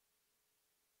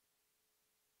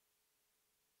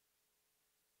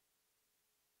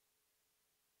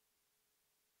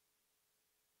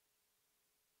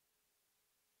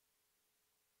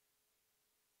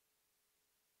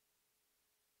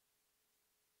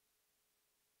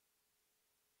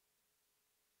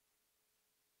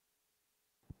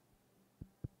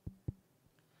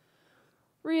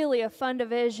 Really a fun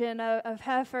division of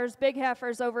heifers, big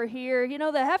heifers over here. You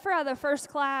know, the heifer out of the first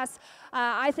class,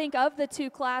 I think of the 2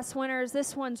 class winners,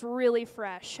 this one's really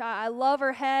fresh. I love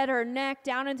her head, her neck,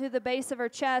 down into the base of her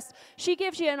chest. She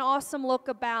gives you an awesome look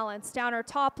of balance down her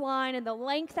top line, and the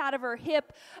length out of her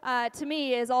hip, to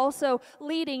me, is also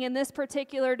leading in this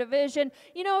particular division.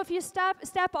 You know, if you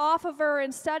step off of her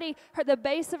and study the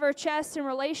base of her chest in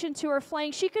relation to her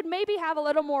flank, she could maybe have a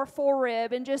little more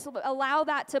forerib and just allow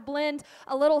that to blend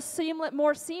a little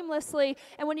more seamlessly.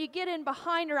 And when you get in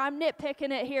behind her, I'm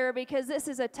nitpicking it here because this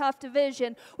is a tough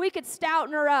division. We could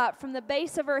stouten her up from the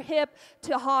base of her hip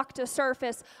to hock to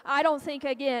surface. I don't think,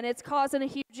 again, it's causing a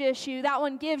huge issue. That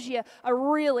one gives you a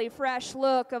really fresh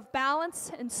look of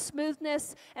balance and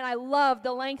smoothness, and I love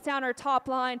the length down her top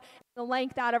line, the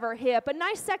length out of her hip. A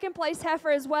nice 2nd place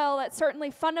heifer as well. That's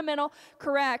certainly fundamental,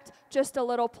 correct, just a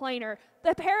little plainer.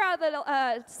 The pair out of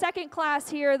the 2nd class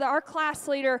here, our class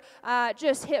leader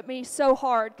just hit me so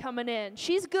hard coming in.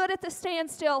 She's good at the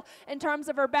standstill in terms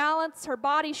of her balance, her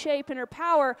body shape, and her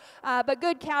power, but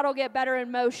good cattle get better in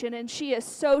motion, and she is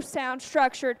so sound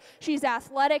structured. She's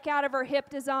athletic out of her hip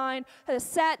design. The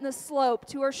set and the slope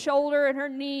to her shoulder and her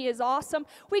knee is awesome.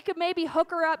 We could maybe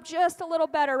hook her up just a little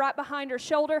better right behind her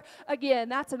shoulder. Again,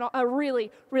 that's a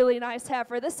really, really nice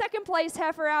heifer. The 2nd place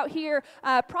heifer out here,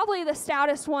 probably the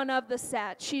stoutest one of the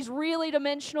set. She's really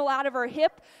dimensional out of her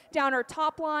hip, down her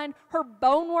top line. Her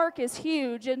bone work is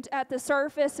huge and at the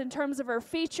surface in terms of her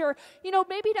feature. You know,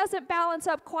 maybe doesn't balance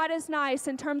up quite as nice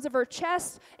in terms of her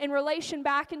chest in relation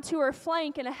back into her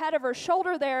flank and ahead of her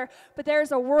shoulder there, but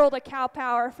there's a world of cow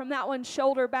power from that one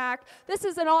shoulder back. This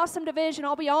is an awesome division.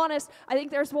 I'll be honest, I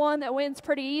think there's one that wins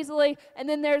pretty easily, and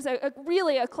then there's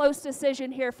really a close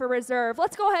decision here for reserve.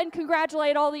 Let's go ahead and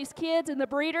congratulate all these kids and the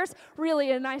breeders.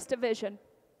 Really a nice division.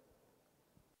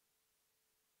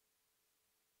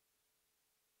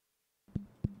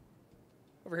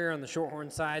 Over here on the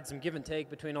Shorthorn side, some give and take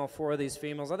between all four of these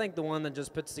females. I think the one that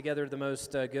just puts together the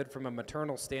most good from a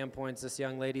maternal standpoint is this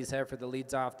young lady's heifer that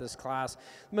leads off this class.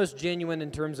 The most genuine in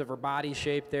terms of her body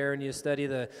shape there, and you study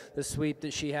the sweep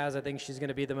that she has, I think she's going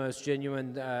to be the most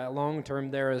genuine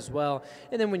long-term there as well.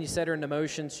 And then when you set her into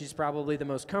motion, she's probably the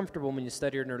most comfortable when you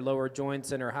study her in her lower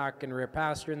joints and her hock and rear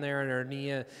pastern there and her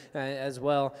knee as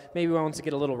well. Maybe wants to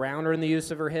get a little rounder in the use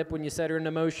of her hip when you set her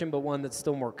into motion, but one that's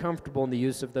still more comfortable in the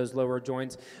use of those lower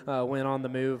joints when on the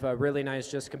move. Really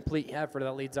nice, just complete heifer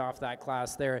that leads off that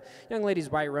class there. Young lady's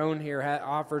white roan here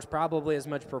offers probably as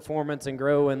much performance and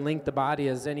grow and length the body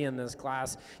as any in this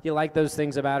class. You like those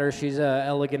things about her. She's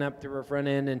elegant up through her front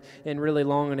end and really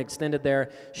long and extended there.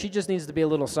 She just needs to be a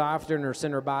little softer in her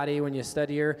center body when you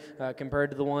study her compared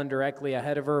to the one directly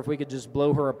ahead of her. If we could just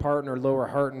blow her apart in her lower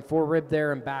heart and forerib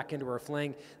there and back into her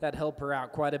flank, that'd help her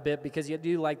out quite a bit, because you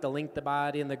do like the length the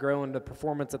body and the grow and the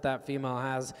performance that female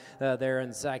has there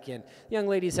in second. Young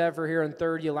lady's heifer here in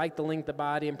third. You like the length of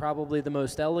body and probably the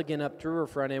most elegant up through her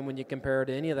front end when you compare her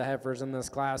to any of the heifers in this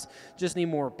class. Just need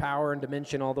more power and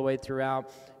dimension all the way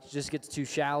throughout. She just gets too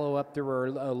shallow up through her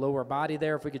lower body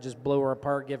there. If we could just blow her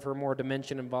apart, give her more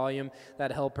dimension and volume,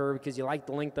 that'd help her, because you like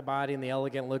the length of body and the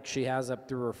elegant look she has up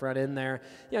through her front end there.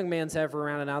 Young man's heifer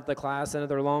rounding out the class.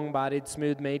 Another long-bodied,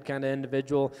 smooth-made kind of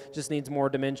individual. Just needs more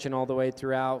dimension all the way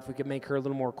throughout. If we could make her a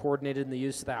little more coordinated in the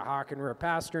use of that hock and rear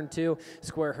pastern too,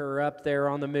 square her up there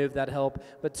on the move, that'd help.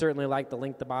 But certainly like the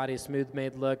length of body,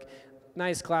 smooth-made look.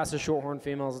 Nice class of Shorthorn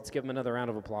females. Let's give them another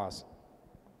round of applause.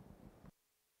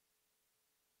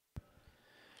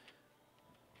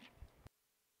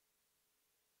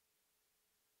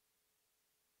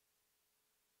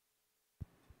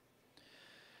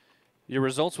 Your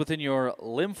results within your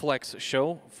LimFlex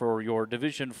show for your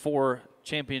Division 4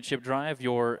 championship drive.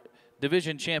 Your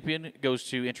division champion goes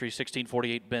to entry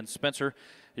 1648 Ben Spencer.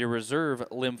 Your reserve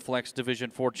LimFlex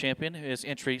Division 4 champion is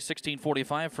entry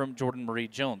 1645 from Jordan Marie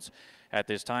Jones. At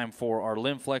this time for our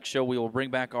LimFlex show, we will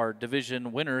bring back our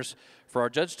division winners for our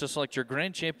judge to select your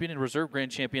grand champion and reserve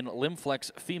grand champion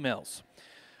LimFlex females.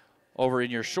 Over in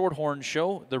your Shorthorn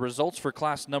show, the results for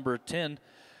class number 10.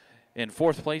 In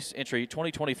fourth place, entry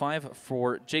 2025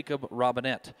 for Jacob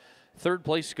Robinette. Third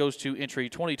place goes to entry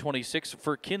 2026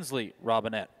 for Kinsley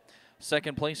Robinette.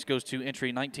 Second place goes to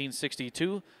entry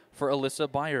 1962 for Alyssa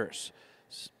Byers.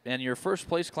 And your first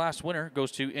place class winner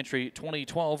goes to entry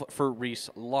 2012 for Reese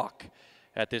Locke.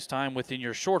 At this time within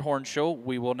your Shorthorn show,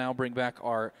 we will now bring back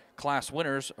our class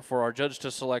winners for our judge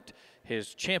to select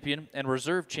his champion and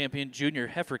reserve champion junior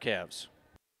heifer calves.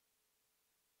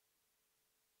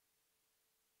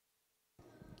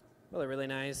 Well, a really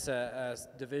nice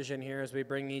division here as we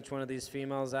bring each one of these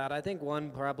females out. I think one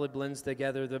probably blends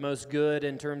together the most good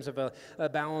in terms of a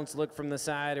balanced look from the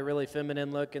side, a really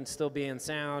feminine look, and still being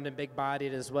sound and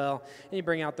big-bodied as well. And you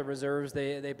bring out the reserves.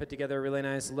 They put together a really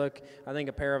nice look. I think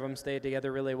a pair of them stayed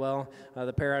together really well.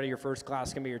 The pair out of your first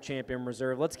class can be your champion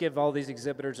reserve. Let's give all these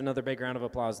exhibitors another big round of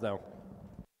applause, though.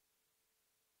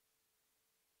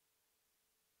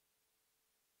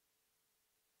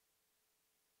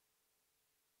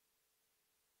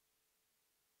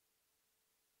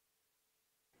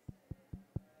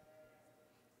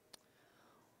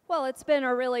 Well, it's been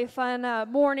a really fun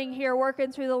morning here working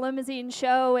through the limousine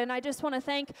show, and I just want to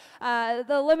thank the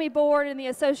Limmy Board and the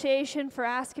association for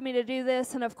asking me to do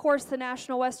this, and of course the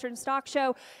National Western Stock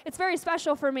Show. It's very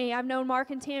special for me. I've known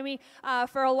Mark and Tammy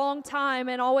for a long time,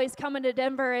 and always coming to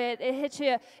Denver, it hits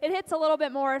a little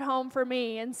bit more at home for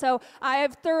me, and so I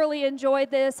have thoroughly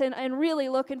enjoyed this and really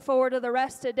looking forward to the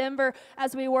rest of Denver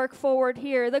as we work forward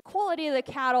here. The quality of the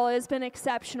cattle has been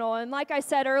exceptional, and like I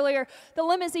said earlier, the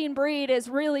limousine breed is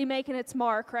really really making its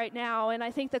mark right now. And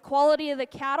I think the quality of the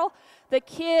cattle, the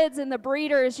kids and the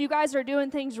breeders, you guys are doing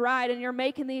things right, and you're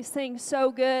making these things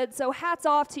so good. So hats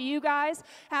off to you guys.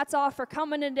 Hats off for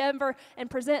coming to Denver and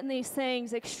presenting these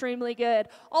things extremely good.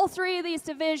 All three of these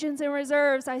divisions and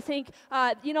reserves, I think,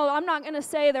 you know, I'm not going to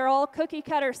say they're all cookie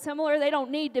cutter similar. They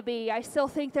don't need to be. I still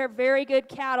think they're very good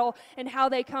cattle in how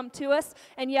they come to us,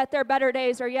 and yet their better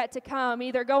days are yet to come,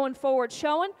 either going forward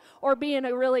showing or being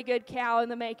a really good cow in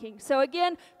the making. So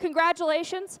again,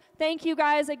 congratulations. Thank you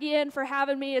guys again for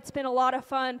having me. It's been a lot of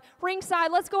fun.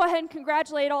 Ringside, let's go ahead and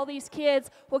congratulate all these kids.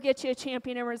 We'll get you a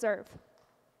champion in reserve.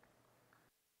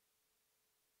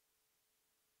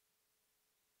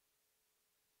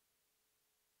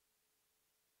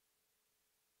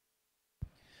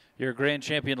 Your grand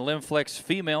champion Limflex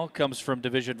female comes from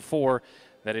Division 4.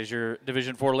 That is your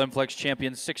Division 4 Limflex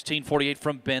champion, 1648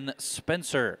 from Ben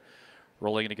Spencer.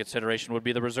 Rolling into consideration would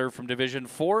be the reserve from Division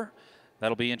 4.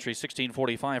 That'll be entry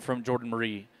 1645 from Jordan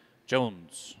Marie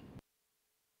Jones.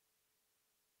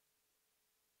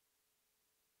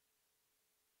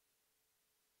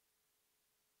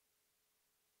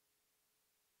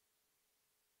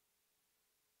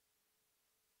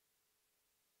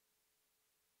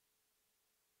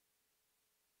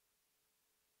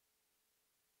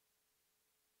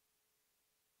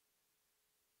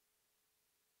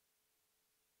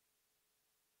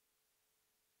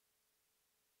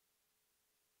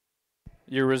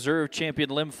 Your reserve champion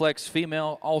Limflex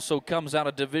female also comes out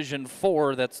of Division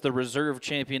 4. That's the reserve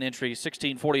champion entry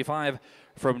 1645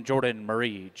 from Jordan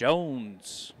Marie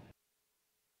Jones.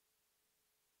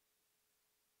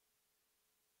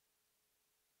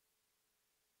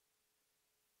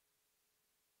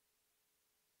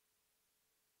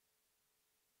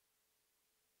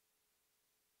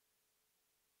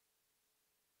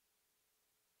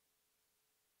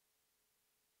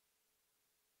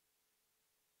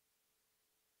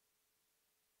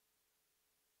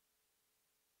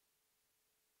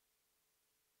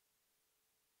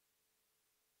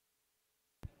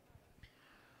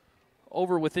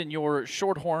 Over within your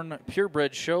Shorthorn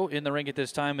Purebred show, in the ring at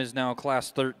this time is now Class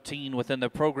 13 within the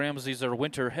programs. These are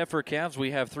winter heifer calves.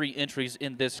 We have 3 entries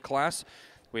in this class.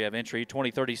 We have entry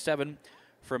 2037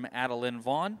 from Adeline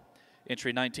Vaughn, entry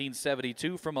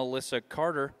 1972 from Alyssa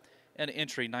Carter, and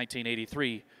entry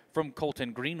 1983 from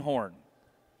Colton Greenhorn.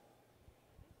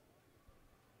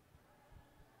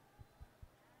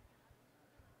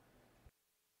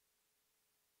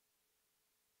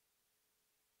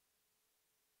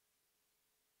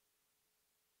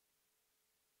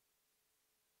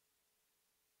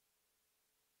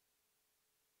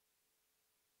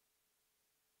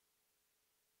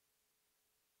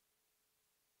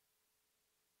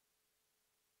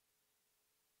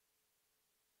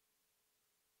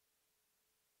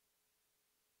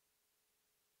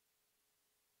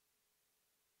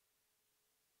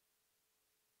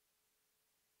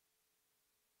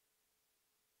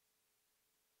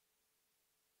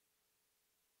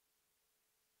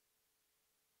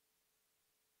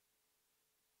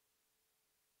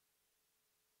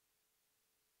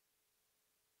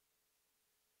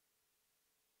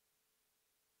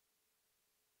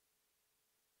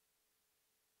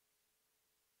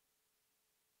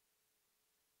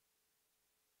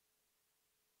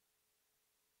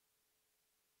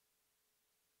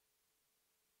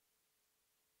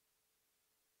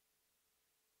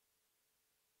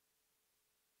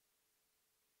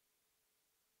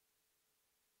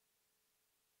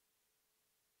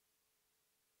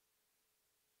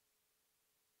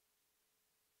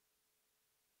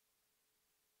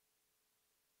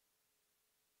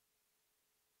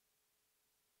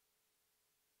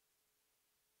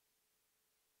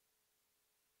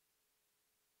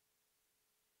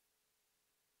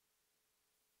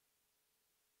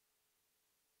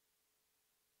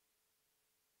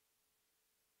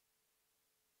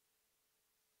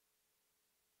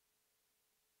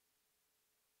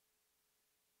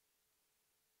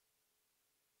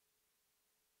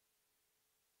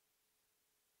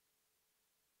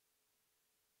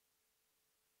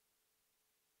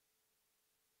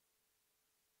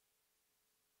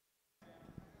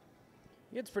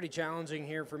 It's pretty challenging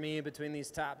here for me between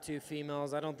these top 2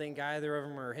 females. I don't think either of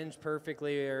them are hinged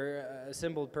perfectly or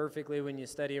assembled perfectly when you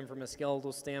study them from a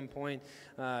skeletal standpoint.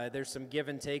 There's some give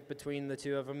and take between the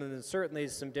 2 of them, and there's certainly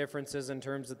some differences in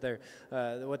terms of their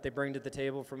what they bring to the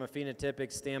table from a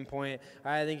phenotypic standpoint.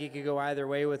 I think you could go either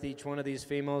way with each one of these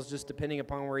females, just depending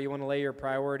upon where you want to lay your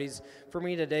priorities. For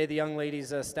me today, the young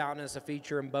lady's stoutness, a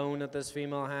feature and bone that this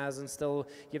female has, and still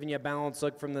giving you a balanced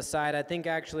look from the side. I think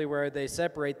actually where they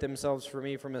separate themselves from for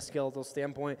me from a skeletal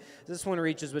standpoint. This one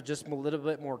reaches with just a little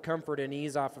bit more comfort and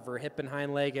ease off of her hip and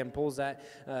hind leg and pulls that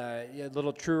a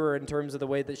little truer in terms of the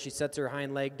way that she sets her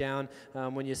hind leg down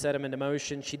when you set them into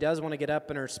motion. She does want to get up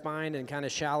in her spine and kind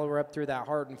of shallow her up through that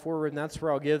heart and forward, and that's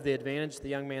where I'll give the advantage to the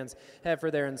young man's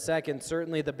heifer there in second.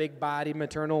 Certainly the big body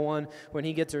maternal one, when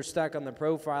he gets her stuck on the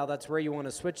profile, that's where you want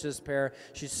to switch this pair.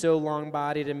 She's so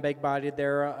long-bodied and big-bodied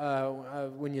there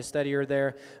when you study her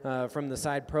there from the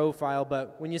side profile,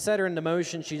 but when you set her into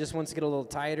motion, she just wants to get a little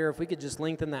tighter. If we could just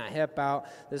lengthen that hip out,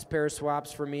 this pair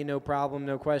swaps for me, no problem,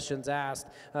 no questions asked,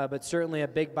 but certainly a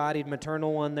big-bodied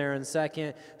maternal one there in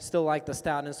second. Still like the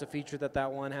stoutness of feature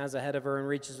that one has ahead of her and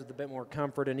reaches with a bit more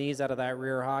comfort and ease out of that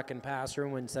rear hock and pass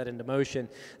room when set into motion.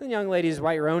 The young lady's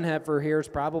white roan heifer here is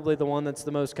probably the one that's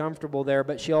the most comfortable there,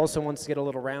 but she also wants to get a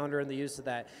little rounder in the use of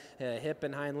that hip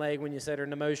and hind leg when you set her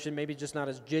into motion. Maybe just not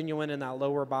as genuine in that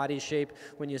lower body shape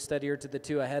when you study her to the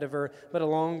two ahead of her, but a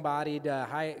long-bodied,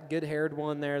 good-haired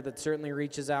one there that certainly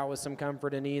reaches out with some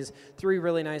comfort and ease. Three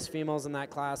really nice females in that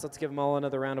class. Let's give them all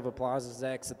another round of applause as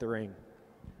they exit the ring.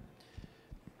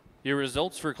 Your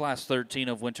results for Class 13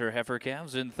 of Winter Heifer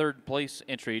Calves: in third place,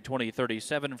 entry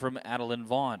 2037 from Adeline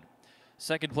Vaughn.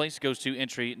 Second place goes to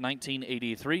entry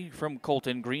 1983 from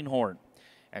Colton Greenhorn.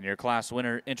 And your class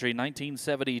winner, entry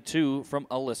 1972 from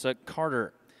Alyssa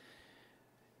Carter.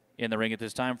 In the ring at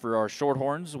this time for our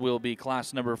Shorthorns will be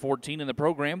class number 14 in the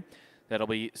program. That'll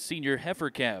be Senior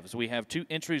Heifer Calves. We have two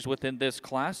entries within this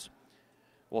class.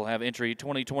 We'll have entry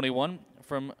 2021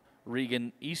 from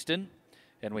Regan Easton,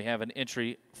 and we have an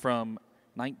entry from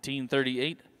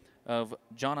 1938 of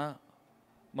Jonna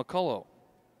McCullough.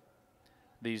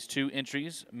 These two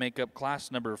entries make up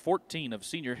class number 14 of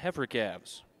Senior Heifer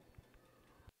Calves.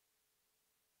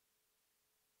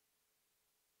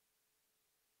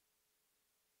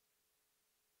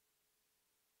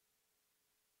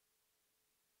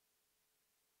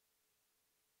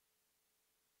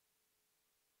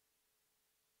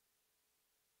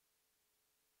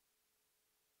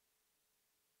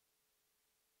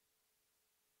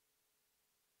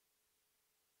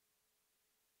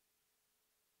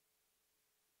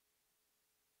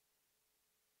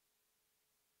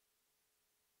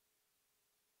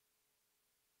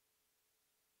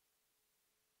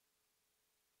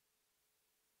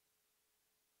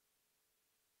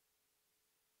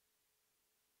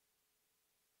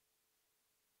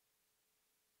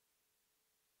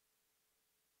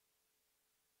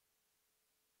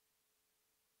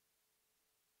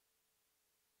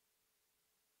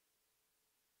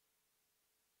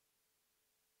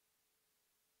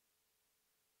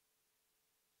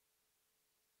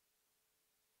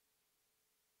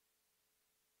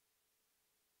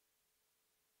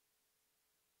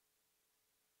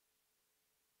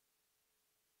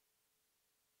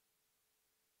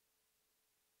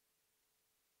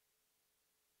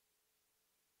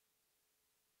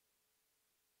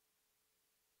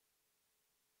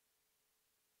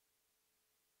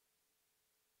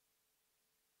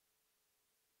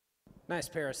 Nice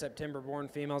pair of September-born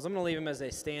females. I'm going to leave them as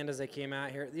they stand as they came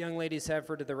out here. The young lady's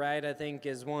heifer to the right, I think,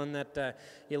 is one that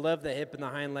you love the hip and the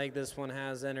hind leg this one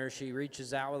has in her. She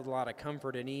reaches out with a lot of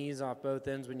comfort and ease off both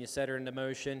ends when you set her into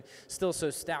motion. Still so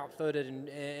stout-footed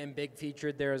and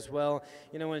big-featured there as well.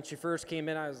 You know, when she first came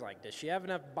in, I was like, does she have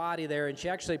enough body there? And she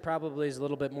actually probably is a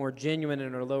little bit more genuine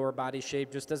in her lower body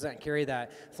shape, just doesn't carry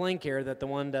that flank hair that the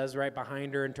one does right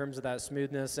behind her in terms of that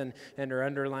smoothness and her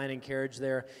underlining carriage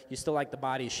there. You still like the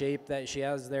body shape that she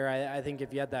has there. I think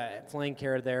if you had that flank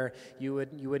hair there, you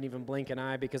wouldn't even blink an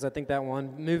eye, because I think that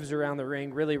one moves around the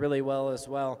ring really, really well as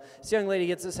well. This young lady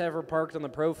gets this heifer parked on the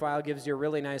profile, gives you a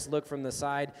really nice look from the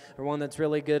side, or one that's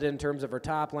really good in terms of her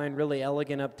top line, really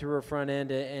elegant up through her front end,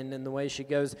 and in the way she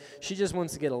goes. She just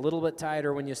wants to get a little bit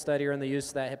tighter when you study her in the use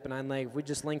of that hip and hind leg. If we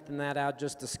just lengthen that out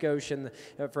just a skosh and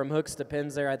from hooks to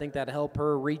pins there, I think that'd help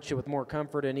her reach it with more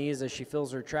comfort and ease as she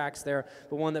fills her tracks there.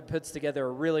 But one that puts together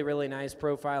a really, really nice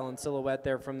profile and silhouette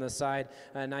there from the side.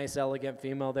 A nice, elegant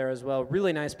female there as well.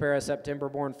 Really nice pair of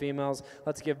September-born females.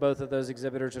 Let's give both of those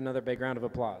exhibitors another big round of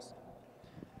applause.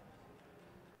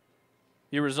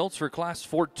 Your results for Class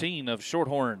 14 of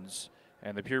Shorthorns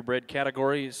and the purebred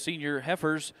category Senior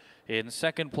Heifers: in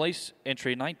second place,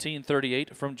 entry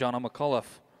 1938 from Jonna McCullough.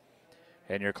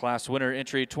 And your class winner,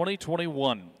 entry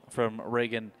 2021 from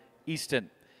Regan Easton.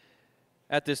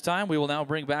 At this time, we will now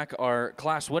bring back our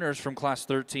class winners from Class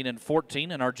 13 and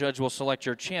 14, and our judge will select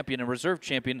your champion and reserve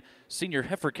champion Senior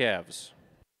Heifer Calves.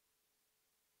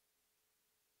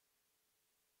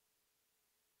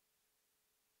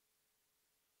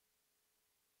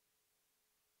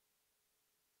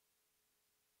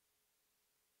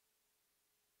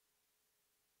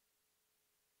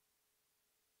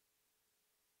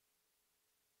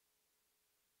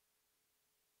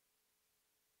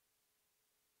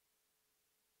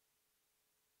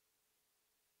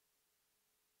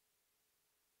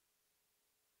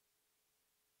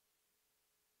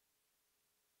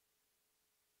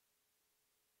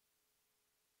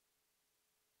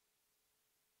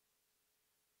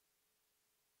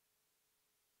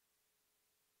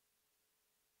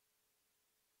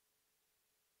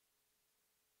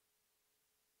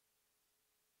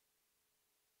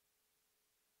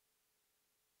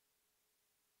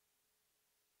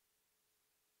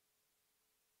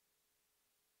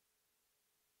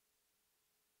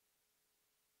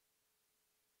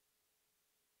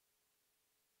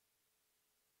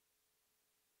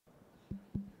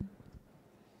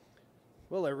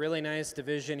 Well, a really nice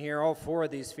division here. All four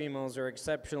of these females are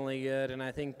exceptionally good, and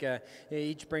I think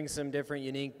each brings some different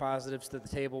unique positives to the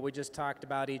table. We just talked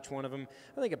about each one of them.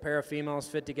 I think a pair of females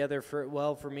fit together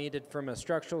well for me from a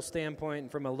structural standpoint and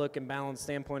from a look and balance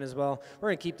standpoint as well. We're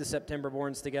going to keep the September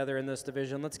borns together in this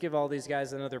division. Let's give all these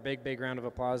guys another big round of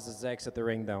applause as they exit the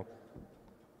ring, though.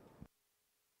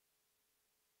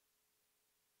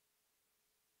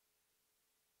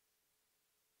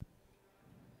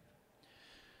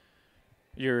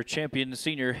 Your champion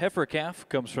senior heifer calf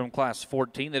comes from Class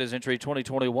 14. That is entry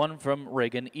 2021 from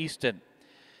Reagan Easton.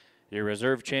 Your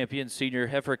reserve champion senior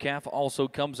heifer calf also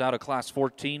comes out of Class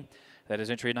 14. That is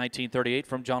entry 1938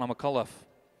 from John McCullough.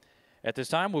 At this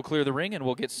time, we'll clear the ring and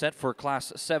we'll get set for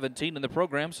Class 17 in the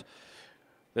programs.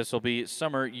 This will be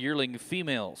summer yearling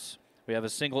females. We have a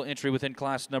single entry within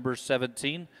class number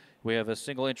 17. We have a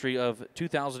single entry of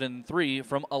 2003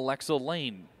 from Alexa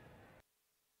Lane.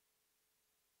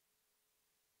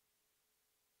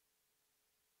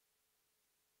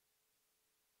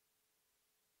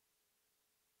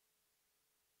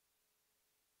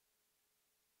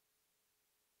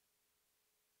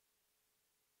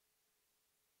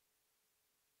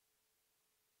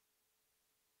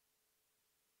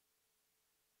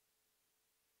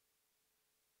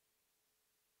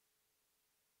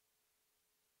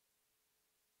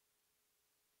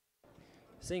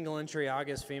 Single entry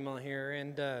August female here,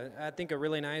 and I think a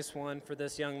really nice one for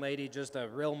this young lady, just a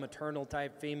real maternal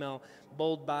type female,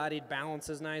 bold bodied,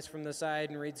 balances nice from the side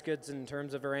and reads good in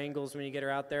terms of her angles when you get her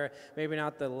out there. Maybe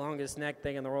not the longest neck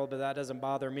thing in the world, but that doesn't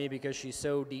bother me because she's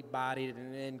so deep bodied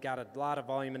and got a lot of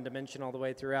volume and dimension all the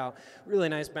way throughout. Really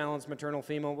nice balanced maternal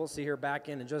female. We'll see her back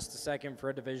in just a second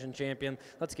for a division champion.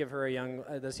 Let's give her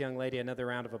this young lady another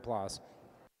round of applause.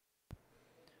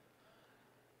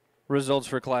 Results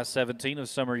for Class 17 of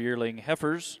summer yearling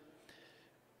heifers.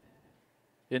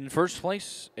 In first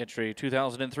place, entry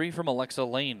 2003 from Alexa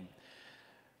Lane.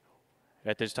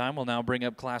 At this time, we'll now bring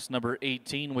up class number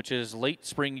 18, which is late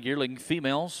spring yearling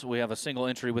females. We have a single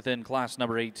entry within class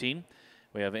number 18.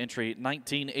 We have entry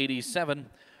 1987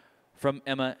 from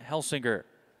Emma Helsinger.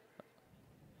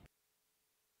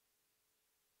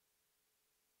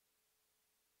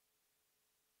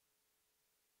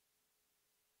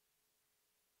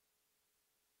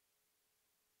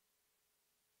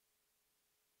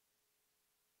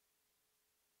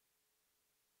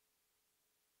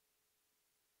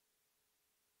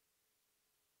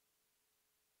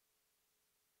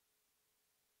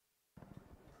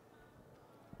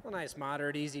 A nice,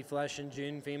 moderate, easy flesh in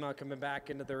June female coming back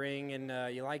into the ring,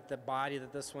 and you like the body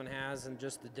that this one has and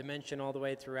just the dimension all the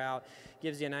way throughout.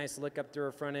 Gives you a nice look up through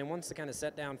her front end. Wants to kind of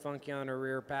set down funky on her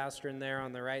rear pastern there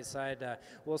on the right side.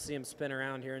 We'll see him spin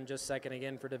around here in just a second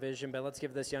again for division, but let's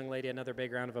give this young lady another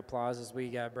big round of applause as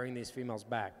we bring these females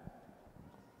back.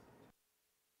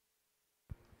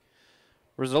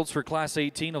 Results for Class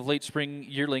 18 of late spring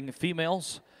yearling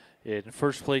females. In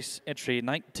first place, entry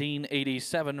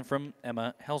 1987 from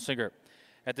Emma Helsinger.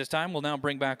 At this time, we'll now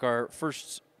bring back our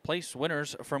first place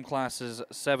winners from classes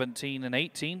 17 and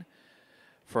 18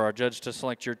 for our judge to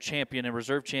select your champion and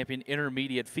reserve champion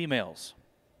intermediate females.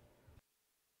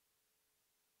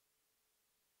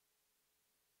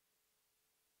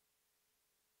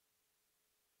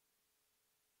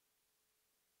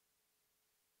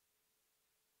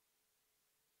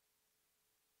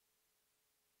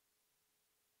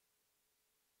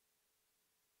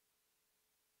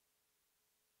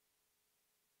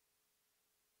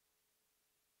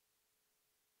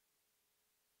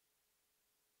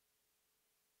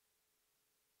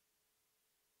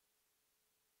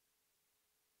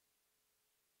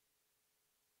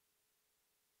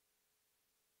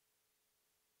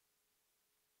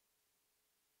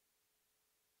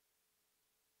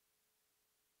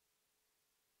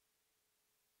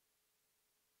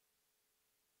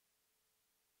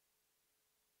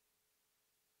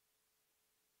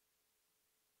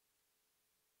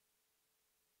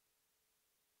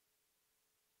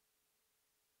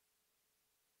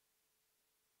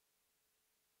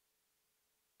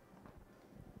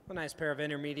 A nice pair of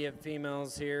intermediate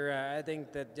females here. I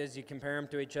think that as you compare them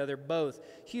to each other, both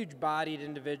huge-bodied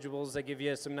individuals that give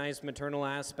you some nice maternal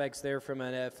aspects there from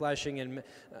a fleshing and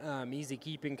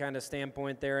easy-keeping kind of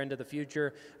standpoint there into the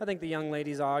future. I think the young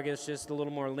lady's August just a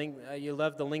little more length. You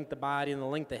love the length of body and the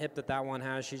length of hip that one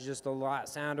has. She's just a lot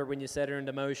sounder when you set her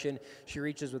into motion. She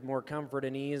reaches with more comfort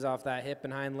and ease off that hip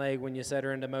and hind leg when you set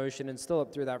her into motion and still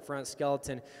up through that front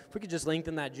skeleton. If we could just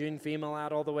lengthen that June female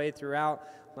out all the way throughout,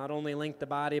 not only length of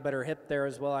body, but her hip there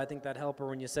as well. I think that helped her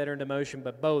when you set her into motion.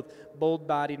 But both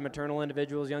bold-bodied maternal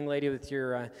individuals. Young lady with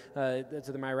your,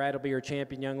 to my right will be your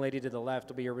champion. Young lady to the left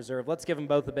will be your reserve. Let's give them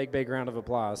both a big, big round of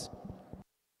applause.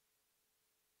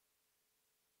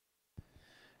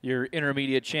 Your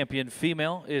intermediate champion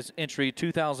female is entry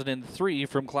 2003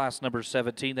 from class number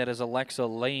 17. That is Alexa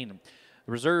Lane.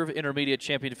 The reserve intermediate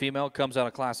champion female comes out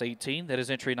of class 18. That is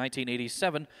entry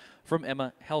 1987 from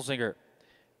Emma Helsinger.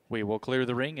 We will clear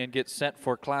the ring and get set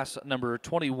for class number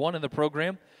 21 in the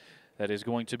program. That is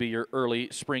going to be your early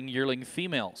spring yearling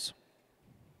females.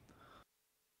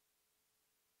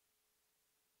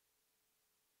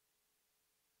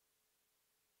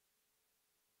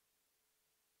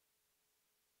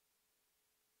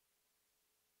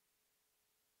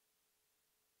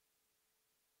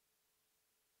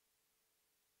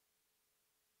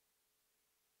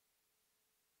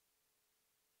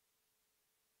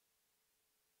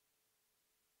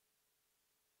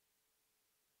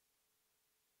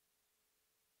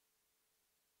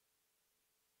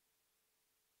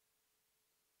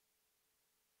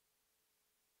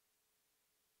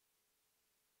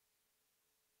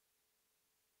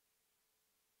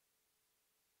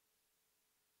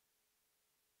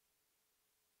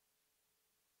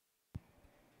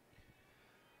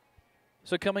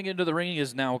 So coming into the ring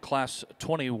is now class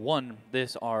 21.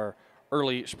 This are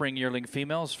early spring yearling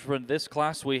females. For this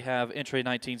class, we have entry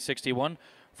 1961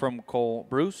 from Cole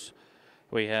Bruce.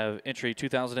 We have entry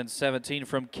 2017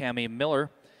 from Cammie Miller.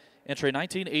 Entry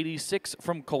 1986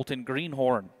 from Colton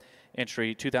Greenhorn.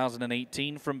 Entry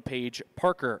 2018 from Paige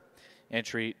Parker.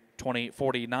 Entry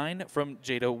 2049 from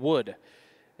Jada Wood.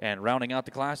 And rounding out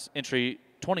the class, entry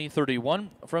 2031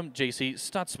 from JC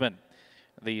Stutzman.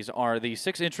 These are the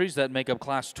 6 entries that make up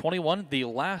class 21, the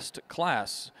last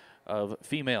class of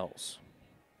females.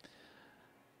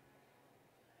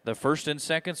 The first and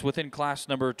seconds within class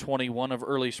number 21 of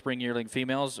early spring yearling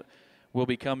females will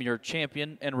become your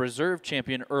champion and reserve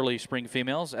champion early spring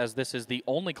females, as this is the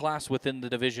only class within the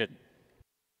division.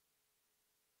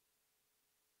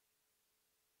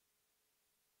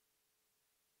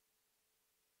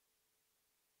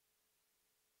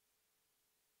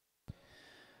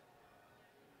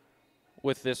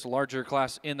 With this larger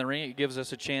class in the ring, it gives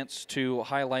us a chance to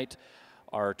highlight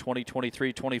our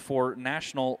 2023-24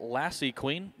 National Lassie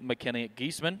Queen, McKenna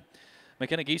Giesman.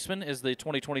 McKenna Giesman is the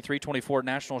 2023-24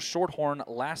 National Shorthorn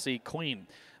Lassie Queen.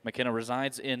 McKenna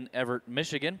resides in Everett,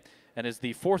 Michigan, and is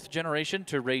the 4th generation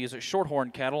to raise shorthorn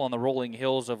cattle on the rolling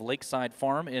hills of Lakeside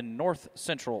Farm in north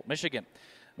central Michigan.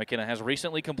 McKenna has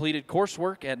recently completed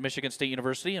coursework at Michigan State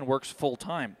University and works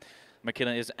full-time.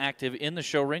 McKenna is active in the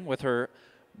show ring with her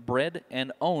bred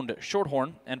and owned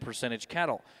shorthorn and percentage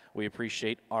cattle. We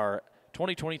appreciate our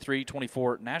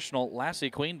 2023-24 National Lassie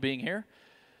Queen being here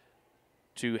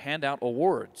to hand out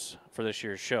awards for this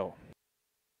year's show.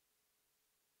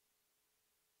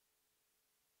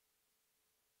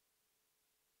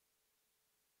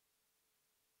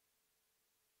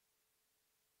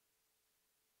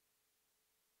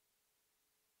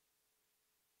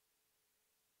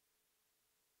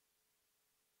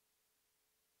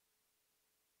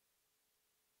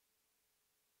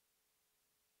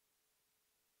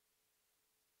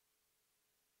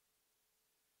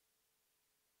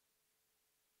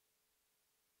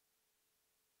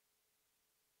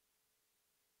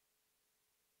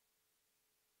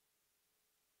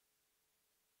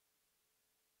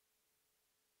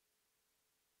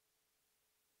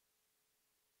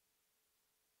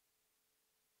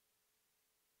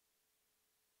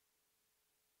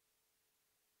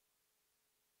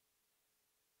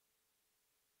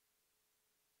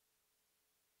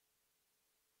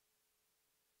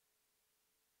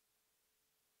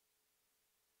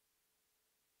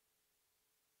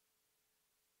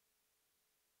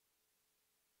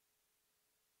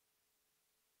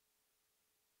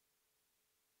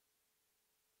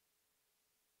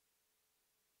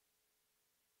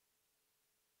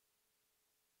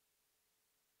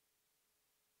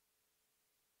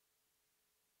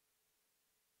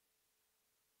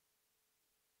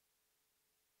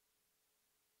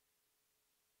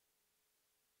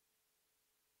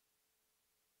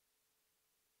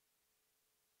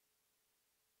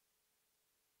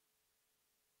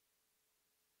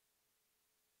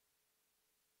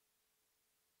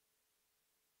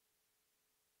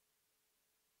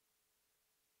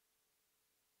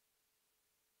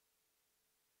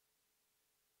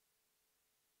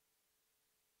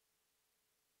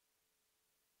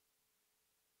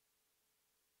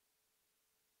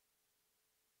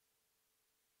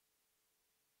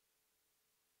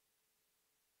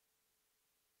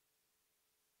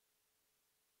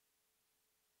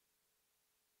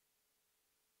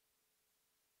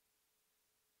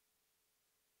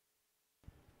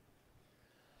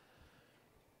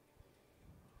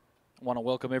 Want to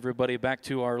welcome everybody back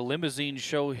to our limousine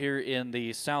show here in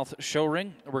the South Show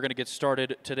Ring. We're going to get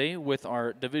started today with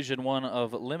our Division I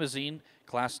of limousine,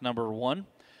 class number 1.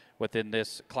 Within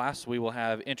this class, we will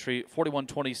have entry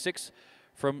 4126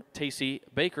 from Tacey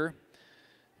Baker.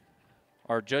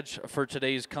 Our judge for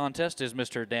today's contest is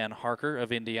Mr. Dan Harker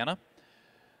of Indiana.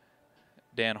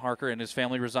 Dan Harker and his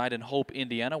family reside in Hope,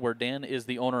 Indiana, where Dan is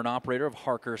the owner and operator of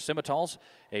Harker Simmentals,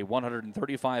 a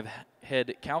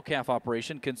 135-head cow-calf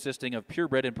operation consisting of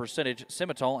purebred and percentage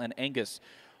Simmental and Angus.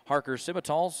 Harker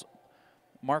Simmentals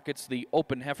markets the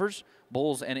open heifers,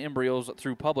 bulls, and embryos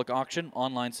through public auction,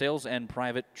 online sales, and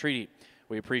private treaty.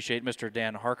 We appreciate Mr.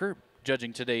 Dan Harker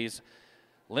judging today's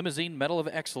Limousine Medal of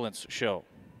Excellence show.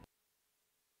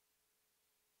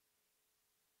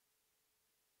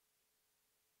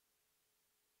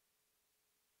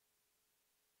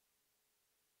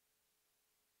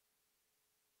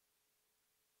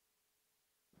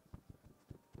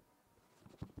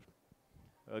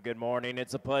 Well, good morning.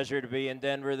 It's a pleasure to be in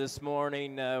Denver this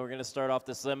morning. We're going to start off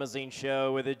this limousine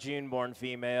show with a June-born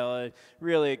female,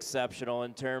 really exceptional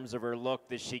in terms of her look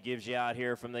that she gives you out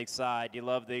here from the side. You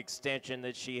love the extension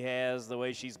that she has, the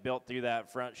way she's built through that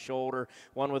front shoulder,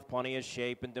 one with plenty of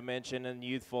shape and dimension and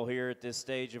youthful here at this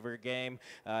stage of her game.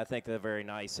 I think a very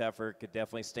nice heifer, could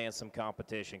definitely stand some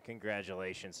competition.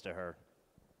 Congratulations to her.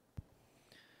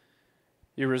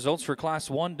 Your results for Class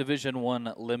 1 Division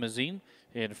I limousine.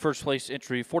 In first place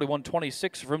entry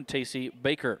 4126 from Tacey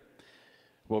Baker.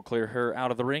 We'll clear her out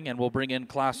of the ring and we'll bring in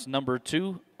class number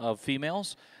 2 of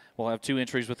females. We'll have 2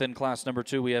 entries within class number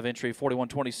 2. We have entry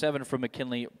 4127 from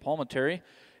McKinley Palmentary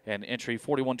and entry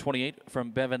 4128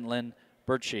 from Bevan Lynn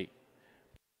Birchie.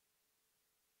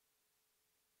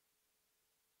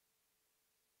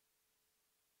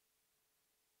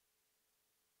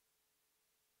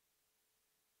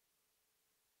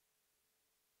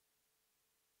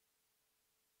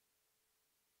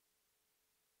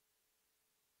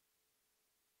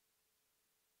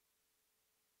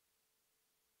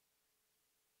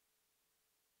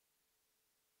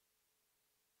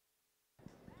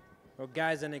 Well,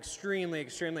 guys, an extremely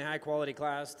high quality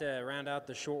class to round out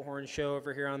the Shorthorn show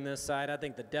over here on this side. I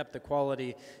think the depth of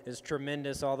quality is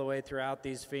tremendous all the way throughout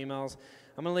these females.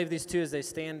 I'm going to leave these 2 as they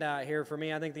stand out here for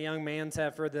me. I think the young man's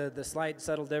heifer, the slight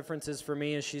subtle differences for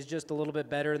me is she's just a little bit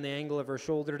better in the angle of her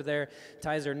shoulder there,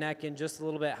 ties her neck in just a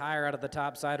little bit higher out of the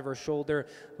top side of her shoulder.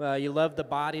 You love the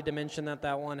body dimension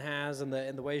that one has and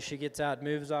the way she gets out,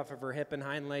 moves off of her hip and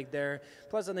hind leg there.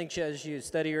 Plus, I think as you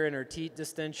study her in her teat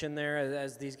distension there,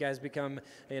 as these guys become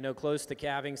close to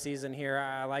calving season here,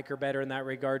 I like her better in that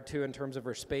regard too in terms of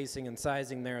her spacing and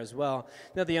sizing there as well.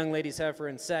 Now the young lady's heifer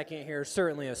in second here,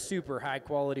 certainly a super high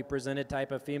quality presented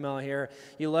type of female here.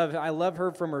 I love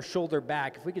her from her shoulder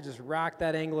back. If we could just rock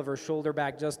that angle of her shoulder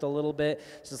back just a little bit,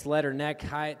 just let her neck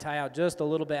tie out just a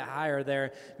little bit higher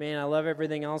there. Man, I love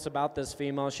everything else about this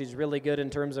female. She's really good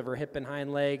in terms of her hip and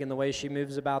hind leg and the way she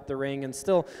moves about the ring, and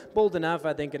still bold enough,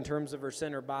 I think, in terms of her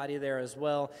center body there as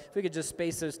well. If we could just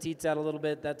space those teats out a little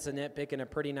bit, that's a nitpick and a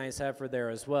pretty nice heifer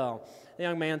there as well. The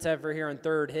young man's heifer here in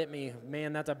third hit me.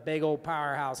 Man, that's a big old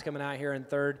powerhouse coming out here in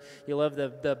third. You love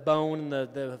the bone and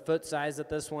the foot size that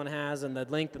this one has, and the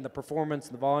length and the performance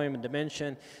and the volume and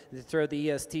dimension. You throw the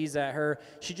ESTs at her.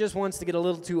 She just wants to get a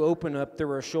little too open up through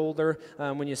her shoulder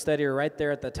when you study her right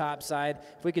there at the top side.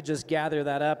 If we could just gather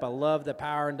that up, I love the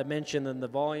power and dimension and the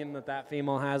volume that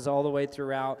female has all the way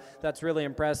throughout. That's really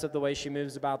impressive the way she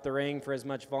moves about the ring for as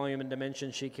much volume and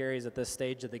dimension she carries at this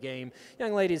stage of the game.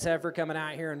 Young lady's heifer coming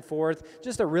out here in fourth.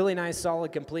 Just a really nice,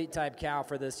 solid, complete type cow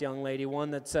for this young lady.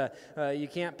 One that's you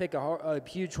can't pick a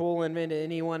huge hole into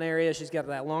any one area. She's got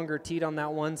that longer teat on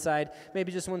that one side.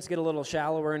 Maybe just wants to get a little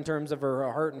shallower in terms of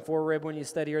her heart and forerib when you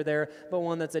study her there, but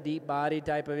one that's a deep body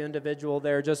type of individual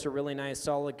there. Just a really nice,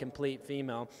 solid, complete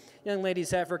female. Young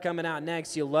lady's heifer coming out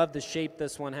next. You love the shape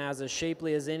this one has, as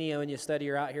shapely as any when you study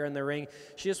her out here in the ring.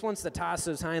 She just wants to toss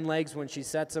those hind legs when she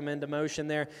sets them into motion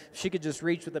there. If she could just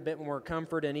reach with a bit more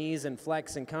comfort and ease and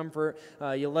flex and comfort.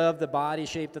 You love the body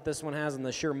shape that this one has and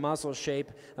the sheer muscle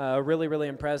shape. Really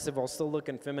impressive while still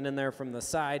looking feminine there from the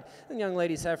side. And young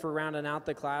lady's heifer rounding out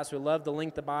the class. We love the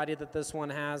length of body that this one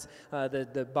has,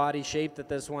 the body shape that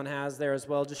this one has there as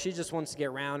well. She just wants to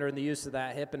get rounder in the use of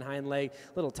that hip and hind leg,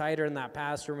 a little tighter in that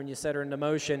pasture when you set her into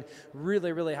motion.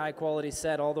 Really high quality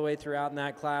set all the way throughout in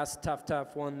that class.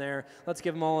 Tough one there. Let's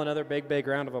give them all another big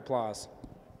round of applause.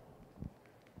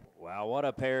 Wow, what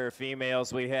a pair of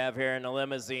females we have here in the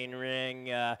limousine ring.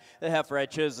 The heifer I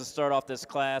chose to start off this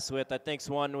class with, I think, is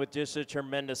one with just a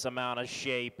tremendous amount of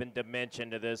shape and dimension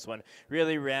to this one.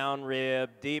 Really round rib,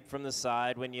 deep from the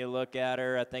side when you look at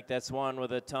her. I think that's one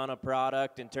with a ton of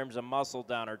product in terms of muscle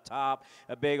down her top.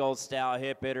 A big old stout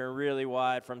hip hitter, really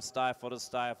wide from stifle to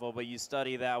stifle, but you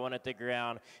study that one at the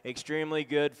ground. Extremely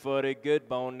good footed, good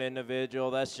boned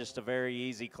individual. That's just a very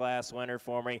easy class winner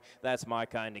for me. That's my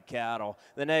kind of cattle.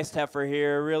 The next heifer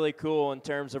here, really cool in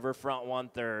terms of her front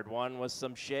 1/3. One with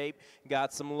some shape,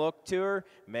 got some look to her,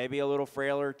 maybe a little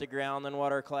frailer at the ground than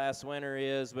what our class winner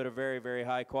is, but a very, very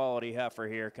high quality heifer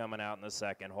here coming out in the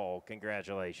second hole.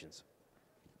 Congratulations.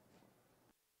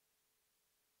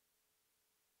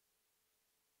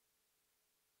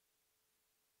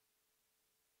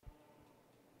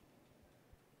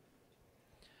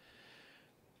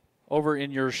 Over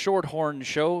in your Shorthorn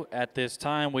show at this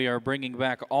time, we are bringing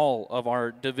back all of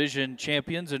our division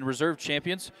champions and reserve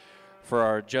champions for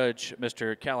our judge,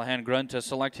 Mr. Callahan Grund, to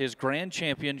select his grand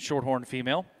champion Shorthorn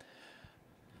female.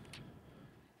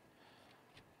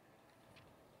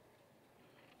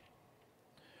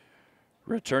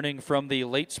 Returning from the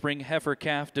late spring heifer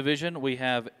calf division, we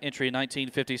have entry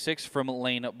 1956 from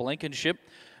Lane Blankenship.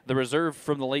 The reserve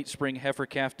from the late spring heifer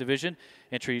calf division,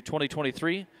 entry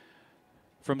 2023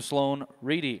 from Sloan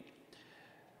Reedy.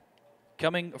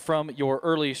 Coming from your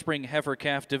early spring heifer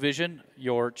calf division,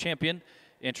 your champion,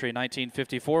 entry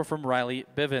 1954 from Riley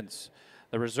Bivens.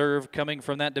 The reserve coming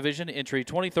from that division, entry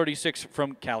 2036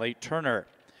 from Callie Turner.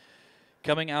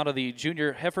 Coming out of the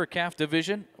junior heifer calf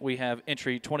division, we have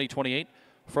entry 2028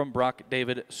 from Brock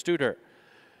David Studer.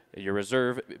 Your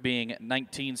reserve being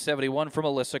 1971 from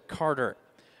Alyssa Carter.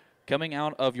 Coming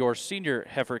out of your senior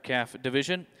heifer calf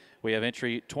division, we have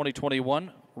entry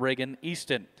 2021, Reagan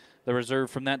Easton. The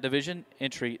reserve from that division,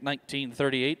 entry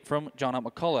 1938 from Jonna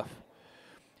McCullough.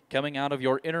 Coming out of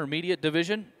your intermediate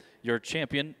division, your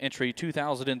champion, entry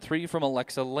 2003 from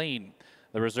Alexa Lane.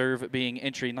 The reserve being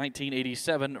entry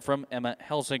 1987 from Emma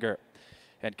Helsinger.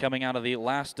 And coming out of the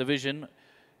last division,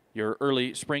 your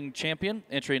early spring champion,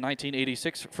 entry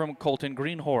 1986 from Colton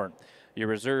Greenhorn. Your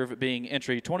reserve being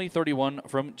entry 2031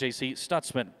 from JC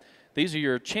Stutzman. These are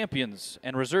your champions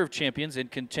and reserve champions in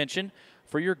contention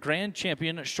for your grand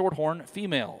champion Shorthorn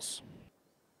females.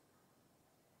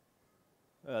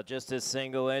 Just a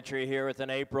single entry here with an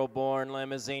April-born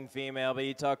limousine female, but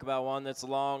you talk about one that's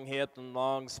long-hipped and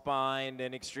long-spined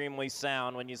and extremely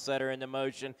sound when you set her into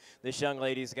motion. This young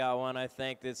lady's got one, I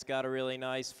think, that's got a really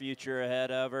nice future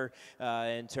ahead of her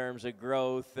in terms of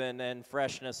growth and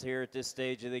freshness here at this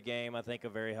stage of the game. I think a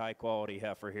very high-quality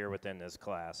heifer here within this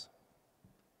class.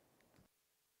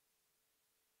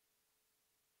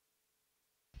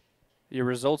 Your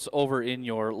results over in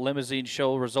your limousine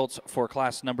show results for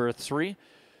class number 3.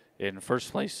 In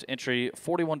first place, entry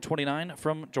 4129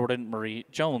 from Jordan Marie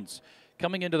Jones.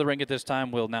 Coming into the ring at this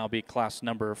time will now be class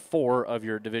number 4 of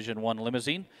your Division 1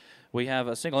 limousine. We have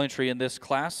a single entry in this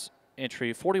class,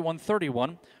 entry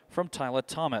 4131 from Tyla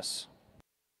Thomas.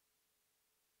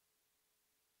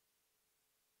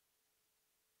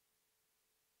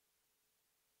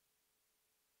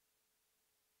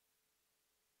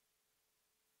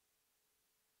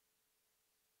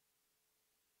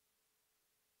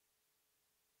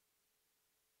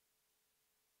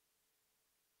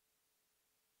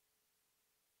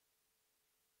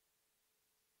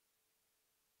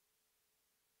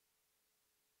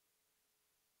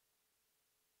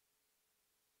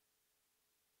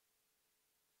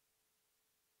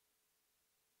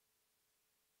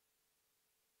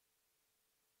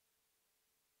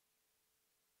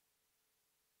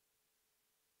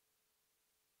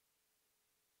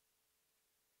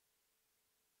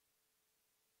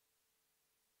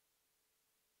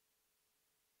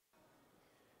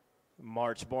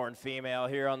 March-born female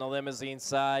here on the limousine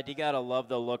side. You got to love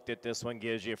the look that this one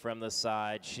gives you from the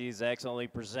side. She's excellently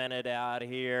presented out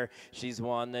here. She's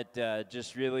one that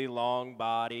just really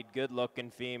long-bodied, good-looking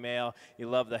female. You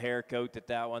love the hair coat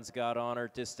that one's got on her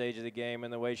at this stage of the game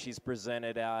and the way she's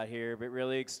presented out here, but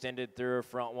really extended through her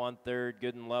front 1/3,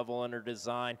 good and level in her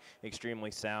design. Extremely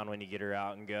sound when you get her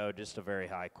out and go. Just a very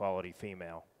high-quality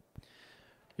female.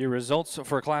 Your results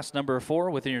for class number 4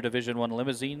 within your Division 1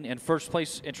 limousine. In first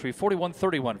place, entry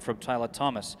 4131 from Tyla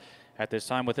Thomas. At this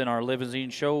time within our limousine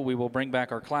show, we will bring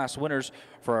back our class winners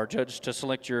for our judge to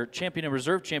select your champion and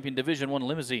reserve champion Division 1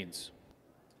 limousines.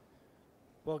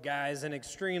 Well, guys, an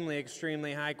extremely,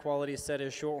 extremely high-quality set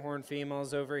of Shorthorn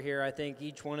females over here. I think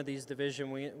each one of these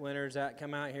division winners that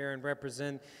come out here and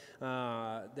represent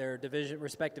their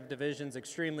respective divisions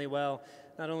extremely well,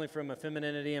 not only from a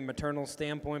femininity and maternal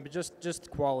standpoint, but just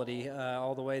quality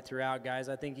all the way throughout, guys.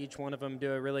 I think each one of them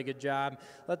do a really good job.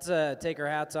 Let's take our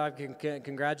hats off,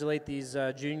 congratulate these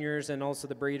juniors and also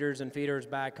the breeders and feeders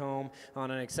back home on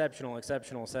an exceptional,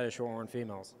 exceptional set of Shorthorn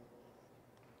females.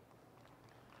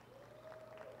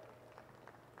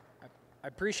 I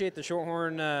appreciate the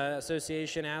Shorthorn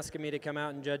Association asking me to come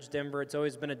out and judge Denver. It's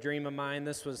always been a dream of mine.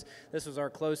 This was our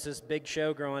closest big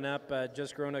show growing up,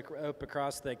 just growing up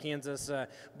across the Kansas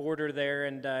border there,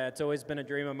 and it's always been a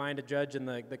dream of mine to judge in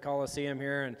the Coliseum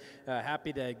here, and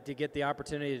happy to get the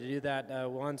opportunity to do that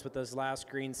once with those last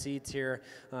green seats here.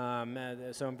 So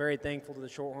I'm very thankful to the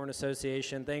Shorthorn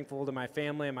Association, thankful to my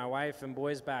family and my wife and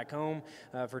boys back home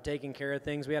for taking care of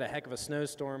things. We had a heck of a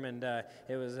snowstorm, and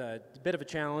it was a bit of a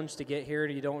challenge to get here.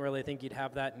 You don't really think you'd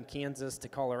have that in Kansas to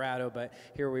Colorado, but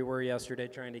here we were yesterday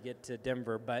trying to get to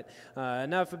Denver. But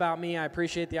enough about me. I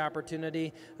appreciate the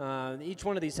opportunity. Each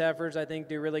one of these heifers, I think,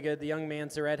 do really good. The young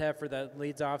man's the red heifer that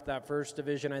leads off that first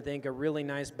division, I think, a really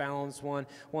nice balanced one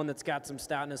that's got some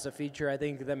stoutness of feature. I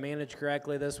think that managed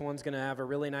correctly, this one's going to have a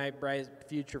really nice, bright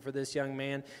future for this young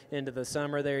man into the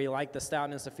summer there. You like the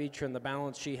stoutness of feature and the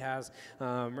balance she has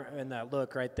and that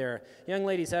look right there. Young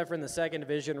lady's heifer in the second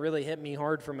division really hit me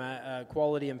hard from a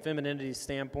quality and femininity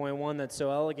standpoint, one that's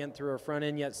so elegant through her front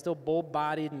end, yet still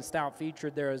bull-bodied and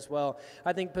stout-featured there as well.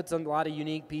 I think puts a lot of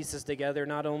unique pieces together,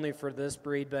 not only for this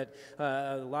breed, but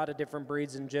a lot of different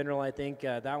breeds in general. I think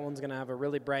that one's going to have a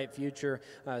really bright future,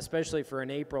 especially for an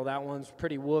April. That one's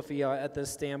pretty woofy at this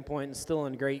standpoint and still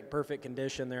in great, perfect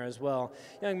condition there as well.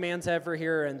 Young man's heifer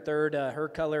here in third. Her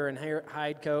color and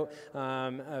hide coat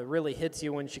really hits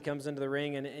you when she comes into the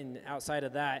ring, and outside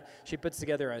of that, she puts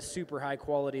together a super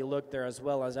high-quality look there as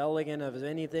well, as elegant as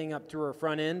anything up through her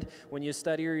front end. When you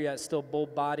study her, yet still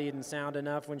bull-bodied and sound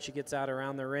enough when she gets out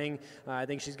around the ring. I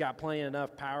think she's got plenty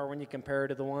enough power when you compare her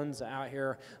to the ones out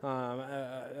here,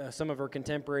 some of her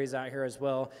contemporaries out here as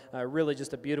well. Really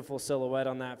just a beautiful silhouette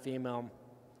on that female.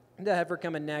 The heifer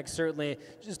coming next, certainly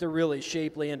just a really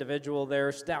shapely individual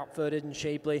there, stout-footed and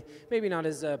shapely. Maybe not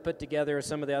as put together as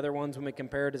some of the other ones when we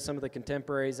compare it to some of the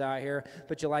contemporaries out here,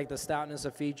 but you like the stoutness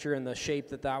of feature and the shape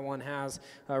that one has.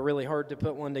 Really hard to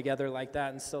put one together like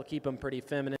that and still keep them pretty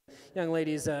feminine. Young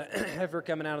ladies, heifer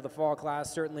coming out of the fall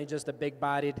class, certainly just a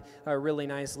big-bodied, really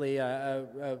nicely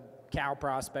cow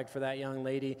prospect for that young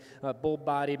lady.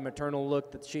 Bull-bodied maternal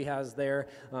look that she has there.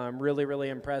 Really, really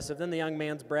impressive. Then the young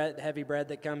man's heavy bred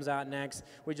that comes out next.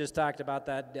 We just talked about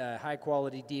that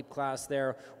high-quality deep class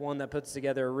there. One that puts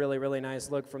together a really, really nice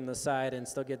look from the side and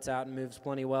still gets out and moves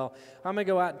plenty well. I'm going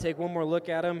to go out and take one more look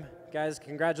at him. Guys,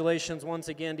 congratulations once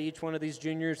again to each one of these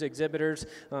juniors, exhibitors.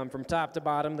 From top to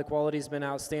bottom, the quality's been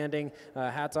outstanding.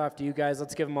 Hats off to you guys.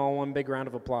 Let's give them all one big round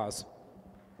of applause.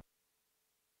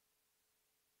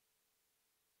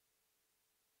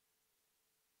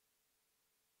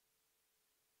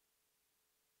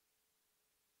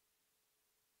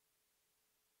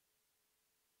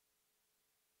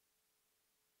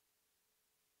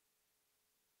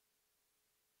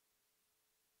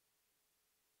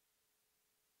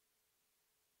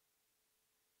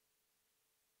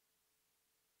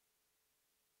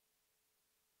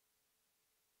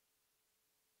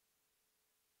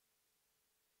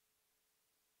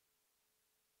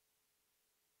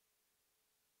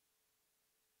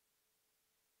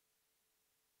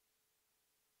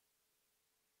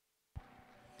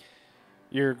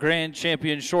 Your grand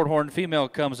champion Shorthorn female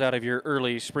comes out of your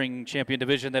early spring champion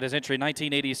division. That is entry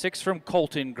 1986 from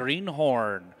Colton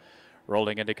Greenhorn.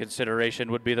 Rolling into consideration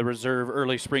would be the reserve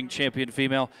early spring champion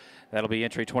female. That'll be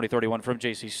entry 2031 from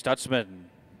J.C. Stutzman.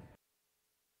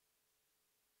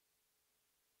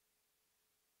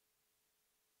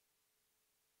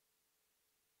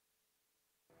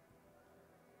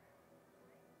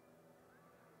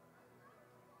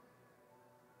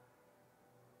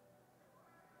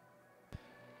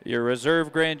 Your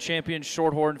reserve grand champion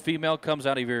Shorthorn female comes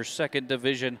out of your second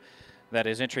division. That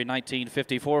is entry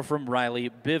 1954 from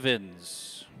Riley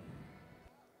Bivens.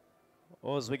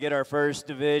 Well, as we get our first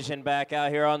division back out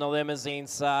here on the limousine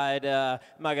side, I'm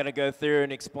not going to go through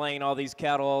and explain all these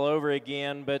cattle all over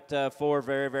again, but four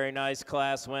very, very nice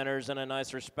class winners and a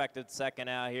nice respected second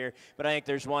out here. But I think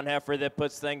there's one heifer that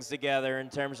puts things together in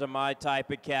terms of my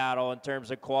type of cattle, in terms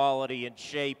of quality and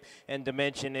shape and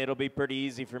dimension. It'll be pretty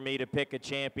easy for me to pick a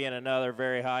champion, another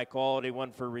very high quality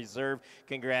one for reserve.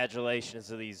 Congratulations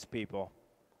to these people.